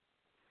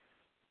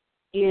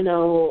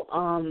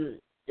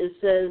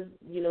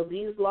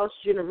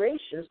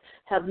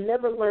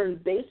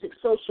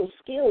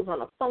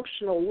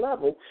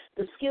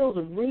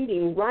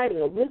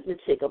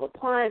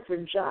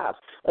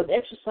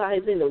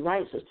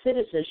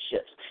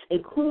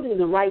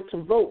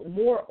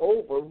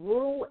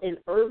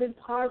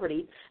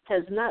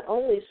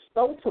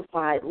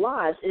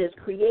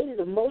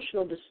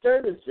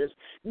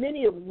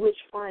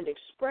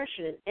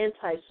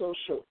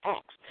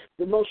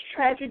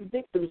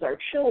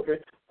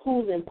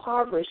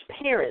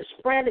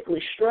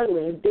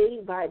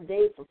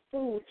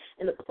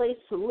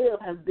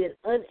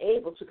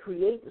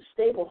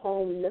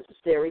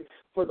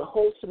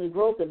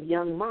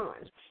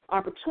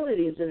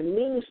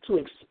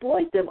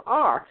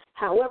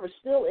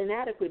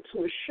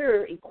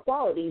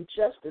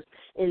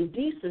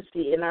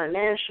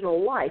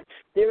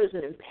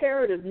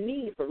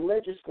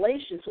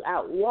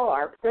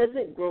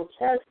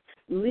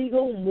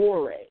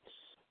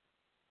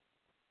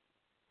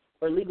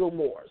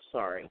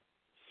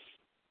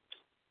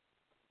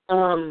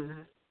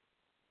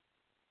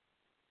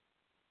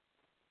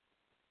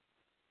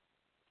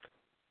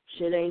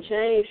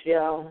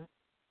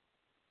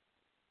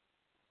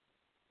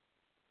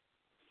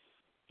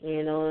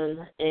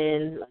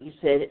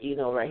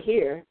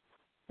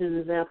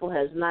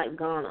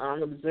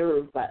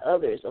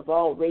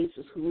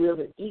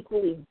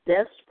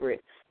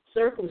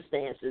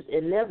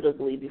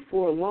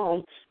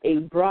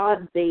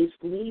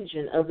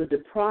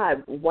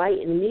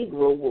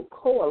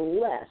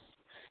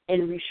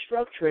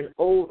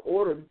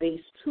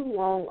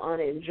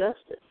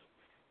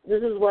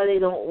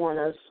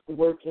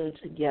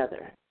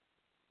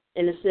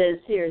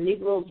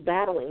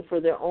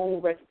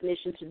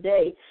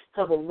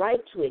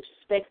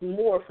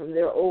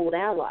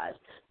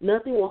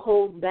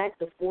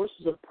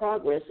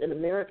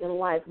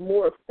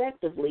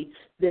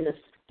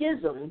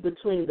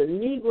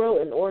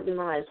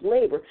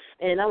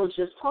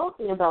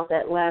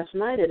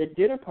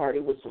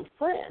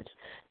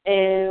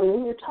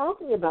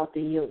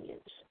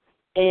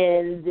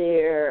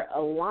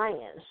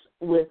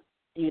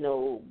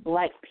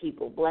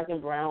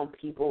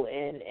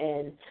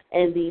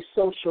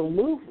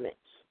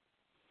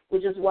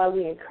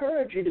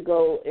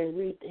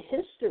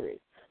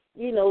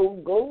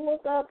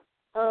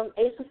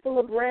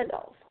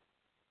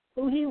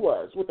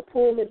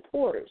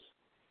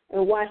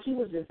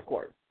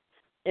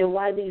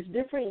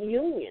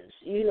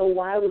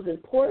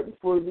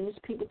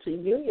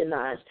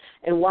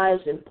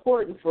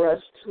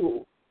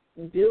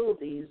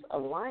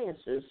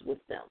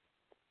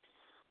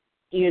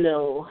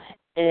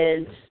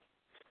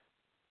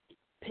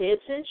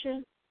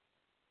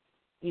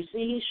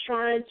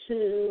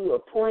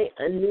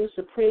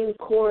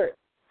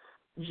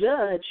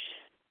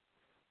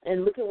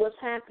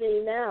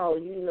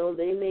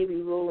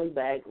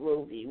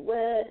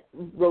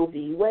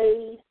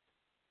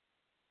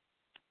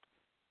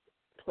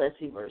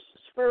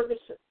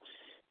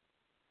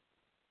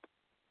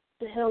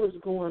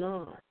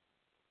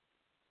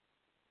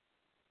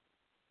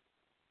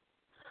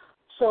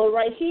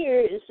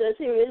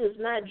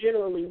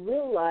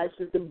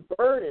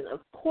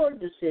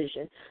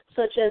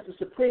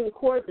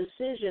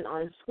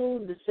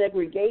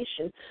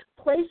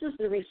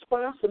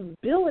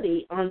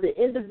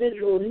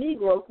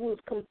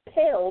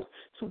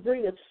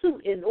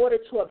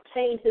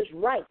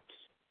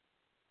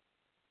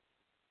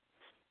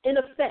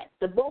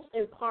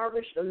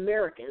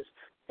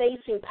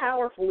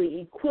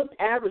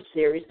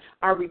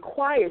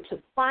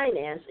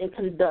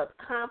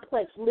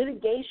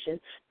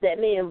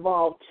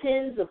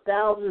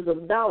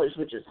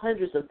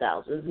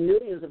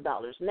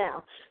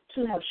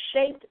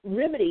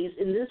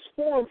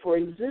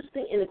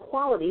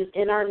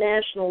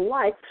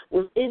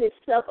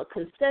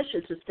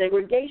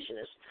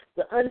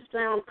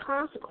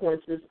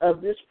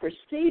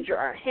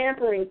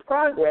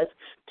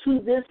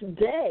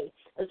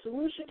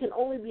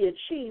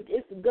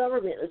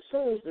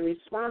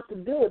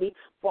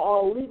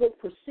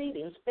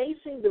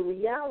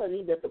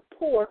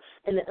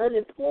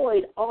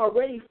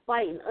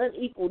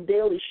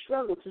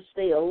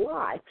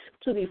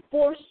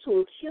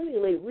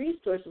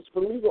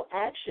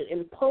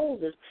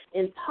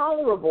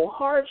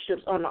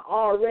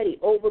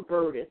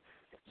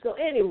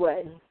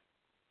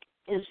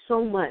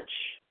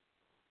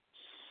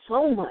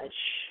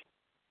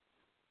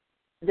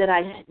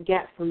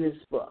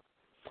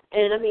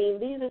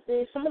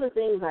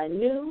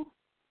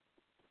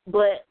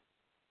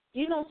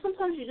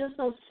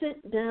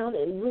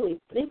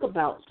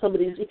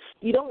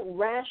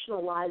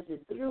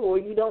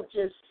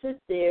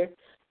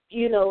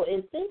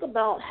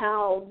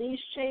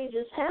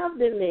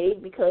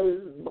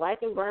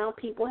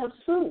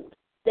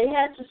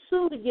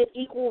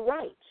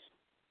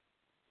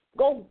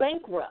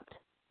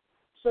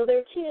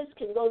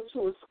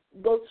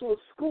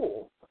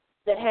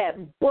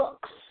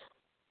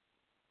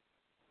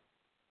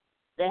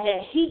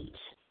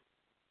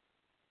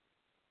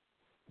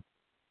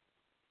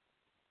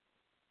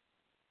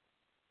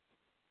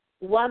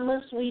 Why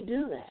must we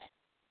do that?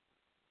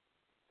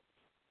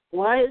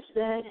 Why is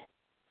that,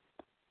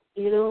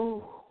 I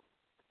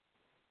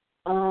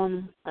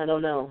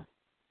don't know.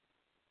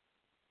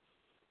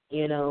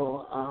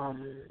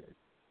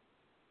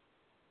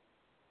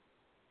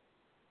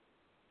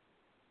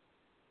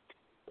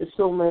 There's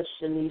so much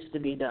that needs to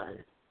be done.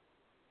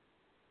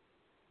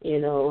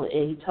 And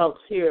he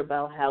talks here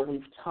about how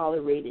we've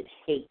tolerated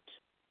hate.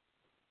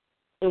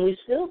 And we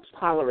still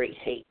tolerate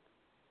hate.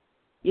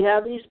 You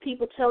have these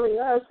people telling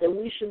us that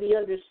we should be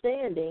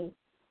understanding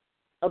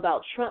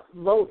about Trump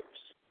voters,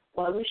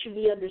 while we should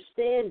be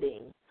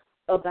understanding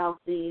about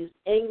these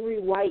angry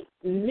white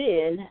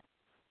men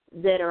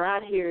that are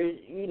out here,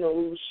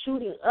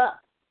 shooting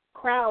up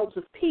crowds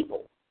of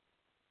people.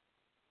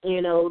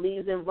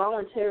 These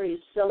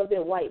involuntary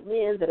celibate white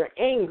men that are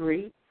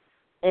angry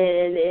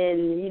and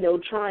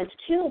trying to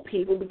kill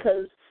people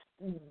because,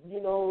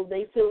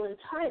 they feel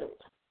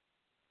entitled.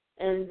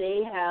 And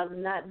they have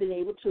not been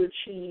able to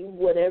achieve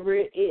whatever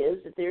it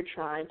is that they're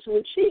trying to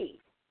achieve.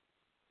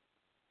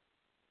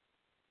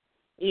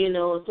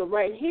 So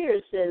right here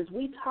it says,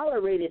 we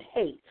tolerated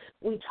hate.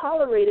 We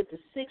tolerated the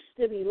sixth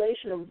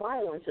stimulation of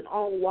violence in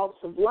all walks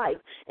of life,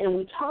 and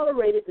we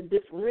tolerated the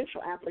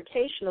differential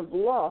application of the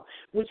law,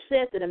 which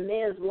said that a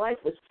man's life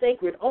was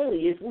sacred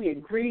only if we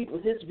agreed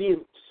with his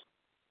views.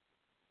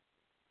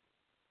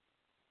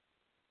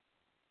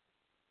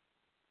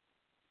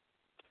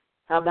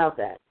 How about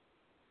that?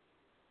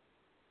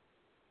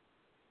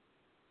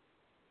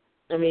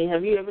 I mean,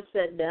 have you ever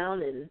sat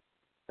down and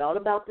thought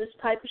about this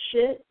type of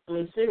shit? I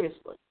mean,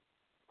 seriously.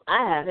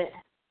 I haven't.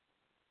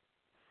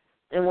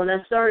 And when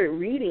I started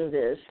reading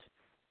this,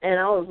 and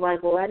I was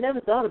like, well, I never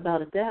thought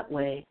about it that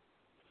way.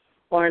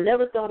 Or I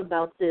never thought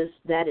about this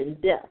that in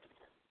depth.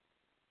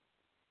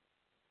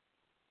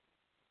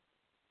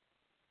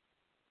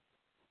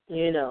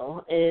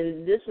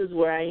 And this is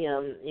where I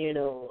am,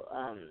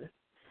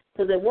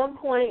 because at one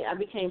point I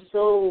became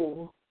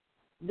so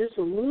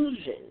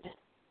disillusioned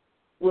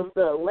with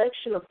the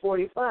election of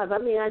 45. I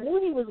mean, I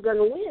knew he was going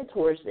to win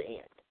towards the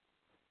end.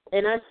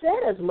 And I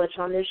said as much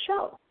on this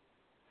show.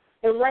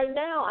 And right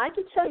now, I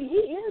can tell you he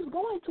is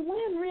going to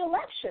win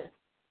re-election.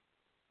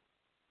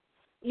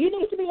 You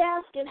need to be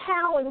asking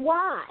how and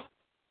why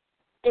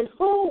and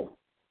who.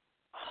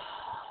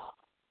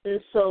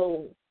 And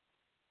so,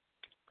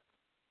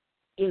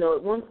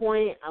 at one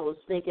point I was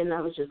thinking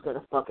I was just going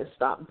to fucking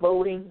stop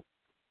voting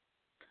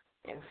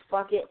and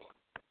fuck it.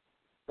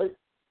 But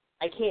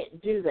I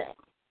can't do that.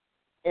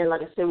 And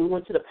like I said, we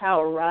went to the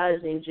Power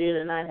Rising. Jen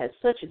and I had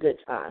such a good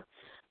time.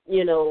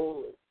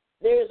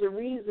 There's a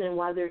reason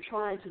why they're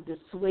trying to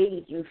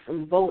dissuade you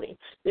from voting.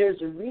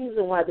 There's a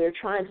reason why they're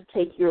trying to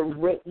take your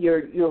right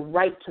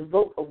to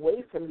vote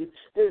away from you.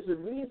 There's a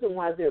reason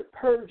why they're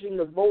purging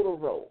the voter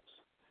rolls.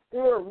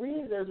 There are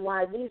reasons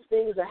why these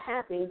things are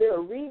happening. There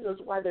are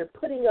reasons why they're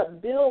putting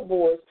up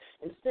billboards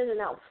and sending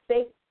out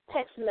fake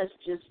text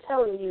messages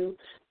telling you,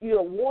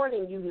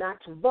 warning you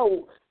not to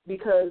vote,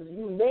 because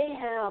you may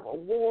have a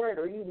warrant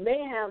or you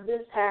may have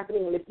this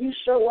happening, and if you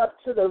show up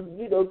to the,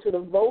 to the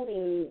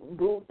voting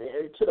booth,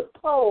 to the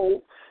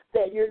poll,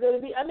 that you're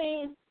going to be,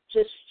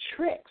 just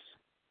tricks.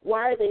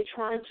 Why are they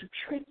trying to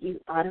trick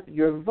you out of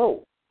your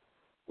vote,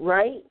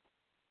 right?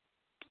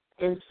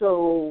 And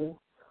so,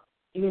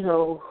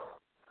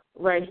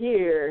 right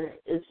here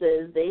it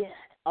says they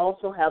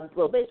also have,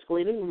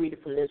 basically, let me read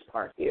it from this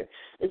part here.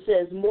 It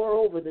says,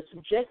 moreover, the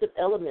subjective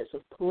elements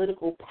of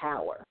political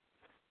power,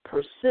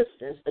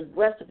 persistence,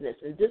 aggressiveness,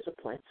 and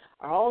discipline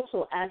are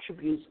also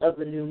attributes of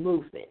the new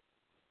movement.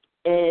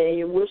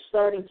 And we're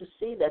starting to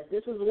see that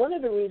this is one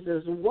of the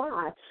reasons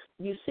why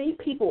you see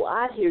people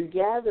out here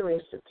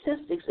gathering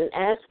statistics and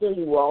asking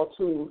you all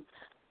to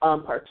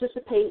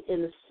participate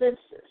in the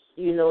census.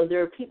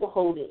 There are people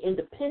holding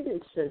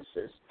independent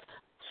census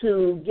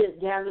to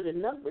gather the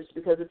numbers,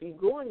 because if you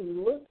go and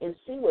you look and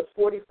see what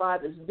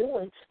 45 is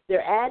doing,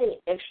 they're adding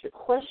extra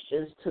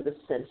questions to the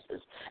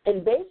census.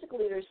 And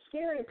basically they're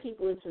scaring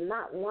people into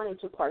not wanting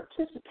to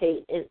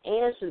participate and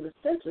answer the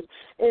census.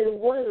 And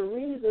one of the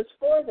reasons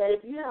for that,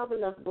 if you have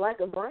enough black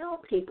and brown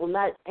people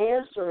not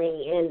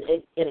answering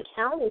and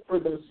accounting for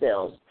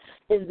themselves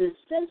in this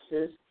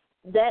census,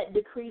 that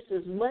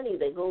decreases money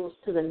that goes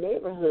to the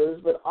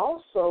neighborhoods, but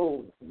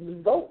also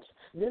votes.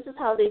 This is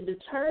how they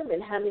determine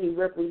how many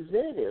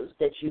representatives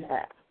that you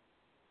have.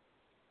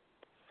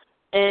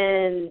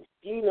 And,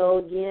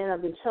 again,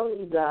 I've been telling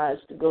you guys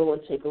to go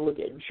and take a look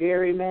at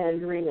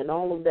gerrymandering and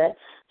all of that.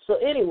 So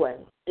anyway,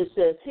 it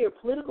says here,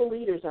 political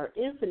leaders are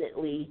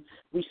infinitely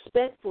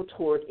respectful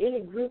toward any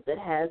group that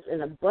has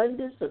an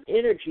abundance of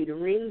energy to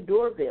ring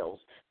doorbells,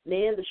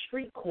 man the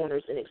street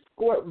corners, and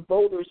escort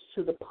voters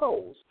to the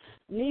polls.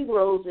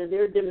 Negroes in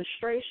their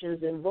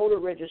demonstrations and voter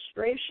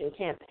registration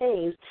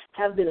campaigns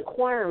have been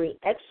acquiring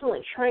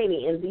excellent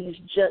training in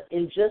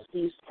just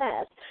these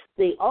tasks.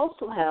 They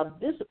also have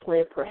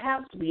discipline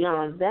perhaps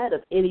beyond that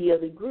of any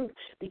other group,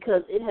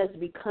 because it has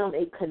become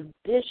a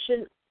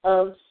condition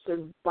of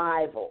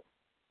survival.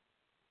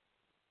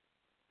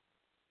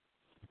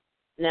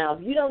 Now,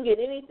 if you don't get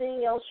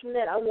anything else from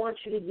that, I want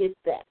you to get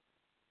that.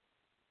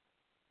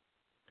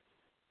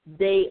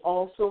 they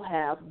also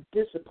have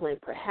discipline,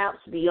 perhaps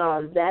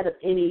beyond that of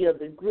any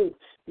other group,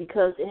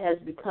 because it has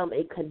become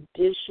a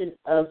condition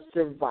of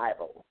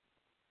survival.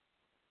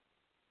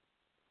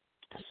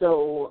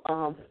 So,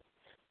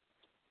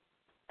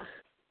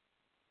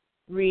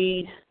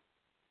 read,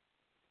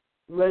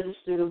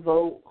 register to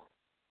vote.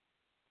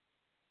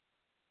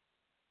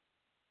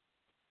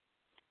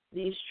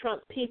 These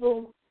Trump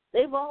people,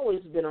 they've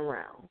always been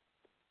around.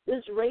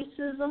 This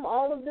racism,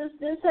 all of this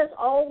has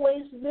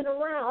always been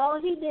around.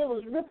 All he did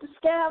was rip the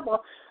scab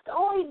off. The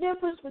only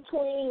difference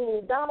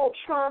between Donald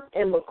Trump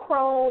and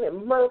Macron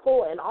and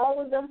Merkel and all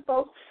of them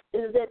folks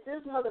is that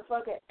this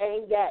motherfucker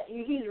ain't got,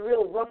 he's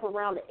real rough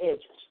around the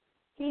edges.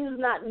 He's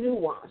not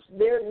nuanced.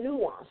 They're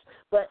nuanced.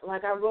 But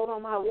like I wrote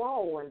on my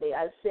wall one day,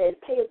 I said,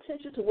 pay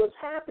attention to what's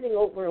happening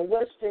over in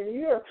Western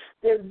Europe.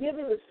 They're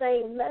giving the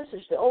same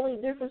message. The only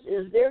difference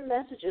is their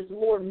message is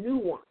more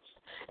nuanced.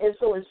 And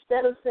so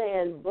instead of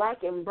saying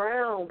black and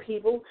brown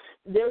people,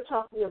 they're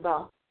talking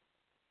about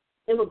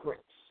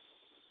immigrants,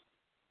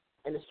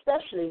 and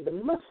especially the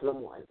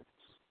Muslim ones.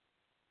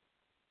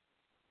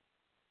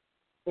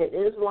 And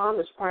Islam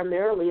is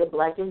primarily a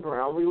black and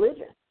brown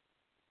religion.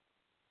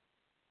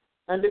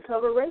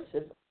 Undercover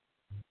racism.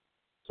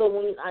 So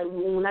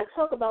when I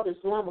talk about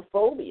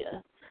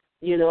Islamophobia,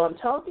 I'm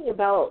talking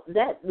about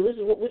that, which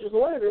is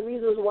one of the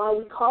reasons why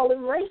we call him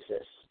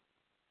racist.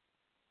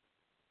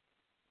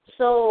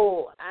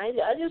 So I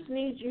just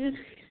need you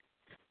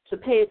to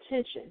pay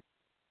attention.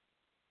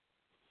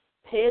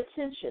 Pay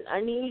attention. I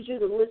need you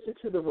to listen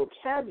to the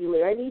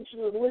vocabulary. I need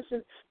you to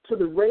listen to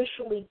the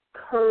racially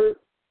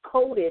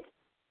coded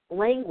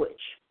language.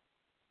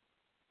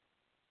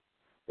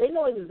 They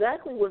know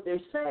exactly what they're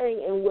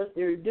saying and what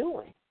they're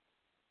doing.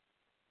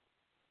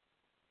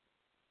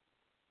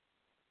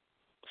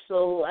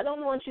 So I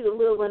don't want you to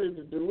live under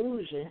the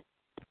delusion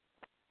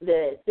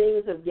that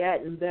things have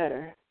gotten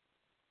better,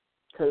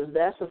 because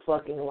that's a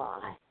fucking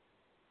lie.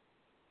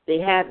 They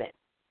haven't.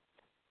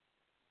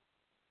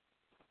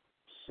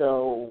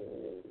 So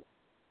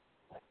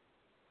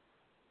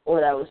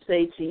what I would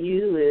say to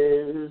you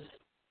is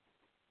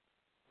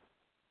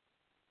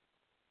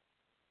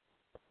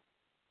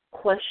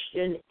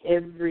question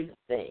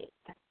everything.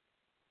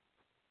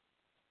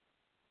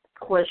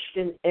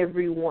 Question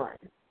everyone.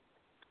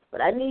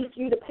 But I need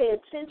you to pay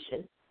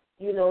attention,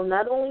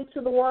 not only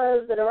to the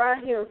ones that are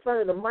out here in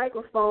front of the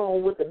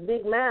microphone with the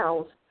big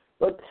mouths,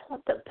 but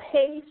to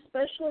pay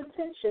special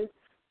attention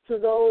to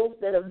those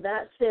that have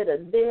not said a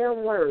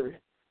damn word,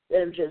 that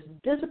have just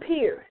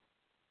disappeared,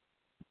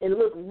 and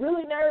look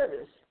really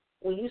nervous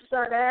when you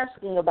start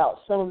asking about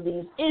some of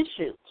these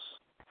issues.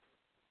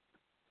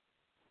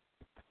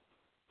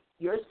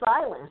 Your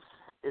silence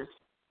is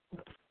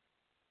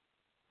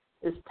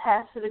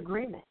tacit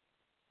agreement.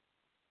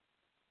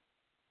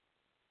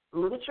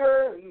 Look at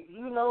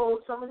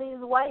some of these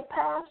white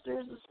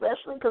pastors,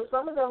 especially, because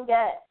some of them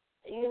got,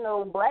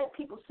 black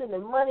people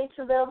sending money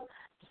to them,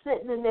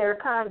 sitting in their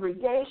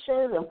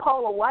congregations, and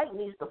Paula White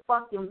needs to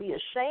fucking be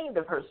ashamed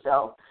of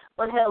herself.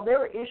 But hell, there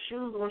were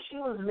issues when she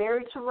was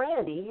married to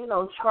Randy,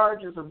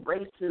 charges of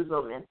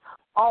racism and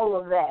all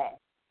of that.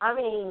 I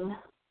mean,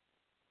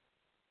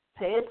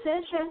 pay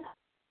attention.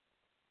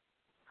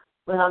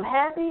 But I'm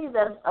happy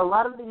that a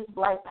lot of these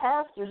black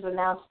pastors are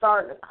now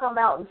starting to come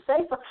out and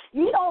say,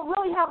 you don't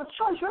really have a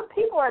choice. Your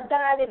people are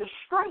dying in the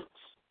streets.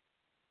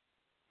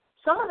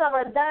 Some of them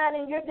are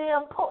dying in your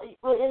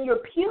in your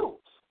pews.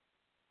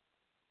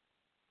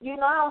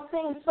 I've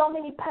seen so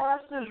many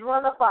pastors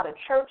run up out of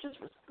churches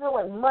for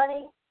stealing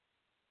money,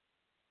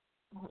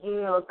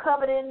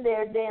 coveting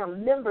their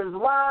damn members'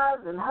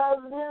 wives and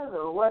husbands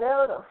or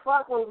whatever the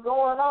fuck was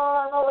going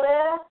on over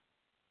there.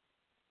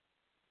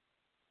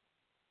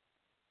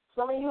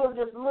 Some of you are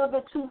just a little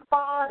bit too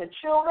fond of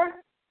children.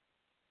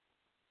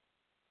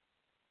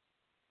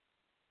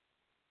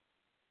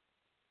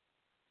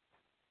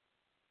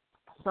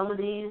 Some of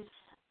these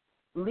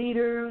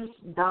leaders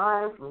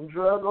die from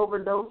drug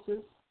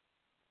overdoses.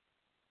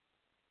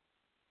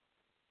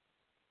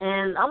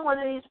 And I'm one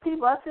of these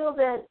people. I feel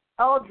that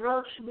all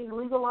drugs should be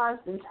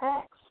legalized and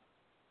taxed.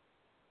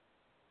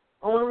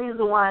 Only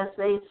reason why I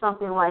say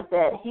something like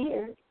that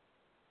here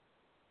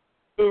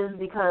is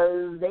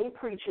because they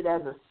preach it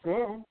as a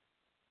sin,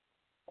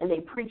 and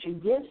they preach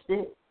against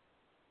it.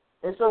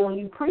 And so when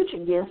you preach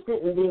against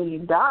it and then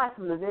you die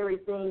from the very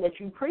thing that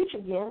you preach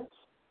against,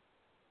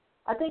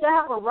 I think I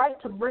have a right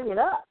to bring it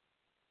up.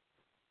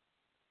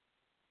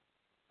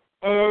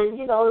 And,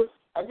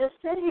 I just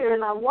sit here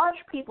and I watch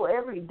people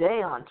every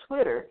day on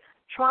Twitter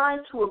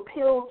trying to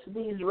appeal to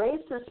these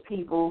racist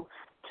people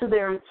to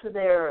their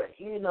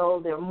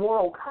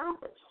moral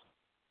compass.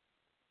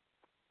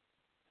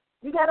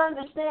 You got to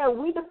understand,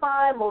 we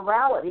define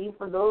morality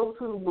for those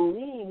who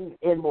believe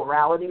in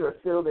morality or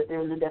feel that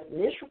there's a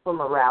definition for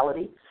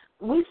morality.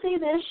 We see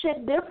this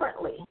shit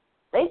differently.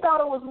 They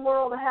thought it was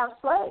moral to have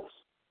slaves.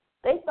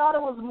 They thought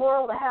it was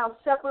moral to have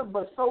separate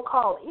but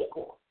so-called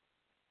equal.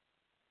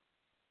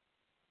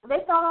 They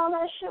thought all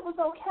that shit was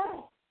okay.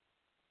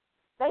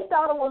 They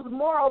thought it was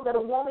moral that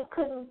a woman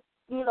couldn't,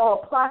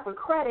 apply for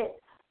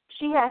credit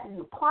She had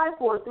to apply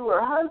for it through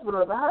her husband,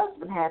 or the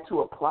husband had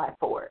to apply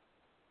for it.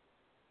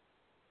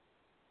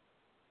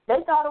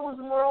 They thought it was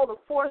moral to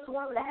force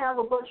women to have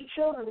a bunch of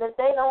children that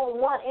they don't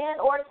want and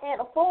or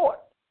can't afford.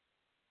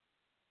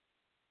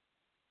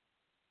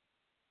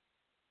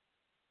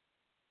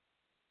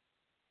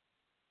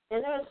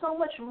 And there's so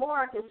much more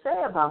I can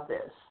say about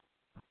this.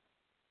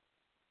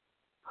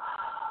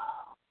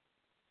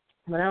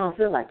 But I don't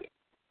feel like it.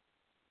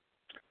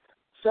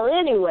 So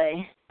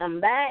anyway, I'm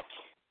back.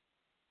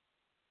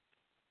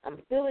 I'm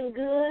feeling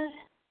good.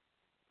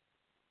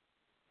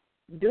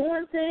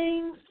 Doing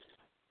things.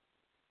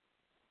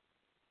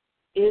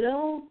 You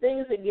know,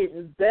 things are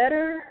getting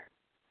better.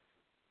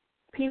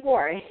 People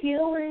are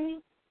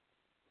healing.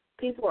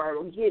 People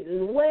are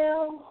getting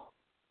well.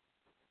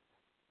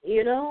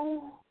 You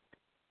know.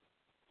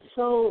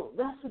 So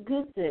that's a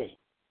good thing.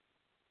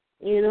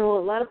 You know,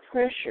 a lot of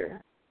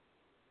pressure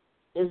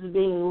is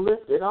being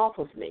lifted off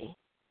of me.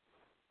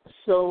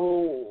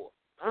 So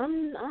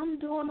I'm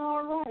doing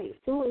all right.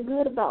 Feeling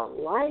good about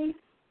life.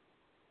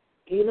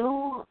 You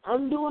know,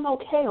 I'm doing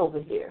okay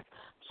over here.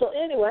 So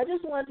anyway, I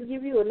just wanted to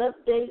give you an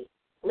update,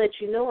 let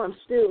you know I'm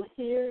still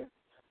here.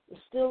 I'm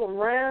still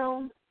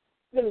around.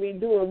 I'm going to be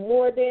doing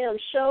more damn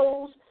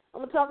shows. I'm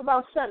going to talk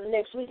about something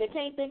next week. I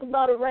can't think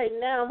about it right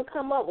now. I'm going to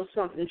come up with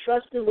something.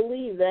 Trust and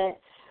believe that.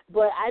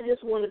 But I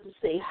just wanted to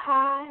say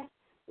hi,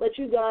 let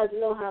you guys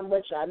know how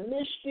much I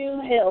missed you.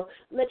 Hell,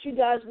 let you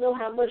guys know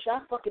how much I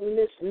fucking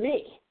miss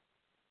me.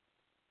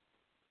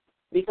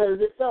 Because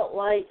it felt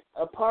like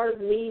a part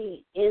of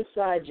me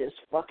inside just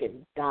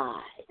fucking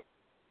died.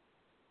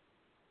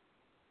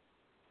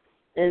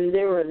 And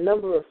there were a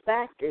number of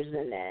factors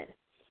in that.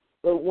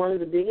 But one of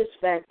the biggest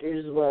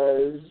factors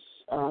was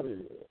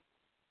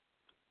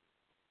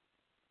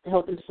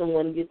helping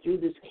someone get through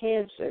this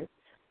cancer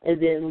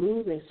and then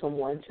losing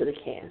someone to the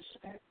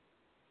cancer.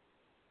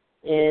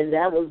 And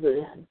that was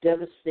a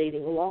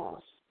devastating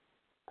loss.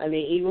 I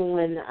mean, even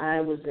when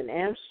I was in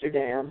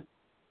Amsterdam,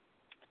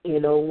 you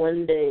know,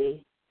 one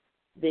day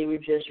they were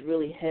just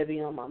really heavy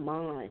on my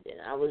mind. And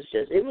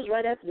it was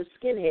right after the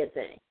skinhead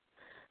thing.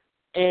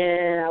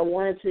 And I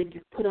wanted to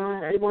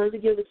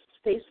give it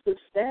Facebook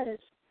status.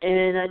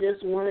 And I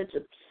just wanted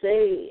to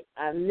say,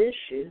 I miss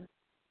you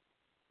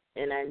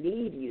and I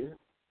need you.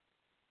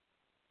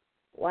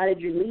 Why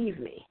did you leave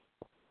me?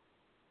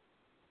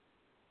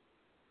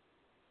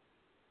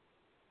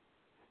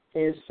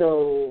 And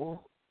so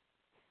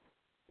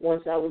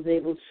once I was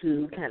able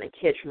to kind of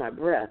catch my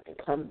breath and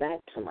come back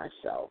to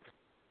myself,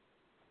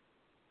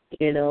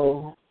 you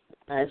know,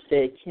 I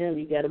said, Kim,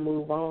 you got to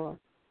move on.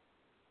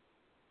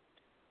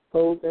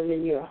 Hold them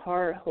in your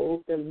heart.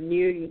 Hold them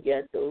near. You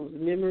got those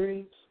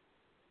memories.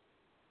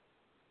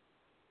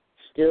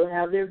 Still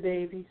have their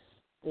babies,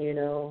 you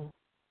know.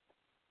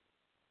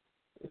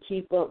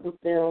 Keep up with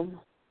them.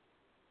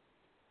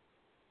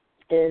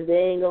 And they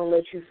ain't going to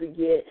let you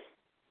forget.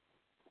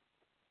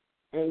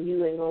 And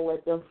you ain't going to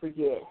let them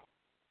forget.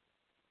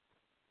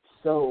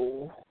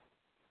 So,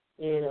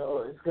 you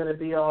know, it's going to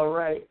be all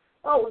right.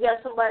 Oh, we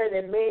got somebody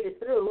that made it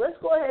through. Let's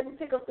go ahead and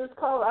pick up this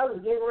call. I was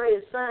getting ready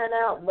to sign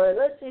out, but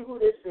let's see who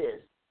this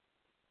is.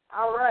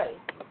 All right.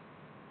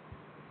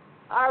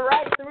 All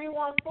right,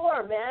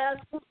 314, man.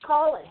 Who's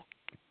calling?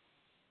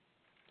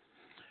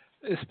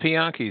 It's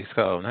Pianki's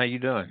calling. How you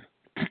doing?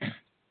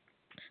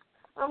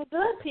 I'm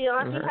good,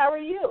 Pianki. How are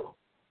you?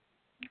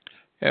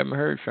 Haven't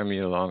heard from you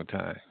in a long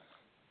time.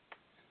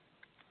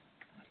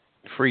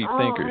 Free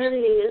thinkers. Oh,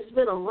 honey, it's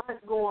been a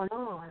lot going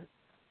on.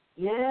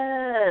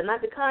 Yeah,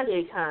 not the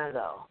Kanye kind,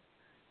 though.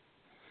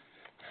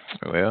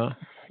 Well,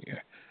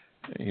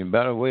 yeah.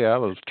 By the way, I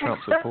was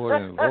Trump supporter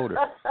and voter.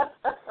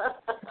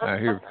 I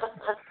hear.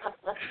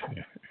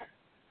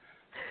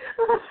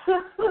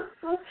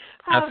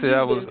 I've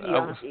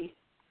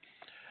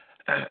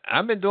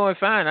been doing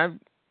fine.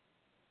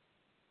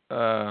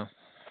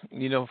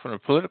 You know, from the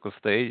political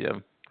stage, I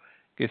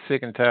get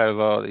sick and tired of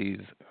all these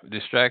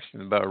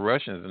distractions about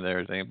Russians and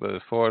everything. But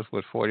as far as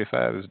what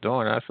 45 is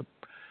doing, I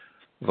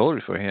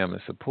voted for him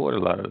and support a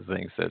lot of the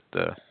things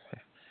that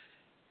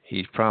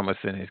he's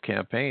promised in his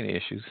campaign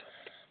issues.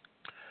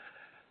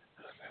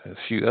 A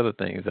few other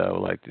things I would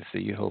like to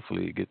see.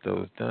 Hopefully, get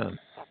those done.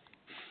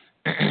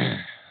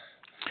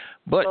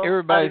 But so,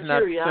 everybody's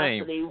not the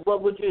same.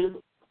 What would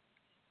you?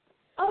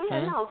 Oh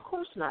yeah, no, of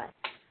course not.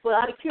 But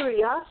out of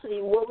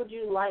curiosity, what would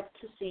you like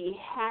to see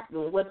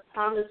happen? What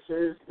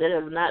promises that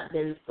have not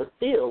been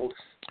fulfilled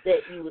that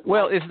you would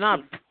like it's not.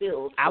 To see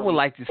fulfilled? I would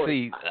like to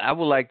see. I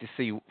would like to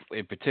see,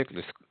 in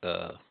particular,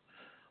 the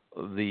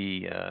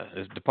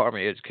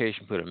Department of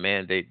Education put a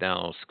mandate down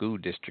on school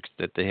districts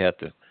that they have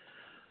to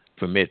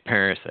permit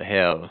parents to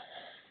have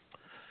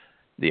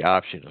the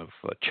option of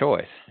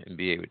choice and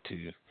be able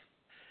to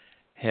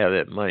have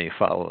that money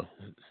follow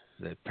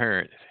the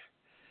parent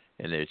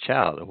and their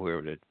child or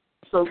wherever the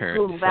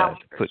parent decides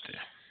to put them.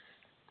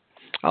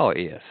 Oh,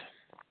 yes.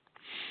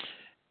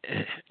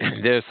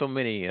 There's so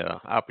many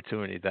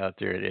opportunities out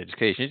there in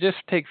education. Just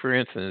take, for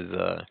instance,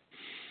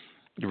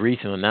 the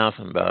recent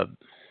announcement about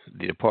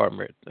the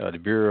department, the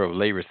Bureau of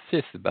Labor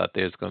Statistics about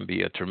there's going to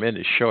be a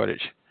tremendous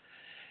shortage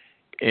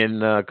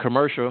in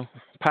commercial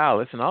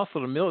pilots, and also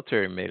the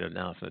military made an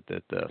announcement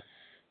that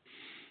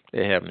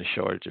they're having a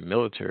shortage of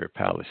military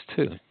pilots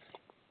too.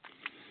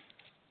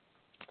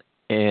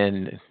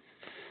 And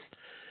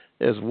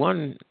there's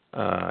one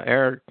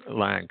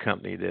airline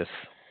company that's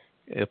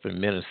up in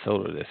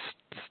Minnesota that's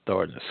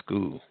starting a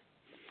school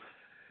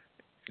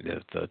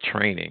that's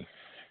training.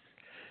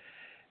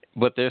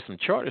 But there's some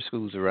charter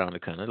schools around the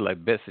country,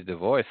 like Betsy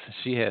DeVos.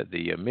 She had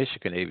the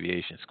Michigan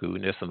Aviation School,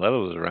 and there's some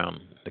others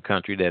around the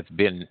country that's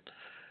been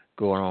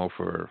going on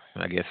for,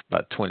 I guess,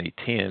 about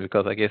 2010,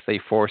 because I guess they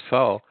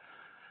foresaw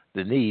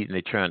the need and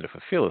they're trying to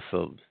fulfill it.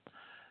 So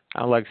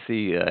I'd like to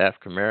see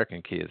African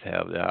American kids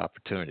have the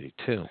opportunity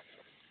too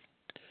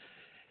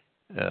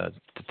to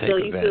take so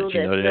you advantage.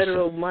 feel that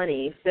federal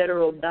money,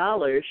 federal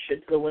dollars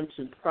should go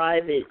into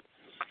private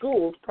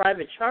schools,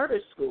 private charter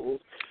schools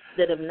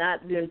that have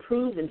not been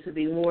proven to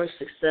be more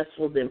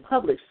successful than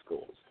public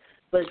schools,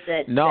 but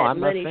that no, that I'm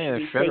not money saying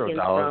should be federal taken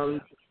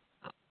dollars.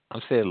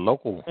 I'm saying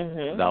local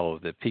from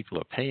dollars that people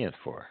are paying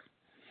for,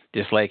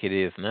 just like it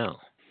is now.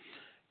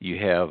 You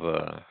have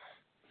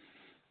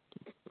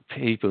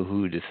people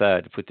who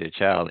decide to put their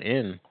child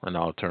in an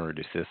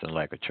alternative system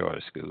like a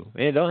charter school.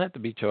 And it don't have to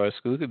be charter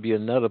school. It could be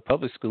another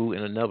public school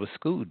in another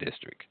school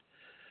district.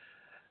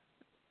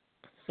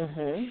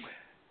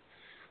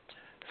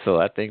 So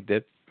I think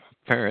that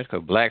parents,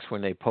 because blacks,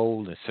 when they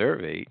polled and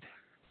surveyed,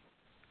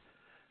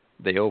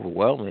 they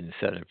overwhelmingly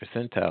 70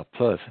 percentile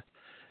plus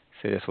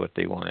say that's what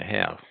they want to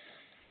have.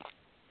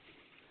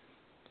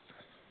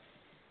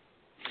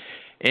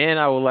 And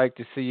I would like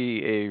to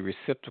see a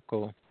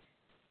reciprocal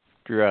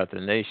throughout the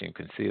nation,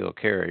 concealed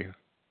carry,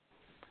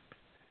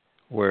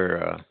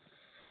 where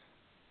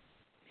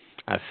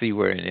I see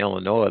where in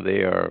Illinois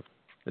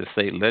the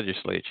state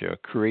legislature are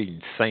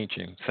creating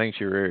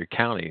sanctuary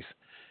counties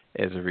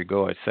as it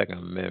regards Second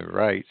Amendment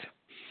rights.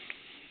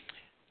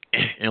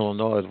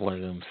 Illinois is one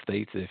of them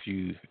states, if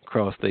you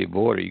cross state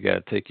border, you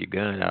got to take your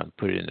gun out and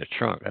put it in the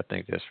trunk. I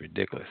think that's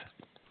ridiculous.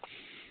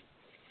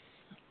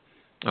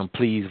 I'm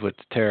pleased with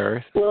the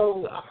tariffs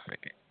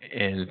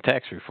and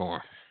tax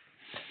reform.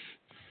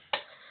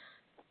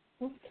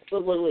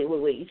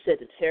 Wait. You said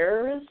the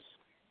terrorists?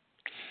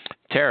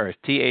 Tariffs,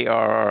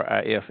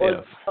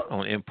 TARRIFF,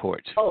 on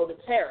imports. Oh, the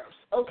tariffs.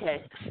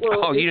 Okay.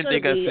 Well, you didn't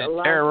think I said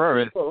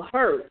terrorists? People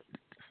hurt.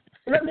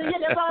 I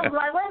was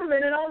like, wait a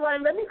minute. I was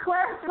like, let me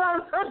clarify.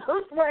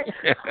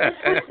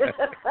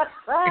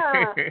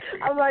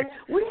 I'm like,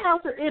 we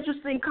have some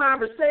interesting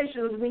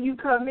conversations when you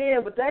come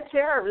in, but that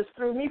terrorist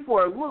threw me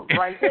for a loop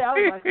right there. I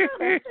was like,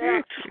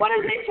 what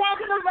is he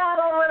talking about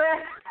over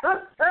there?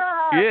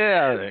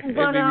 Yeah,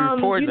 but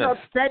reporting us.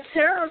 That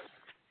tariff.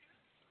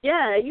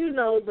 Yeah,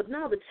 but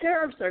now the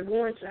tariffs are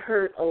going to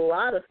hurt a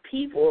lot of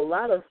people, a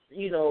lot of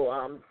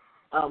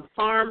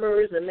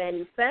farmers and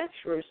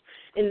manufacturers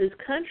in this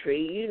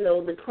country.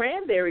 The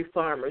cranberry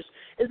farmers,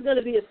 is going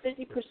to be a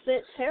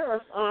 50%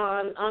 tariff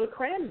on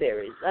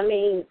cranberries. I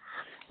mean,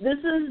 this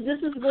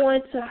is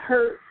going to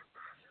hurt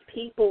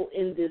people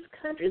in this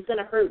country. It's going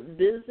to hurt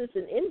business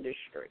and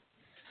industry.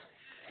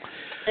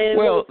 And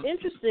what's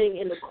interesting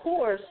in the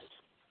course,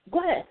 go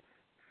ahead.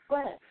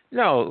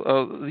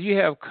 No, you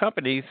have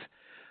companies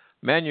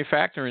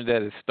manufacturing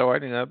that is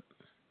starting up,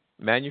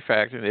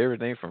 manufacturing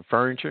everything from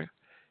furniture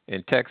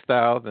and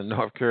textiles in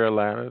North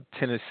Carolina,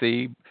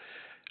 Tennessee.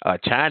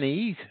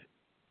 Chinese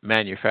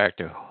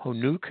manufacturer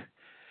Honuk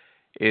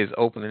is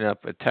opening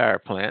up a tire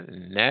plant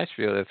in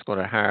Nashville that's going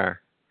to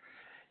hire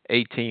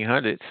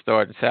 1,800,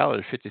 starting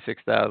salary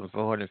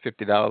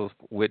 $56,450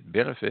 with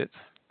benefits.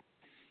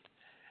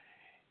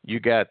 You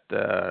got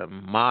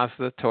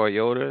Mazda,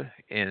 Toyota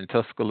in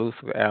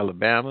Tuscaloosa,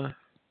 Alabama.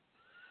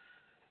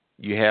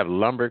 You have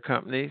lumber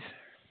companies,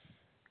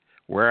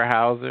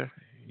 Weyerhaeuser.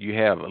 You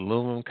have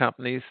aluminum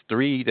companies,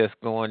 3 that's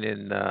going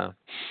in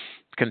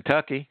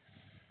Kentucky.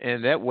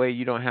 And that way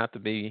you don't have to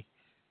be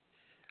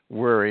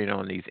worrying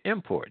on these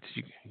imports.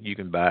 You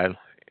can buy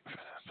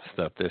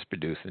stuff that's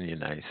produced in the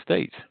United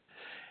States.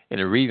 And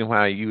the reason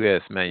why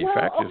U.S.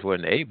 manufacturers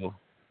wasn't able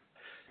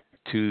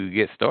to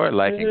get started,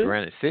 like in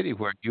Granite City,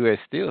 where U.S.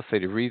 Steel say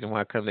the reason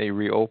why they're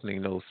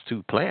reopening those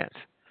 2 plants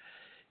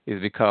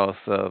is because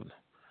of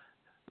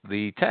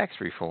the tax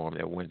reform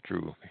that went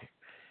through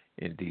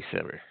in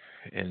December.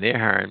 And they're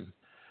hiring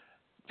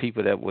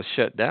people that was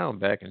shut down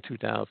back in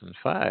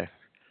 2005.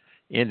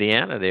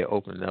 Indiana, they're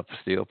opening up a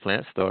steel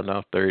plant starting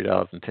off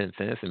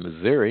 $30.10. In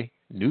Missouri,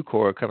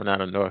 Nucor coming out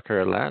of North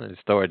Carolina and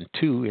starting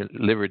 2 in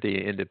Liberty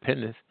and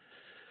Independence.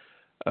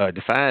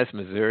 Defiance,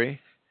 Missouri,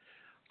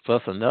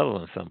 plus another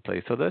one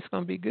someplace. So that's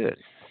going to be good.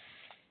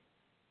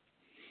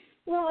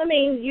 Well, I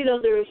mean,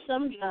 there are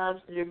some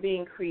jobs that are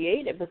being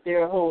created, but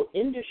there are whole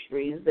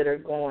industries that are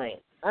going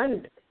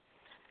under.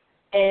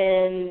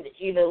 And,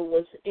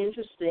 what's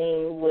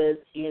interesting with,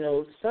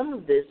 some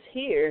of this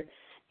here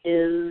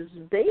is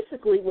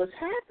basically what's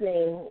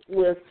happening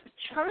with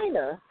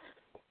China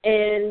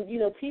And,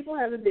 people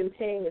haven't been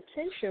paying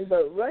attention,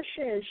 but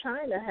Russia and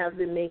China have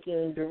been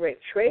making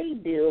direct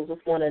trade deals with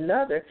one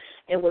another.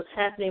 And what's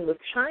happening with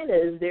China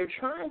is they're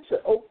trying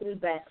to open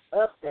back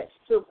up that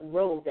Silk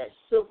Road, that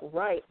Silk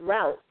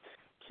route,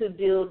 to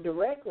deal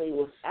directly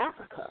with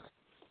Africa.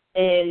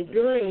 And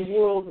during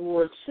World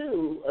War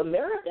II,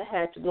 America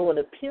had to go and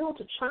appeal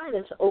to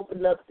China to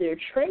open up their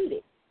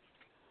trading,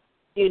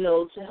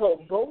 to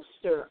help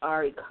bolster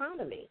our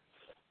economy.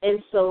 And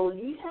so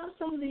you have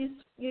some of these,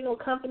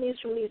 companies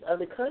from these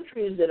other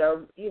countries that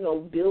are,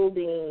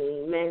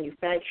 building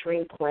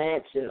manufacturing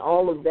plants and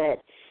all of that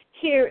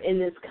here in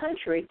this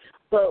country.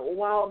 But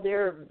while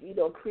they're,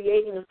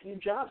 creating a few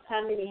jobs,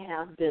 how many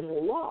have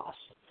been lost?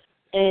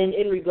 And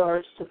in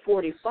regards to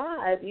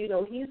 45,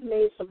 he's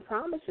made some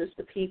promises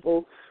to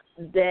people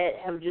that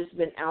have just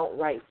been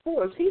outright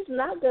forced. He's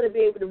not going to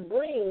be able to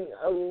bring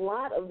a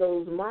lot of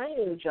those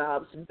mining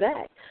jobs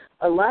back.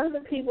 A lot of the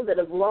people that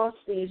have lost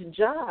these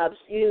jobs,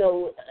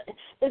 it's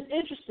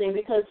interesting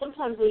because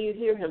sometimes when you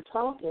hear him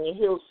talking and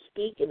he'll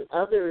speak in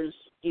others,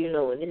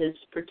 in his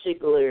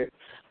particular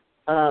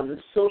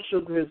social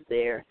group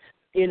there,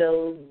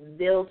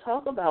 they'll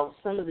talk about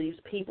some of these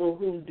people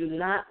who do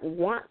not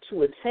want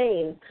to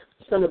attain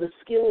some of the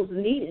skills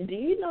needed. Do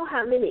you know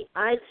how many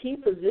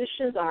IT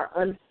positions are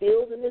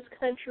unfilled in this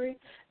country?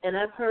 And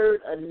I've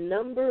heard a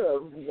number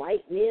of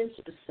white men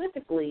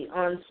specifically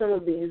on some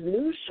of these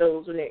news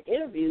shows when they're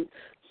interviewed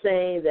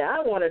saying that I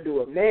want to do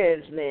a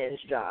man's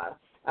job.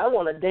 I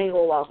want to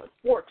dangle off of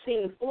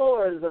 14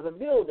 floors of a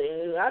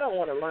building. I don't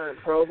want to learn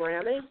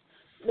programming.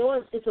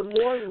 No, it's a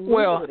more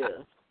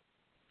lucrative.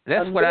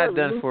 That's what I've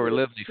done for a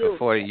living for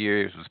 40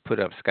 years was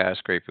put up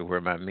skyscrapers where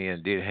my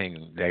men did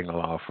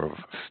dangle off of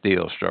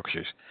steel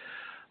structures.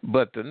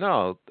 But I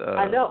know.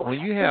 When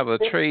you have a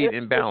trade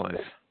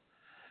imbalance,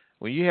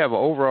 when you have an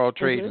overall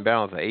trade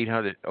imbalance of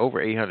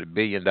over $800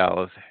 billion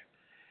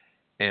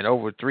and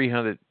over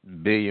 $300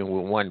 billion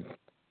with one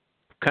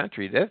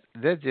country, that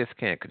just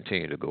can't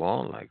continue to go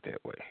on like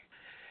that way.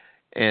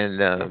 And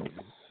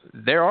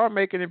they are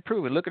making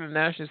improvement. Look at the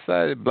National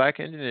Society of Black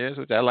Engineers,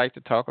 which I like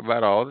to talk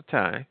about all the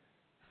time.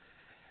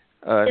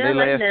 They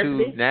last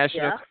two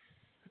national,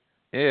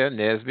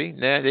 NSBE.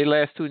 They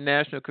last two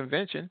national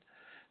convention.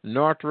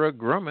 Northrop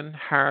Grumman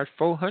hired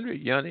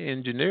 400 young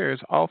engineers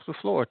off the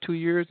floor 2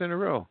 years in a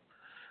row,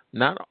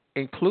 not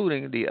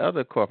including the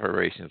other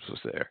corporations was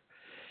there.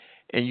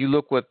 And you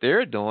look what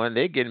they're doing;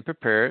 they're getting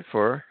prepared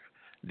for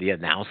the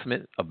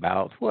announcement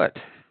about what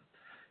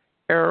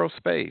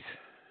aerospace,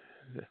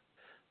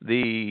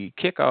 the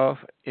kickoff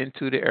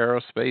into the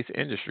aerospace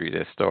industry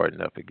that's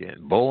starting up again.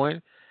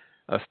 Boeing.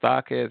 A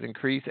stock has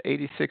increased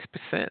 86%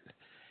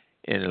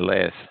 in the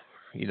last,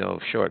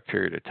 short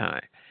period of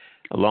time,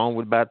 along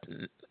with about,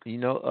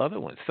 other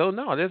ones. So,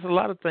 no, there's a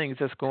lot of things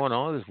that's going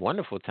on. It's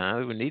wonderful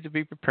times. We need to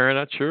be preparing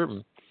our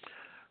children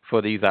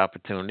for these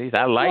opportunities.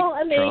 I like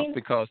Trump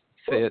because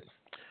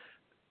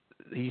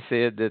he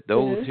said that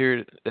those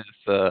here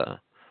that's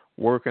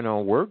working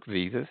on work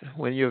visas,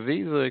 when your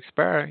visa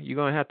expire, you're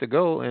going to have to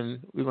go and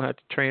we're going to have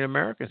to train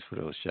Americans for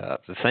those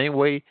jobs. The same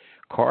way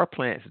car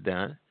plants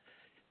done.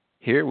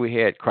 Here we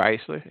had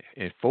Chrysler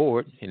and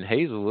Ford in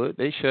Hazelwood.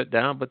 They shut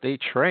down, but they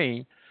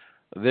trained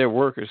their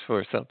workers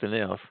for something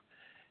else,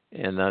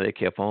 and now they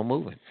kept on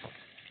moving.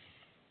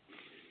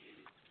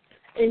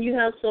 And you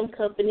have some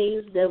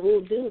companies that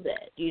will do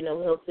that,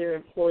 help their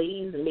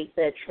employees make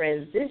that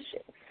transition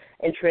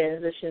and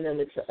transition them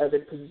into other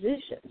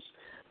positions.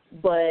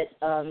 But,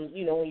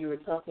 when you were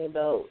talking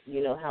about,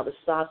 how the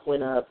stock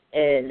went up,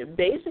 and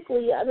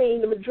basically,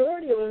 the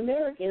majority of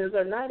Americans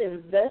are not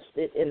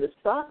invested in the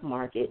stock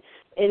market,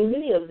 and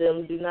many of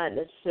them do not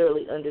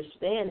necessarily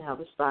understand how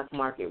the stock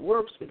market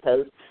works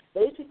because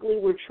basically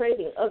we're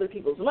trading other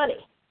people's money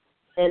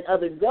and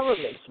other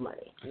governments'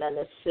 money, not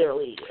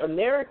necessarily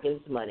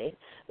Americans' money,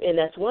 and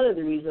that's one of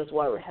the reasons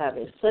why we're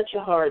having such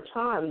a hard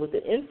time with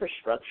the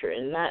infrastructure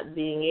and not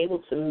being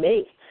able to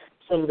make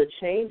some of the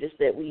changes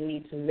that we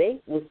need to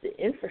make with the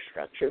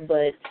infrastructure.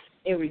 But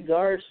in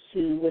regards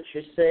to what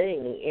you're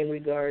saying, in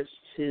regards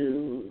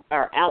to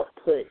our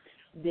output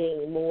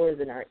being more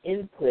than our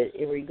input,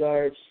 in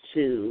regards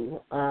to,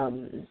 our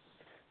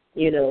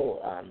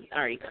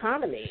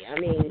economy,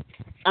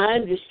 I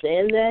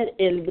understand that,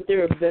 but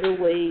there are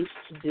better ways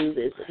to do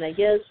this. And I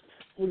guess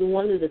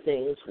one of the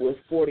things with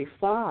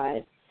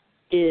 45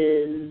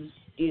 is,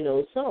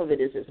 some of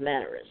it is his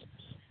mannerisms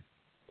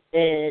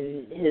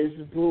and his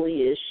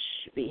bullyish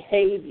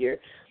behavior,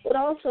 but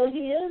also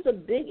he is a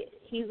bigot.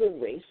 He's a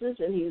racist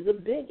and he's a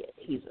bigot.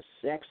 He's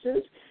a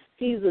sexist.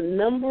 He's a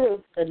number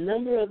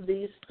of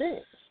these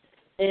things.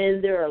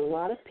 And there are a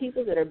lot of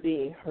people that are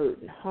being hurt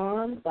and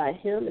harmed by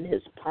him and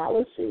his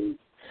policies.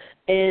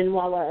 And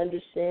while I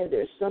understand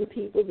there are some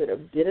people that are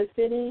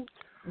benefiting,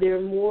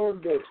 they're more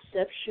of the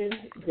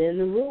exception than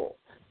the rule.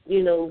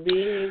 Being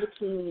able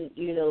to,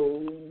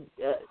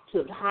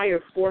 to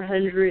hire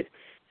 400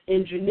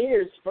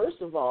 engineers,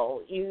 first of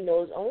all, is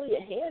only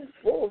a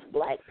handful of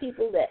black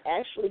people that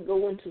actually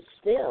go into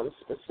STEM,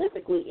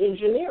 specifically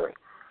engineering.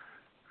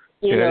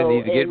 You Yeah, they know,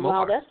 need to get and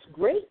while more. that's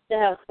great to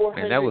have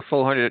 400, And that was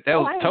 400. That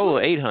oh, was I total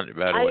agree. 800,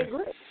 by the I way.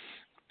 agree.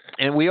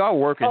 And we are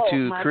working Oh,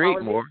 to my create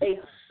apologies. more.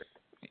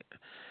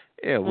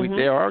 Yeah, Mhm.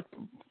 there are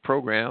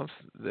programs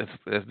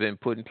that's been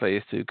put in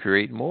place to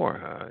create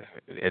more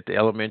at the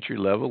elementary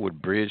level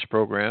with bridge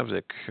programs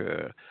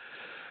that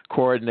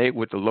coordinate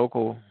with the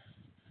local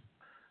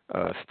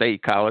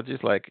state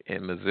colleges, like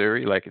in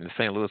Missouri, like in the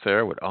St. Louis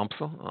area with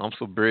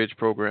UMSL Bridge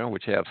program,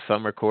 which have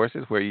summer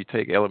courses where you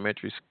take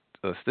elementary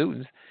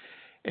students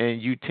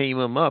and you team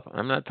them up.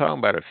 I'm not talking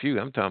about a few.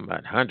 I'm talking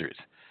about hundreds.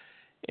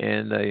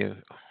 And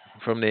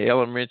from the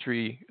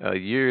elementary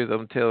years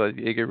until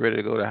they get ready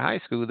to go to high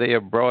school, they are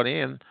brought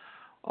in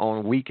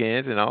on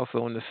weekends and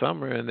also in the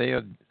summer, and they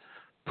are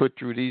put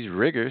through these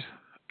rigors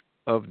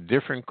of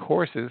different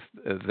courses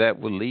that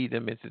will lead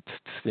them into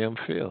STEM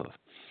fields.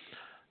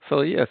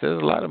 So yes,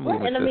 there's a lot of Right,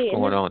 movements and I that's mean,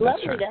 and going it's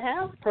on. lovely to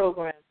have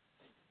programs.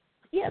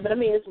 Yeah, but I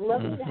mean, it's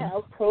lovely to Mm-hmm.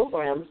 have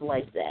programs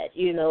like that,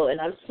 you know, and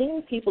I've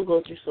seen people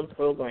go through some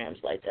programs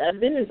like that. I've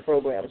been in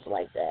programs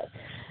like that.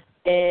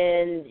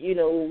 And, you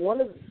know, one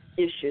of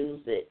the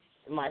issues that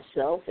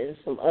myself and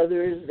some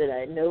others that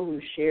I know who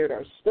shared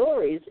our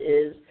stories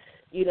is,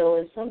 you know,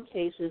 in some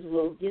cases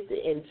we'll get the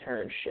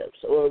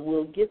internships or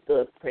we'll get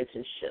the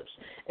apprenticeships,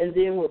 and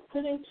then we're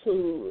put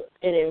into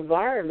an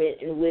environment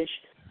in which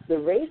the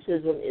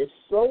racism is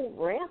so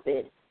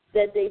rampant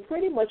that they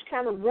pretty much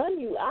kind of run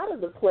you out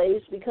of the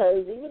place,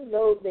 because even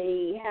though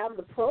they have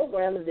the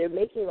program and they're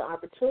making the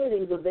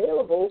opportunities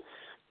available,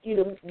 you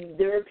know,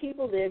 there are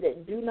people there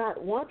that do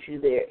not want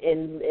you there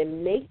and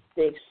make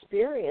the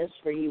experience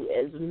for you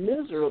as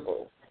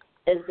miserable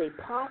as they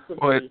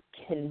possibly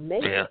can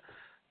make Yeah. it.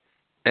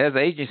 As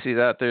agencies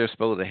out there are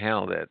supposed to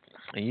handle that.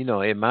 And, you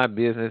know, in my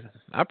business,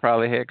 I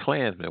probably had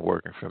Klansmen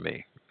working for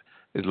me.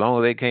 As long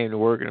as they came to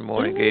work in the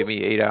morning, gave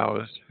me 8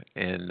 hours,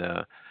 and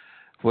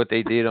what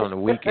they did on the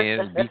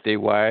weekends, beat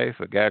their wife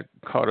or got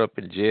caught up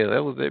in jail,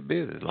 that was their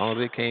business. As long as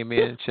they came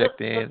in,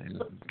 checked in,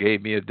 and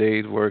gave me a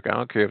day's work, I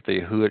don't care if they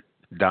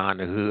don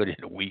the hood in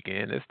the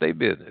weekend, that's their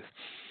business.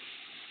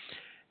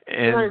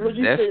 And Right, what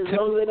you that's say, as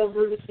long as they don't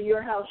bring it to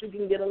your house, you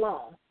can get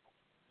along.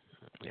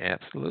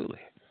 absolutely.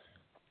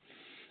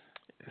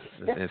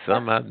 And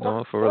something I've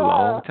known for a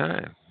long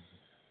time.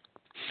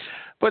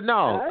 But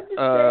no,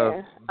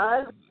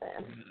 I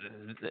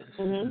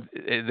understand.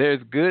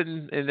 there's good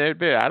and there's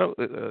bad.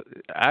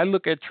 I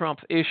look at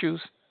Trump's issues,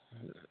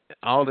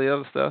 all the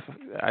other stuff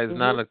is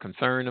not a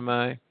concern of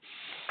mine.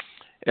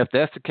 If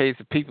that's the case,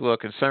 if people are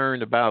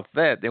concerned about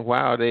that, then why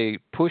are they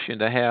pushing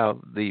to have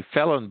the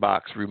felon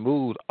box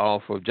removed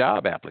off of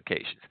job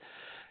applications?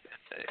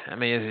 I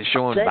mean, is it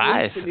showing That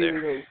bias needs to be there?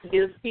 removed to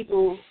give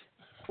people.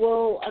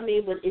 Well, I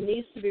mean, but it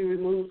needs to be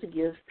removed to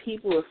give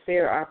people a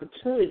fair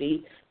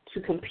opportunity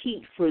to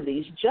compete for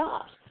these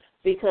jobs.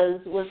 Because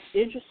what's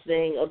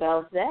interesting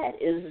about that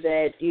is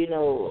that, you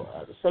know,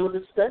 some of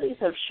the studies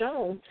have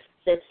shown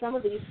that some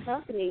of these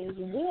companies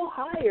will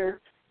hire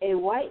a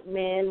white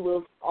man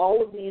with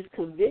all of these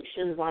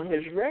convictions on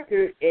his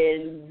record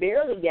and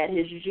barely got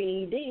his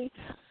GED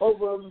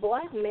over a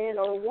black man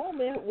or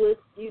woman with,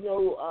 you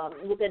know,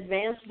 with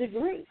advanced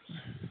degrees.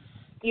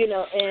 You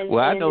know, and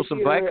Well, I and know if some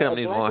you're black a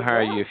companies black won't or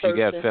hire brown you if you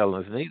got person,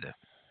 felons neither.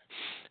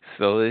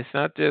 So it's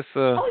not just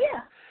oh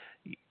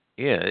yeah.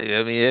 yeah,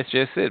 I mean, that's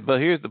just it. But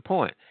here's the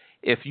point.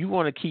 If you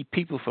want to keep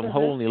people from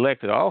holding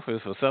elected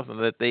office for something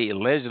that they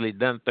allegedly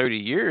done 30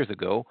 years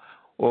ago,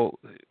 well,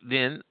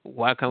 then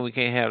why come we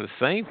can't have the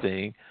same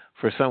thing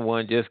for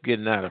someone just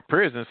getting out of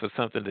prison for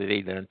something that they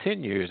done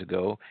 10 years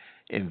ago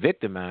and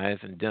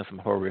victimized and done some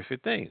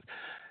horrific things?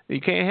 You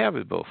can't have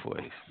it both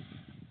ways.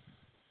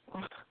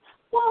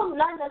 Well,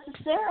 not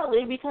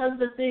necessarily, because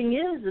the thing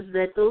is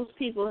that those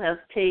people have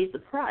paid the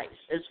price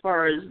as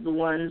far as the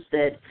ones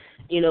that,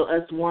 you know,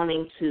 us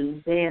wanting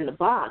to ban the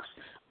box.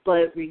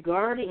 But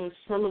regarding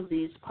some of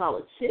these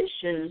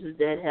politicians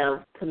that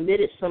have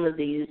committed some of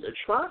these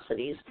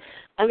atrocities,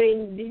 I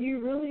mean, do you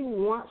really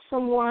want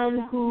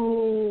someone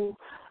who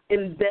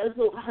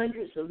embezzled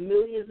hundreds of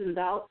millions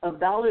of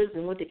dollars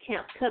and went to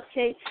Camp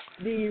Cupcake?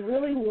 Do you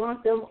really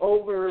want them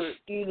over,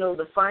 you know,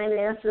 the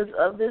finances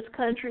of this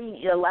country?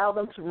 You allow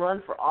them to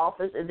run for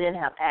office and then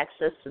have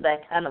access to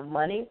that kind of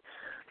money?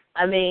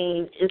 I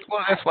mean, it's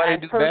Well, that's why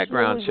they do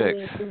background checks.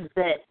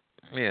 That,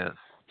 Yeah.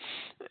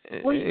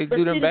 well, They but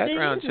do see, them the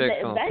background thing is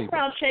checks that on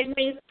background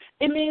people.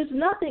 check means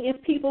nothing if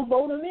people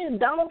vote him in.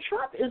 Donald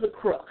Trump is a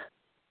crook,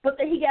 but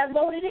he got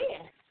voted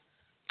in.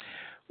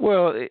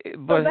 Well,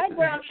 but So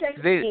background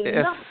checks mean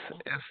nothing.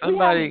 if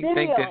somebody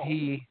think that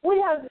We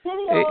have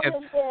video of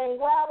him saying,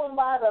 grab him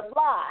by the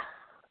blah.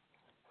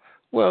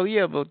 well,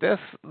 yeah, but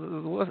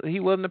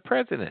he wasn't the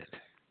president.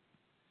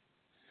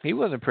 He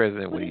wasn't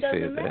president But when it he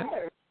doesn't said that.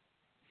 matter.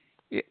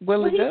 Yeah,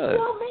 well, But it he does.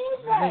 still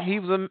means that.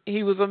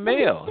 He was a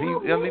male.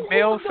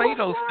 Males say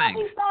those things.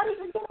 He thought he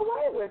could get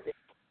away with it.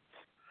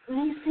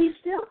 He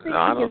still thinks No,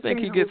 I don't think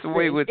he gets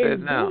away with that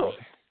now.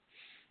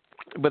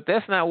 But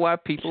that's not why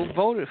people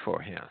voted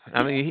for him.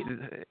 I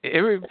mean,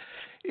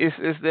 it's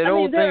that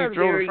old thing,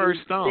 throw the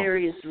first stone.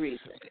 Various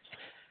reasons.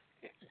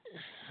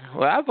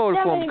 Well, I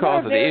voted for him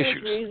because of the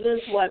issues.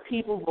 Reasons why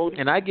people voted.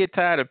 And I get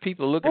tired of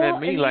people looking at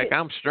me like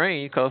I'm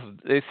strange because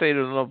they say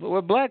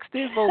well, blacks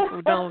did vote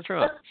for Donald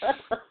Trump.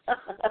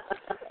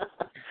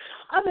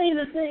 I mean,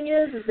 the thing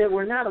is that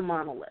we're not a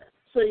monolith.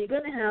 So you're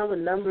going to have a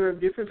number of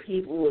different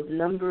people with a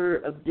number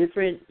of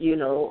different,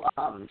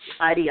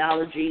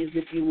 ideologies,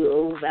 if you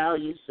will,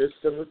 value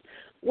systems,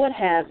 what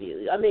have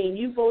you. I mean,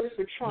 you voted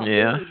for Trump.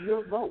 Yeah. This is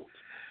your vote.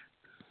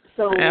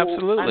 So,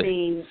 absolutely. I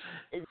mean,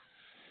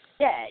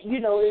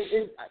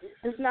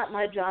 it's not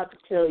my job to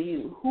tell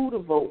you who to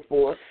vote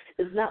for.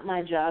 It's not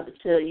my job to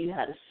tell you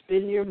how to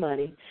spend your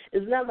money.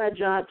 It's not my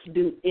job to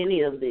do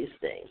any of these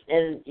things.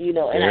 And, and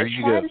I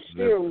try to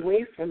steer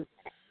away from that.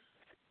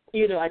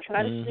 I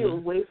try to steer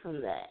away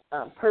from that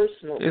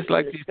personally. It's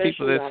like these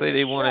people that say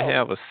they want to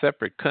have a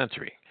separate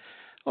country.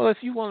 Well, if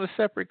you want a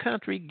separate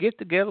country, get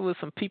together with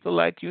some people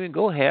like you and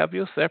go have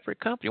your separate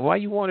country. Why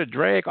you want to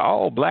drag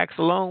all blacks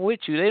along with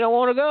you? They don't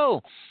want to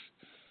go.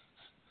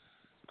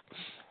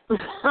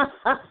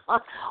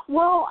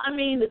 Well, I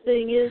mean, the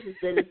thing is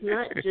that it's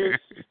not just,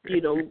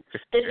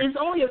 it's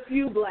only a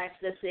few blacks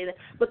that say that,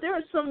 but there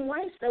are some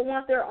whites that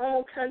want their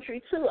own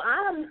country, too.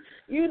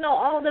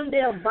 All them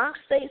damn box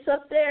states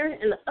up there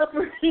in the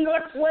upper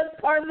northwest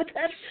part of the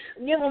country,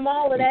 give them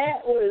all of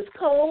that, where it's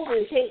cold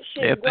and can't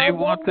shit. If they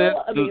want that,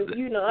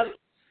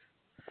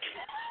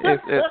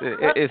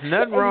 it's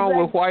nothing wrong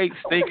with whites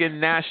thinking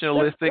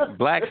nationalistic,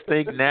 blacks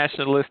think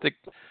nationalistic,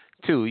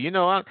 too.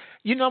 I'm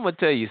gonna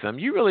tell you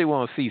something. You really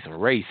want to see some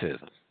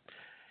racism.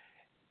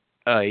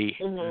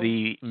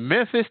 The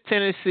Memphis,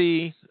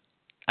 Tennessee,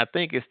 I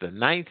think it's the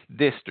 9th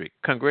district,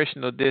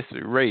 congressional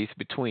district race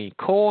between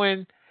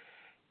Cohen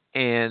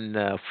and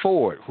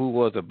Ford, who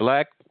was a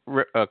black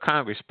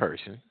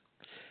congressperson,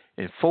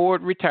 and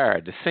Ford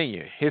retired, the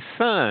senior. His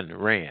son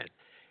ran,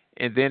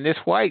 and then this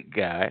white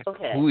guy,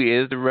 who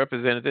is the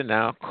representative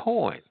now,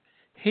 Cohen,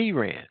 he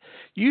ran.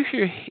 You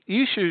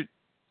should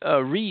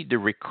read the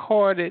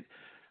recorded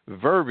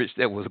verbiage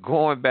that was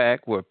going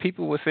back where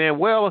people were saying,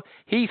 well,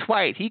 he's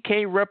white, he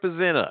can't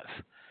represent us.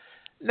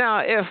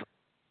 Now,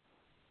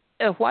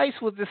 if whites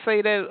were to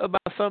say that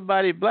about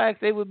somebody black,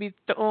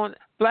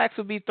 blacks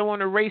would be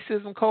throwing a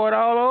racism card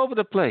all over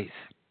the place.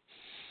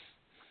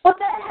 But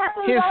that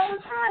happens all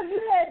the time. You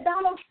had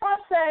Donald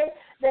Trump say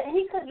that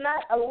he could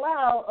not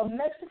allow a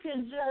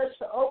Mexican judge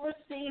to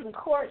oversee the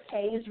court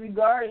case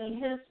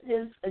regarding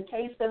a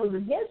case that was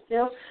against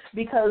him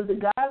because the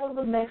guy was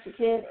a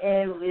Mexican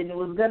and it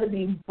was going to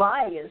be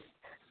biased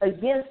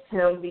against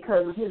him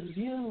because of his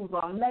views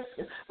on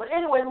Mexicans. But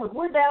anyway, look,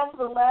 we're down for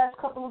the last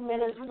couple of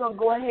minutes. We're going to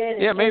go ahead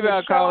and maybe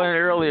I'll call in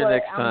earlier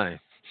next time.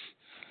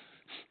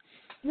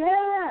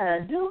 Yeah,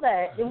 do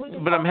that.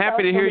 But I'm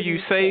happy to hear you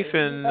safe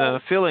and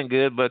feeling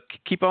good, but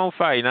keep on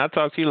fighting. I'll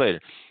talk to you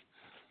later.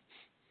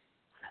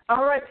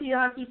 All right,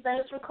 Bianchi,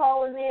 thanks for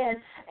calling in.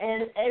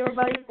 And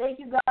everybody, thank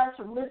you guys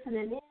for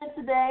listening in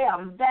today.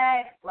 I'm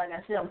back. Like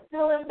I said, I'm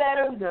feeling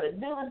better. We're going to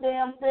do the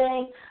damn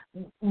thing.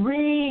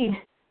 Read.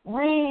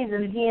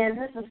 And again,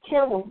 this is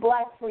Kim with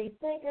Black Free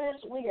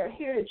Thinkers. We are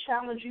here to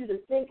challenge you to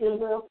think and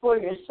live for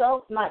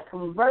yourself, not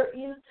convert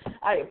you.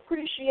 I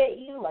appreciate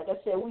you. Like I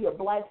said, we are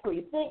Black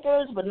Free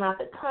Thinkers, but not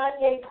the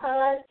Kanye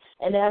kind.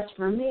 And as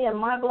for me and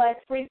my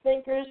Black Free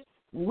Thinkers,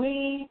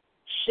 we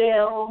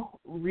shall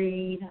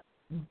read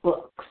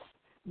books.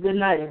 Good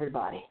night,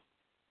 everybody.